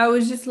 and I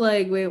was just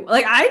like, wait,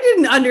 like I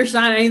didn't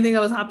understand anything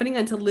that was happening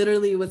until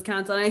literally it was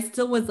canceled, and I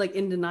still was like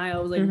in denial.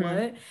 I was like,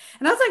 what? Hmm.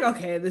 And I was like,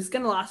 okay, this is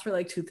gonna last for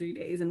like 2-3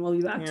 days and we'll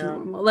be back to Yeah.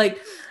 normal. Like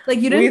you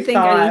We didn't think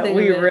thought, anything of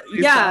we it.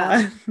 really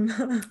Yeah,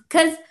 thought.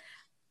 because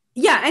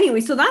yeah,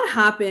 anyway, so that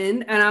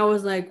happened, and I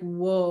was like,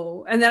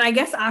 whoa. And then I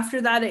guess after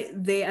that,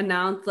 they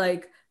announced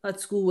like that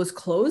school was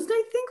closed,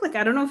 I think. Like,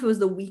 I don't know if it was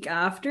the week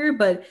after,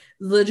 but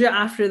legit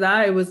after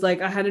that, it was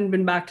like I hadn't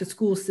been back to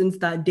school since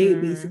that date,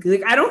 Hmm. basically.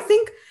 Like,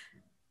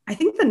 I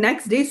think the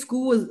next day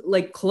school was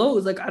like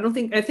closed. Like, I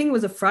think it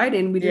was a Friday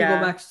and we didn't go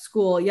Yeah. back to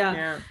school. Yeah.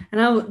 Yeah.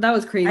 And that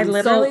was I crazy. So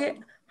literally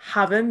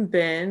haven't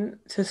been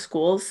to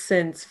school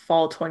since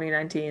fall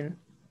 2019.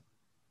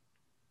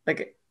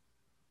 Like,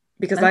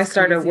 because I that's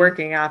started crazy.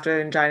 working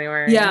after in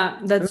January. Yeah,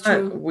 that's Isn't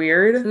that true.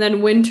 weird? And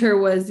then winter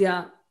was,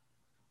 yeah,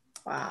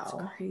 it's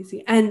Wow.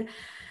 crazy. And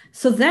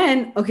so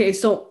then, okay,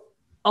 so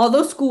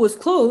although school was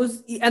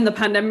closed and the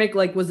pandemic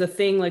like was a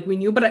thing, like we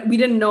knew, but we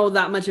didn't know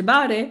that much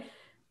about it.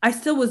 I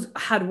still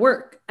had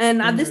work.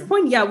 And at this Hmm.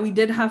 point, yeah, we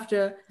did have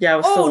to, Yeah, it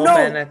was still oh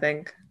open, no. I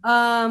think.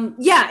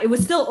 Yeah, it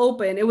was still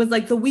open. It was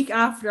like the week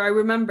after, I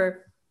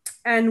remember.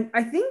 And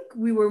I think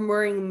we were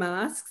wearing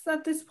masks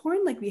at this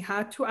point. Like we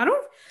had to. I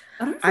don't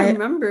even I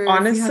remember if we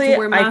had to honestly,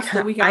 wear masks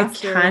the week I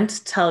after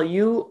can't tell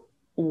you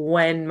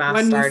when mass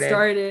when we started.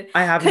 started.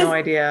 I have no Because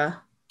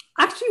idea.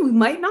 actually, we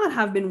might not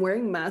have been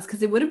wearing masks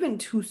because it would have been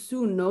too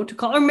soon, no, to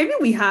call. Or maybe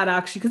we had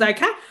actually, because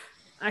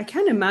I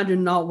can't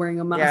imagine not wearing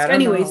a Yeah, I mask. don't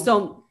Anyway, know.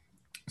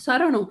 so I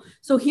don't know.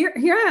 So here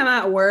I am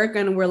at work,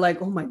 and we're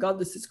like, oh my God,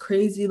 this is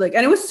crazy. Like,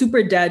 and it was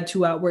super dead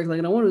too at work.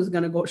 Like, no one was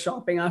gonna go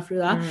shopping after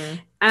that. Hmm.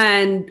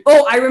 And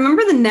oh, I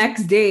remember the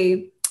next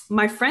day,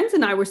 my friends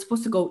and I were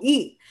supposed to go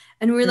eat,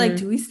 and we were like, Hmm.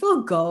 do we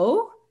still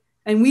go?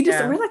 And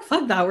Yeah. we're like,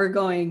 fuck that, we're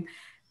going.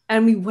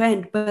 And we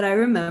went, but I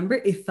remember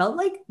it felt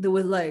like there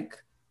was like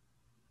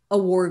a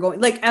war going.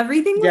 Like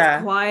everything was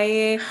Yeah.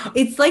 quiet.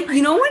 It's Oh like, my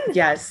God. when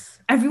Yes.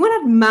 everyone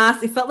had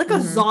masks, it felt like a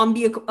Hmm.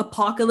 zombie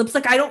apocalypse.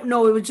 Like, I don't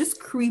know, it was just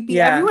creepy.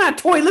 Yeah. Everyone had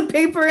toilet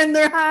paper in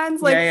their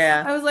hands. Yeah, Like,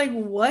 yeah. I was like,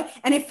 what?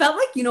 And it felt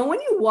like,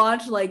 when you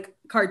watch like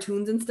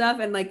cartoons and stuff,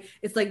 and like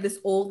it's like this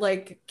old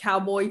like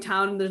cowboy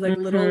town, and there's like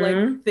little like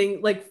Hmm.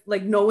 thing,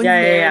 like no one's Yeah,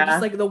 yeah, there, just yeah.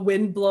 like the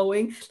wind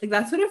blowing. Like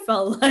that's what it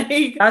felt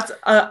like. That's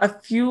a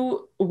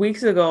few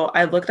weeks ago.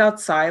 I looked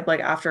outside like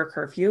after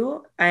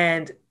curfew,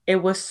 and it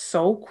was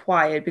so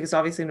quiet because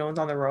obviously no one's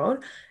on the road,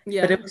 but it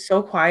Yeah, was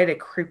so quiet it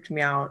creeped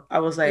me out. I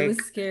was it was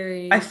like, I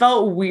scary.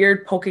 felt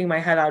weird poking my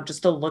head out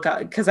just to look out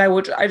because I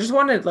just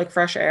wanted like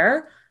fresh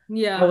air. I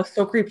Yeah. was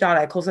so creeped out.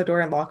 I closed the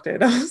door and locked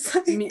it. I was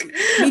like, Me too.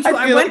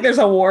 I feel like there's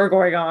a war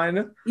going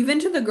on. even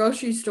to the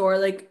grocery store,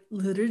 like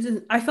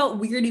literally, I felt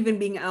weird even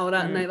being out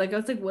at Mm. night. Like I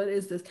was like, what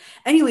is this?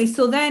 Anyway,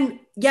 so then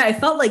yeah, it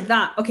felt like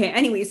that. Okay,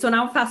 anyway, so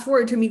now fast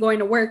forward to me going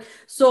to work.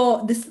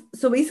 So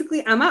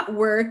basically I'm at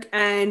work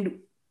and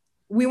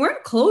we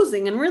weren't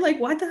closing and we're like,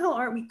 why the hell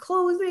aren't we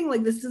closing?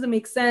 Like this doesn't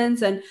make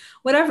sense and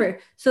whatever.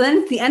 So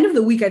then at the end of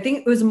the week, I think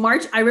it was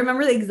March. I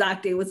remember the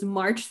exact day. It was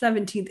March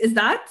 17th. Is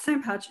that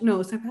St. Patrick?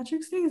 No, St.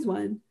 Patrick's Day is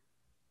when?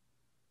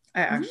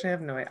 I actually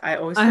have no idea. I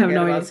always I have forget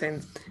no about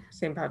idea.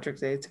 St.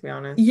 Patrick's Day, to be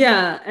honest.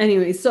 Yeah.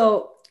 Anyway,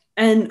 so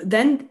and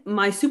then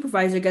my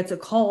supervisor gets a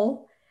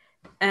call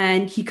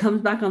and he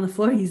comes back on the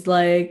floor. He's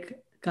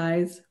like,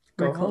 guys,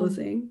 we're Go home.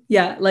 closing.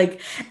 Yeah,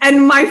 like,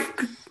 and my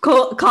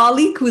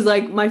colleague, who's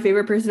like my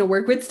favorite person to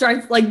work with,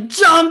 starts like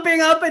jumping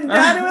up and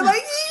down. And we're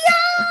like,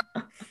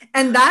 yeah.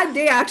 And that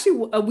day,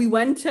 actually,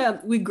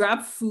 we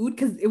grabbed food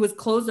because it was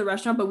closed, the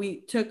restaurant, but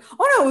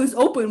oh no, it was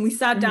open. We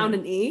sat down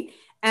and ate.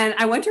 And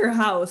I went to her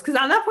house because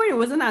at that point it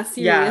wasn't that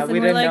serious. Yeah, and we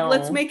we're didn't like, know.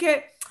 let's make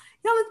it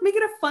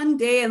a fun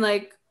day. And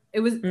like, it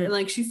was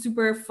like, she's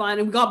super fun.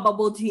 And we got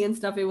bubble tea and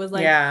stuff. It was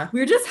like, Yeah. we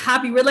were just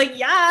happy. We're like,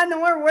 yeah, no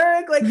more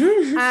work. Like,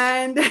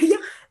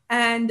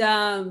 and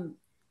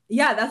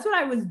yeah, that's what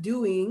I was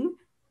doing.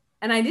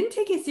 And I didn't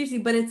take it seriously,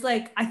 but it's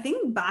like, I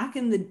think back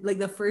in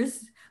the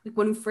first, like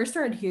when we first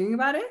started hearing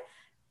about it,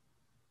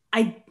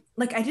 I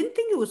didn't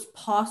think it was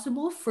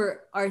possible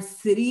for our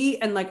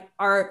city and like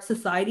our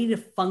society to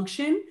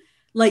function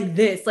like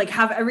this, like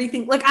have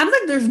everything. Like I was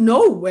like, there's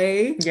no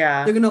way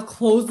they're gonna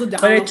close the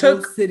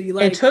whole city.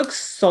 Like it took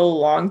so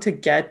long to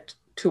get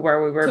to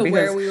where we were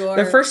because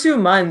the first few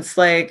months,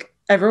 like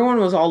everyone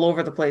was all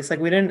over the place.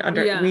 Like we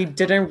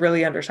didn't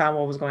really understand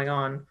what was going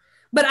on.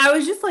 But I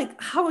was just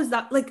like, how is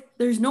that? Like,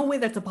 there's no way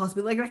that's a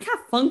possibility. Like I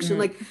can't function.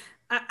 Like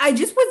I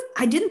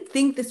didn't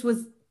think this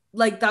was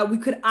like that we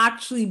could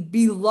actually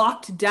be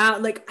locked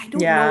down. Like I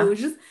don't know. It was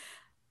just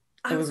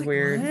it was like,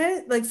 weird.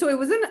 What? Like so it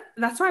wasn't.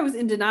 That's why I was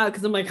in denial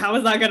because I'm like, how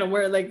is that gonna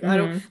work? Like I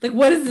don't like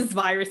what is this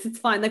virus? It's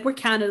fine. Like we're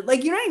Canada.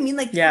 Like you know what I mean?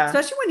 Like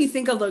especially when you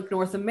think of like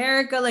North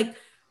America. Like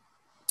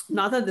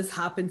not that this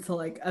happens to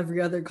like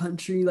every other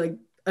country. Like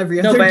every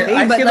other day.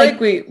 I feel like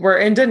we're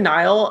in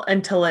denial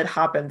until it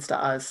happens to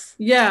us.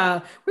 Yeah,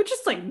 we're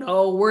just like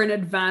no, we're in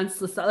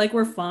advanced. Like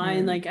we're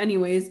fine. Like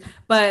anyways,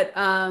 but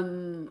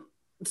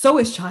so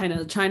is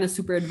China. China's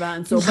super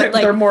advanced. So but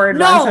like they're more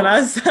advanced than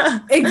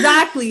us.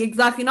 exactly.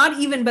 Not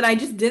even, but I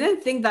just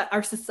didn't think that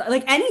our society,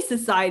 like any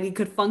society,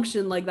 could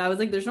function like that. I was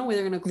like, there's no way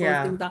they're gonna close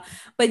things down.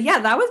 But yeah,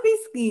 that was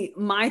basically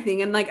my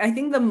thing. And like I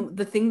think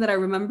the thing that I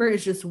remember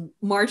is just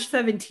March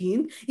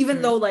 17th,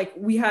 even though like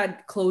we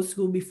had closed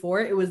school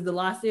before, it was the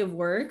last day of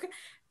work.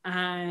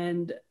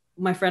 And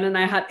my friend and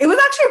I it was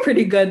actually a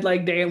pretty good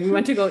like day. We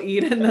went to go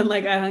eat and then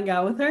like I hung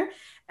out with her.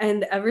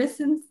 And ever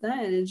since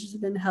then, it's just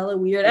been hella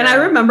weird. And I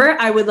remember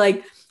I would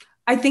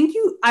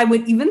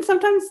even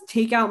sometimes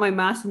take out my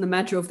mask in the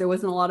metro if there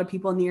wasn't a lot of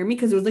people near me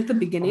because it was like the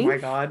beginning. Oh my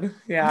God.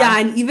 Yeah. Yeah.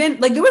 And even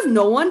like there was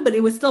no one, but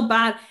it was still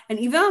bad. And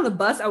even on the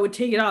bus, I would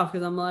take it off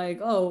because I'm like,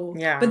 oh.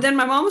 Yeah. But then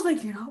my mom was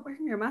like, you're not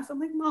wearing your mask. I'm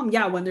like, Mom,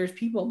 yeah, when there's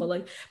people.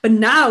 But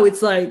now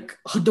it's like,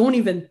 oh, don't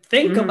even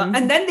think about.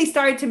 And then they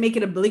started to make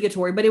it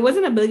obligatory, but it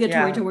wasn't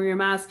obligatory to wear your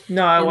mask.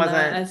 No, it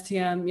wasn't.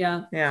 STM.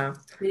 Yeah. Yeah.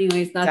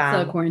 Anyways,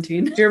 that's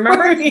quarantine. Do you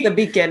remember the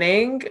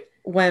beginning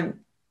when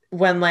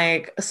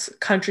like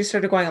countries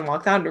started going on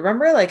lockdown?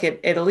 Remember like in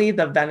Italy,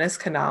 the Venice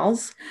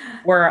canals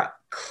were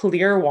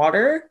clear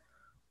water?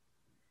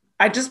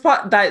 I just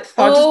thought that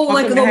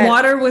like the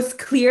water was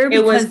clear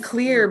because it was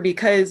clear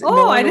because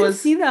I didn't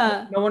see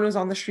that. No one was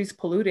on the streets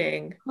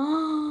polluting.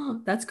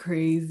 Oh, that's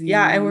crazy.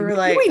 Yeah, and we were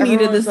like, we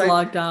needed this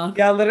lockdown.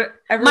 Yeah, literally.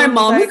 My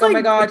mom was like, oh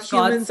my God,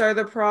 humans are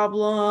the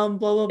problem.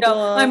 Blah blah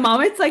blah. My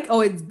mom, it's like,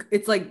 oh,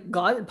 it's like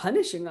God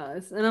punishing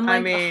us, and I'm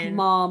like,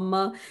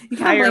 Mom, you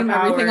can't blame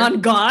everything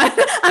on God.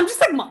 I'm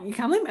just like, Mom, you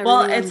can't blame everything.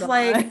 Well, it's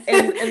like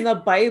in the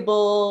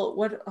Bible.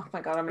 What? Oh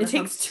my God, it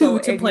takes two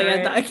to play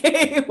at that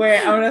game. Wait,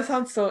 I'm gonna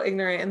sound so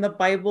ignorant. In the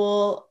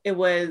Bible, it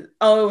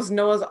was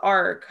Noah's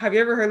Ark. Have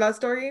you ever heard that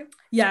story?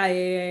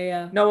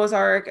 Yeah. Noah's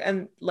Ark,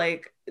 and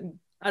like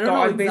I don't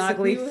God know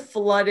exactly. basically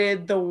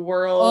flooded the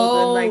world,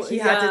 and like he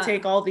had to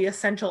take all the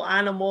essential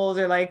animals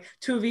or like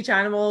two of each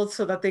animal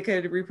so that they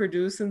could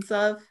reproduce and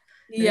stuff.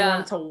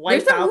 Yeah, to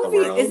wipe there's a out movie.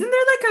 The world. Isn't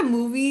there like a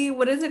movie?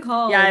 What is it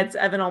called? Yeah, it's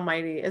Evan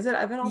Almighty. Is it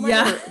Evan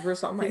Almighty or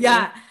Bruce Almighty?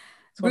 Yeah.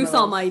 Bruce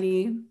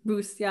Almighty.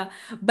 Bruce, yeah.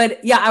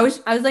 But yeah, I was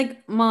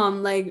like,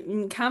 Mom, like,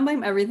 you can't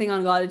blame everything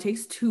on God. It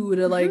takes two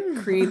to like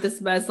create this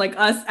mess, like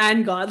us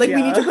and God. Like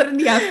we need to put in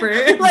the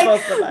effort. Like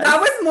that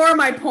was more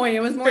my point.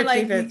 It was more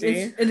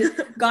 50-50.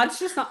 Like God's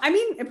just not, I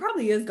mean, it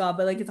probably is God,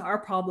 but like it's our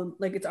problem.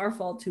 Like it's our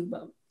fault too,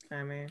 but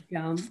I mean,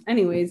 yeah.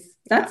 Anyways,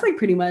 that's like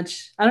pretty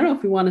much. I don't know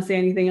if we want to say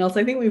anything else.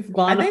 I think we've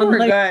gone. I think we're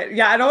good.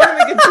 Yeah, I don't want to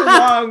make it too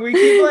long. We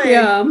keep like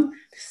yeah.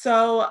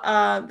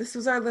 So this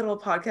was our little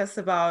podcast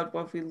about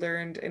what we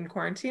learned in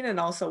quarantine, and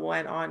also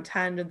went on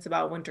tangents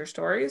about winter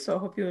stories. So I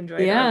hope you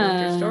enjoyed our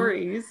winter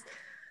stories.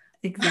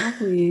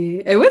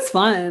 Exactly. It was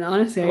fun.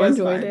 Honestly, I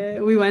enjoyed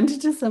it. We went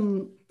into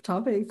some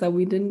topics that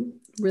we didn't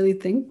really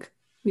think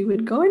we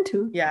would go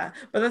into. Yeah,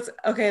 but that's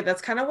okay.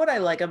 That's kind of what I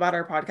like about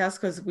our podcast,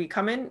 because we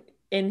come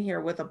in here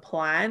with a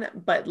plan,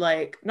 but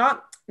like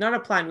not a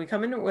plan. We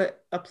come in with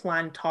a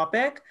planned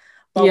topic,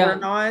 but we're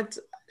not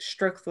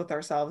strict with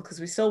ourselves, because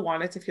we still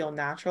want it to feel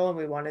natural and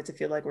we want it to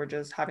feel like we're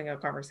just having a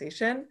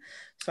conversation.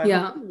 So I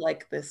hope you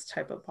like this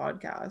type of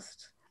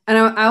podcast. And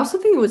I also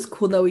think it was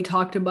cool that we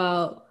talked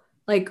about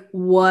like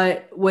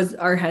what was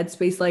our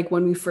headspace like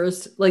when we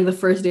first, like the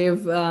first day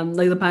of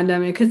like the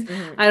pandemic, because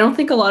I don't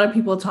think a lot of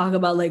people talk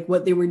about like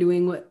what they were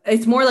doing.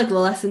 It's more like the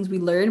lessons we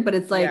learned, but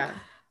it's like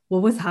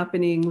what was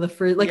happening the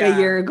first like a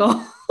year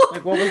ago.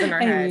 Like what was in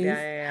our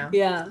head.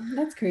 Yeah,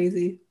 that's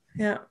crazy.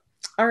 Yeah.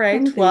 All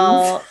right.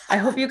 Well, I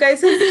hope you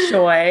guys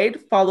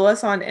enjoyed. Follow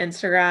us on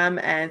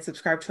Instagram and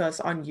subscribe to us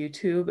on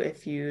YouTube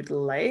if you'd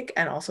like,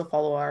 and also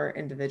follow our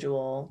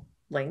individual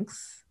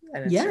links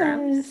and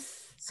Instagrams. Yes.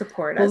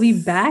 Support us. We'll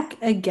be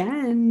back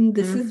again.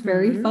 This is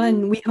very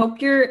fun. We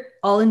hope you're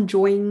all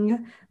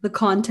enjoying the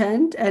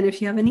content. And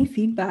if you have any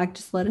feedback,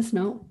 just let us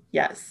know.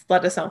 Yes,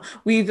 let us know.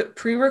 We've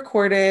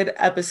pre-recorded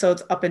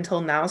episodes up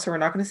until now, so we're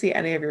not going to see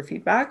any of your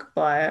feedback,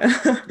 but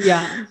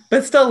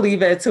but still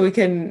leave it so we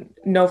can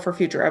know for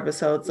future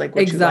episodes like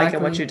what you like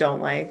and what you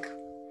don't like.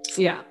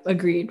 Yeah,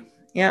 agreed.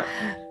 Yeah.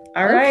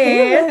 All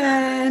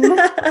right.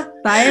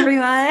 Bye,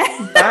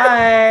 everyone.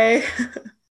 Bye.